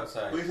 What's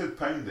outside? Well, you said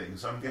pounding,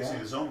 so I'm guessing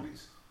Yeah. it's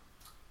zombies.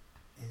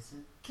 Is it?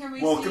 Can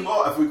we Well, see? come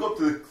on, if we go up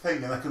to the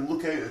thing and I can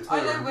look out at the Are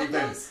tower there and look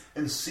down windows?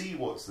 and see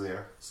what's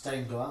there,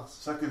 Stained glass.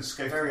 so I can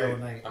scout Very it out.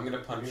 ornate. I'm going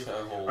to punch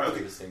a hole Right, through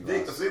okay. this thing.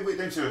 If they wait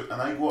downstairs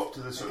and I go up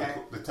to the sort Okay.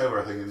 of the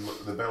tower thing and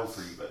look at the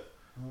belfry bit,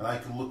 Mm. and I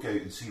can look out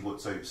and see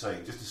what's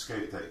outside just to scout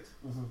it out.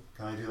 Mm-hmm.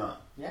 Can I do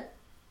that? Yeah. Okay,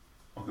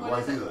 What well, I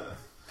is do it? that.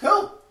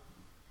 Cool.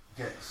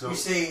 Okay, so You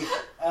see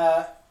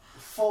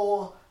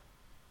 4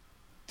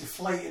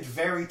 deflated,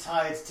 very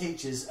tired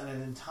teachers and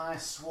an entire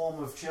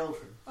swarm of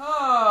children.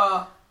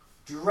 Oh,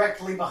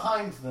 Directly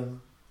behind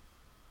them,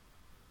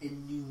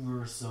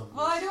 innumerous zombies.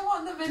 well, I don't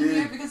want them in Did-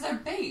 here because they're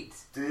bait.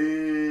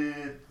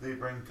 did they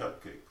bring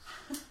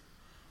cupcakes?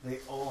 They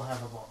all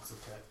have a box of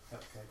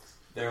cupcakes.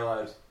 They're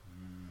allowed.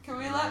 Can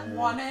we let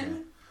one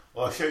in?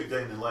 Well, I'll shout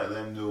down and let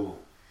them know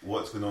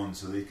what's going on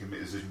so they can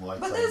make a decision while I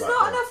But climb there's back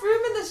not down. enough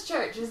room in this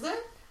church, is there?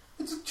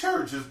 It's a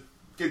church. It's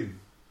kidding.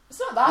 It's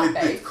not that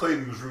They big.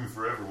 claim there's room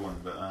for everyone,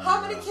 but How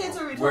many kids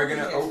are we talking We're going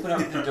to here? open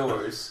up the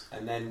doors,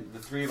 and then the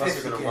 3 of us are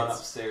 50 going to run kids.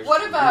 upstairs. What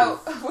to the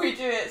about roof we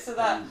do it so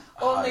that and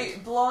only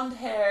hide.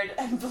 blonde-haired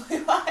and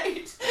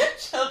blue-eyed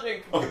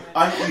children can Okay, come in?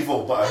 I'm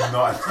evil, but I'm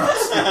not a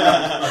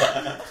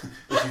Nazi.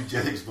 This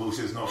eugenics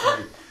bullshit is not for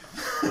me.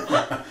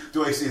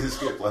 Do I see the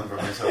escape plan for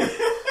myself?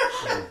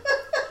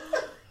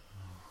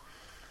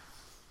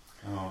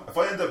 Oh, if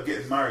I end up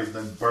getting married and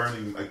then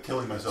burning,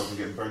 killing myself and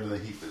getting burned in a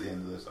heap at the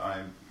end of this,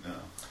 I'm no.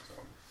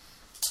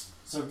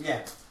 So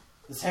yeah,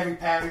 there's heavy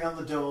pounding on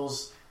the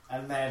doors.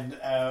 And then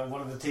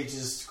one of the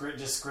teachers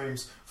just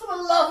screams, "For the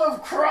love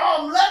of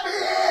Crom, let me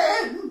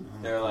in!"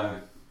 They're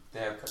allowed. They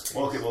have cupcakes.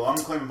 Well, okay, well, I'm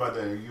climbing back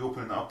down. You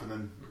open it up,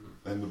 and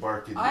then the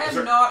bar kid. I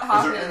am not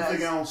happy Is with there anything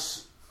this.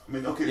 else? I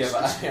mean, okay, Yeah,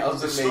 but I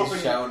also it's made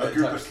stopping Shaun a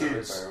group touch of the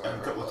kids river or and a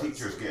whatever couple of it was,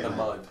 teachers the getting in.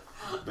 mud.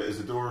 But is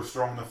the door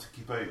strong enough to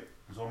keep out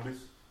zombies?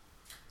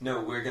 No,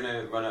 we're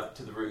gonna run up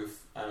to the roof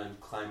and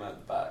climb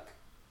out the back,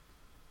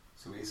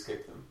 so we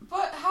escape them.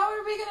 But how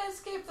are we going to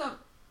escape them?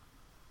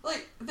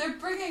 Like, they're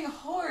bringing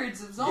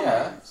hordes of zombies.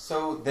 Yeah,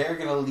 so they're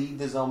gonna lead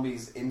the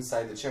zombies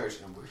inside the church,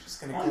 and we're just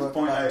gonna I go just up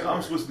point the back out, door.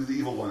 I'm supposed to be the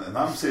evil one, and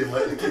I'm saying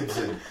let the kids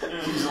in.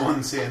 He's the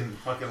one saying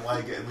fucking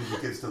lie, get and leave the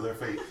kids to their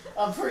fate.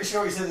 I'm pretty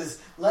sure he said is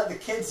let the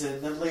kids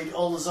in, then lead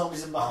all the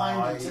zombies in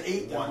behind them to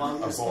eat them while want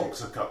you a escape.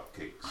 box of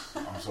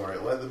cupcakes. I'm sorry,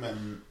 let them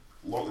in,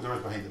 lock the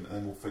doors behind them, and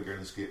then we'll figure an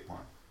escape plan.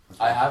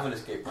 I have an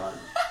escape plan.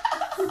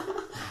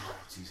 Oh,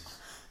 Jesus.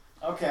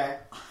 Okay.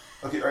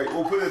 Okay, right,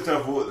 we'll put it to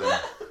a vote then.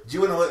 Do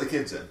you want to let the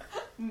kids in?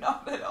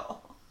 Not at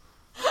all.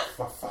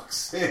 For fuck's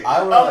sake. I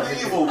I'm wanna let the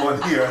the evil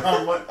one here. I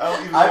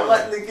don't even I'm want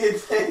letting the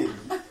kids in.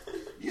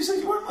 You said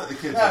you weren't letting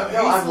the kids No, in.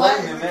 no, he's I'm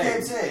letting letting the them in.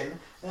 kids in,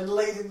 then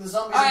leading the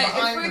zombies Alright, in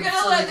behind if we're them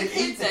gonna so let they the can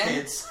eat kids the in-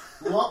 kids,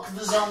 lock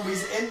the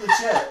zombies in the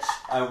church.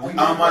 And we Am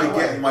I By the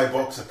way- getting my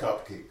box of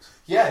cupcakes?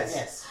 Yes.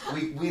 Yes.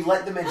 We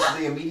let them in, so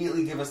they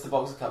immediately give us the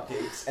box of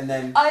cupcakes, and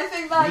then I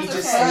think that's We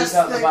just okay. sneak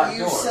out the First back thing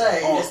you door.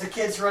 say Oh. as the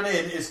kids run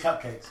in is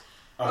cupcakes.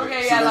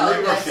 Okay, so yeah, then that'll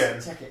they do. rush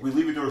Yes, in, ticket. we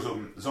leave the doors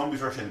open, the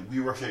zombies rush in, we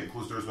rush out and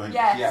close doors behind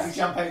Yes. Yeah. You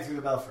jump out through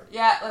the belfry.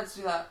 Yeah, let's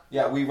do that.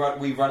 yeah, we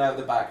run out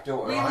the back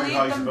door. We How lead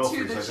high is them the to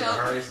belfry? the Is that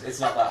children. It's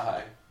not that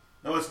high.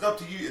 No, it's up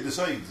to you to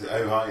decide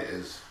how high it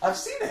is. I've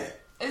seen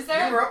it. Is You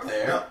there... were up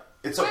there. No,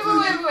 it's up Wait,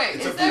 to the wait.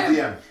 It's Is up to the DM.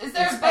 there, is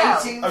there It's a bell?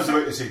 18 I was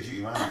about to say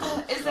duty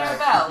manager. Is there a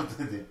bell?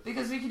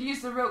 Because we could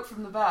use the rope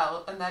from the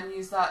bell and then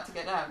use that to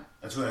get down.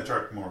 It's going to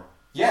attract more.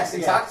 Yes,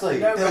 exactly.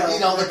 No They'll bell,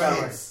 eat all no the bell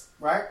kids.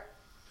 ring, right?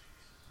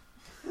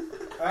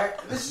 Right?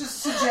 This is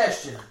just a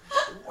suggestion.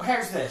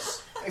 Here's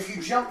this. If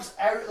you jumped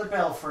out of the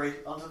belfry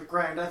onto the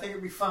ground, I think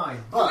it'd be fine.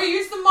 Can But we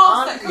use the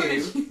moss aren't that Conan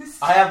you-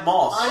 used? I have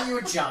moss. aren't you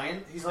a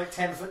giant? He's like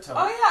 10 foot tall.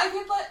 Oh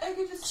yeah, I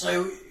could just...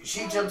 So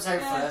she jumps out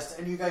Yeah. first,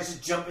 and you guys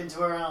just jump into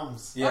her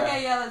arms. Yeah.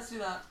 Okay, yeah, let's do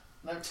that.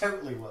 That would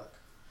totally work.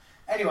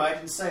 Anyway, I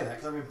didn't say that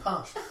because I've been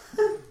punched.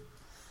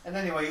 And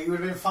anyway, you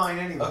would have been fine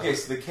anyway. Okay,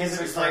 so the kids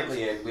are It's like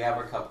currently in. We have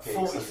our cupcakes.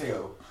 40 Let's feet.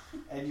 go.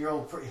 And you're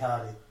all pretty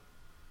hardy.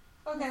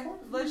 Okay,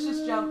 let's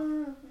just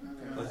jump.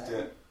 Let's do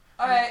it.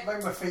 Alright.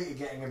 Maybe my feet are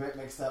getting a bit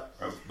mixed up.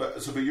 Right,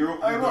 but you're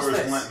opening the what's doors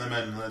this? and letting them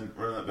in, and then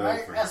running that Right?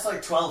 belfry. That's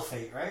like 12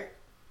 feet, right?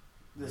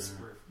 This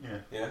roof. Yeah.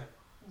 Yeah.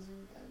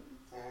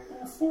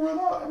 Four of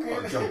that. I'm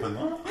Okay. not jumping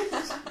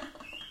that.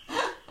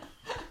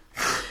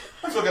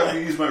 I'm still going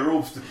to use my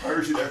ropes to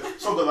parachute out.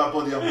 Still got that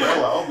bloody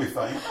umbrella. I'll be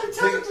fine.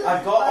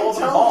 I've got all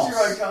the I told moss. you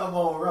I got them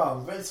all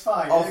wrong, but it's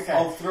fine. Okay.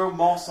 I'll throw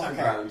moss on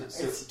the Okay. ground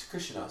so It's- to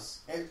cushion us.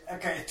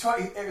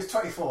 It was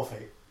 24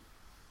 feet.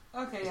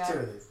 Okay, It's yeah. two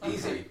of these. Okay.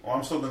 Easy. Well,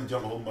 I'm still going to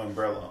jump holding my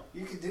umbrella.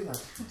 You can do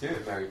that. Do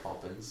it, Mary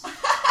Poppins.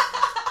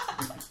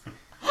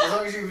 As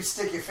long as you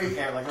stick your feet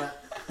out like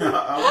that.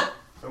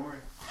 Don't worry.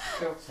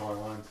 Cool. So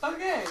I learned.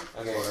 Okay.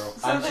 Okay, So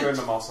I'm then- throwing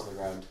the moss on the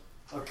ground.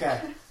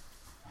 Okay.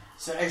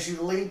 So as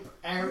you leap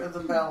out of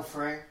the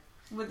belfry,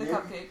 With the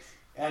Yeah. cupcakes.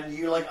 and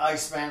you like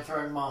Iceman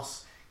throwing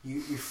moss,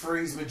 you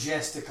freeze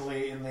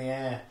majestically in the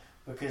air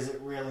because it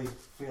really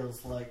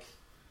feels like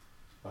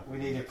we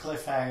need a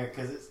cliffhanger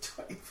because it's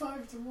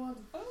 25-1.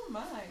 Oh my.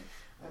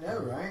 I know,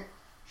 right?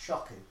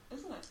 Shocking.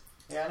 Isn't it?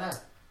 Yeah, I know.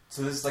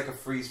 So this is like a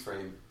freeze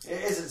frame.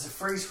 It is. It's a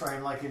freeze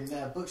frame like in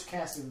Butch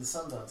Cassidy and the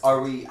Sundance.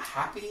 Are we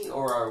happy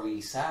or are we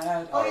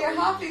sad? Oh, Are you're we-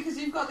 happy because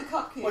you've got the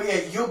cupcakes. Well,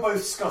 yeah, you're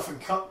both scoffing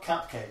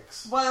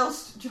cupcakes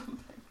Whilst jumping.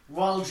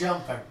 while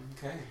jumping.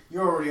 Okay.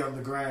 You're already on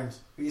the ground,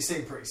 but you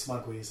seem pretty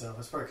smug with yourself.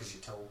 It's probably because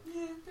you're tall.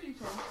 Yeah, pretty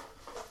cool.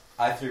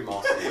 I threw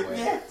moss anyway.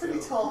 Yeah, pretty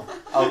so tall.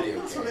 I'll be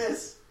That's what okay. it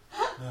is.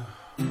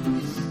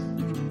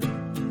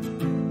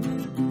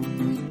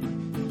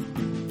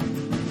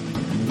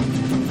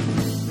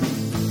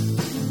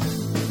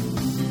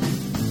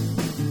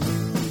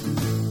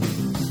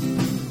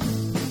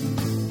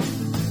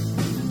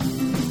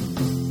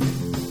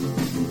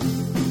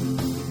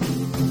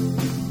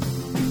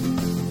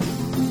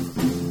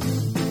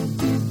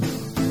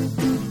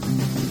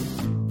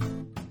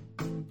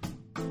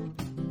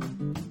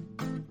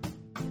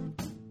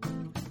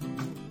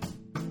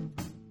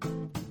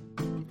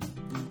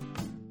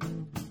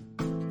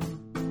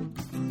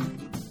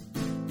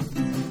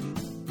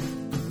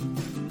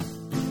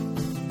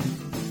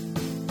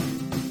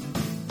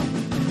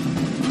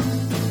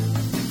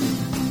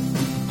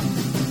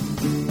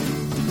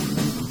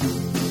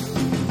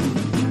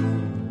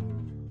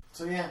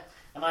 So yeah,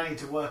 and I need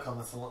to work on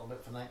this a little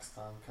bit for next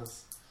time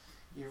because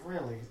you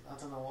really, I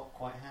don't know what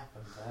quite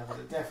happened there, but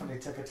it definitely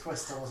took a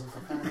twist I wasn't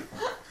prepared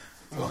for.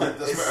 Well,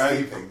 that's It's where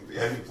sleeping.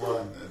 how you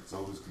plan. It's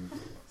always going to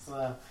be.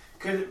 So,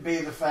 Could it be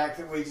the fact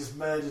that we just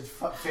murdered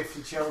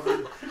 50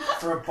 children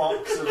for a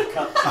box of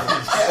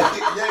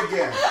cupcakes? Yeah,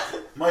 again.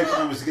 My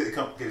plan was to get the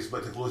cupcakes,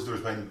 but to close doors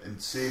behind them and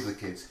save the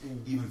kids,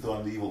 even though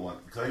I'm the evil one.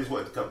 Because I just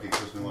wanted the cupcakes, so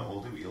I was going, well,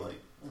 do what you like.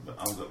 But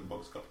I'll get a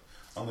box of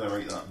cupcakes. I'm going to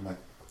write that in my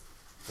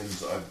things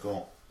that I've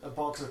got. A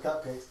box of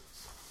cupcakes.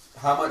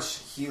 How much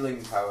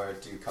healing power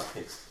do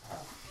cupcakes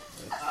have?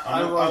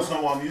 That's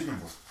not what I'm using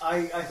them for.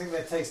 I think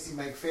they're tasty,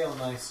 make feel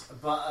nice,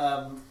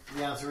 but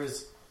the answer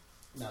is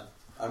none.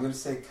 I'm going to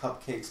say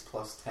cupcakes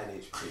plus 10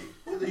 HP.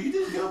 Well, you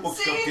didn't get a box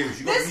of cupcakes.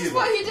 You got this me is a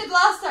what box. he did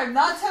last time.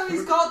 That's how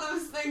he's got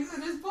those things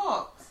in his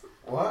box.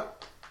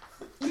 What?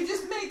 You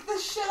just make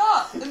this shit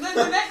up, and then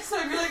the next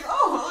time you're like,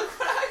 oh, look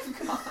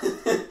what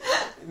I've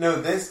got.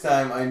 No, this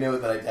time I know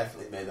that I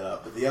definitely made that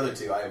up, but the other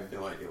two I have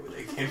no idea where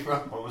they came from.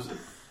 What was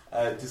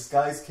it?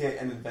 Disguise kit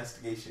and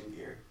investigation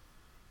gear.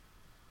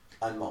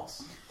 And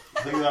moss.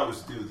 I think that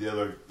was to do with the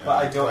other. But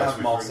I don't have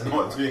which moss we're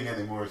anymore. not doing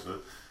anymore, so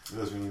it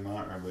doesn't really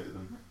matter about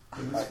them.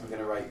 I'm going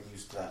to write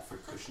used that for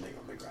cushioning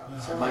on the ground.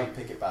 So I might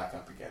pick it back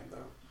up again, though.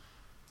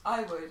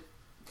 I would,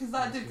 because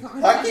that did come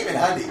in That handy. came in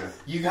handy.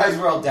 You guys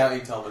were all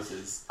doubting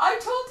Thomas's. I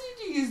told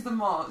you to use the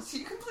moss.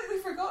 You completely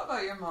forgot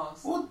about your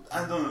moss. Well,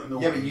 I don't know.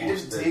 Yeah, what but you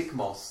moss didn't did. take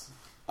moss.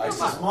 I No, took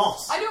but-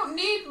 moss. I don't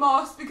need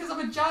moss because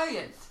I'm a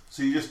giant.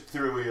 So you just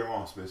threw away your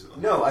moss,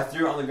 basically? No, I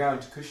threw it on the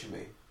ground to cushion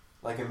me.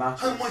 Like a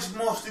mattress. How much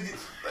moss did you...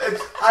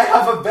 I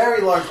have a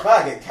very large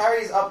bag. It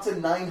carries up to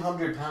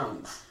 900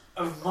 pounds.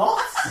 Of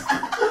moss?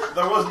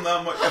 There wasn't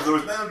that much... If there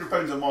was 900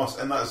 pounds of moss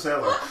in that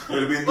cellar, there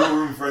would have been no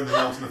room for anything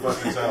else in the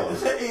fucking cellar.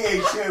 The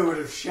EHO would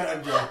have shut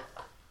him down.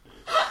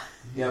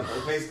 Yeah,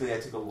 but basically I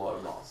took a lot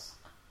of moss.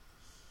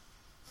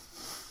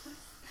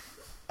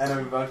 And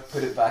I'm about to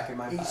put it back in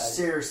my He bag.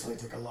 seriously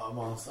took a lot of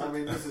moss. I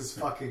mean, this is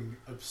fucking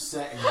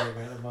upsetting the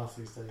amount of moss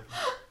he's taken.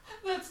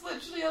 That's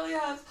literally all he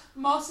has.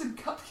 Moss and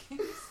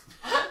cupcakes.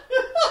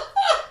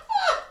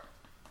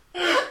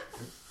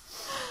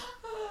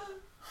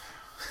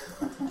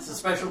 It's a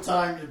special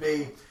time to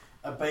be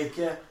a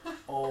baker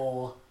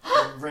or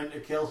Rent a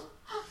Kill.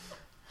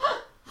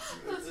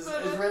 Is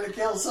Rent a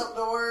Kill something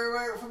to worry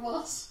about from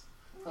us?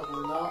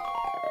 Probably not.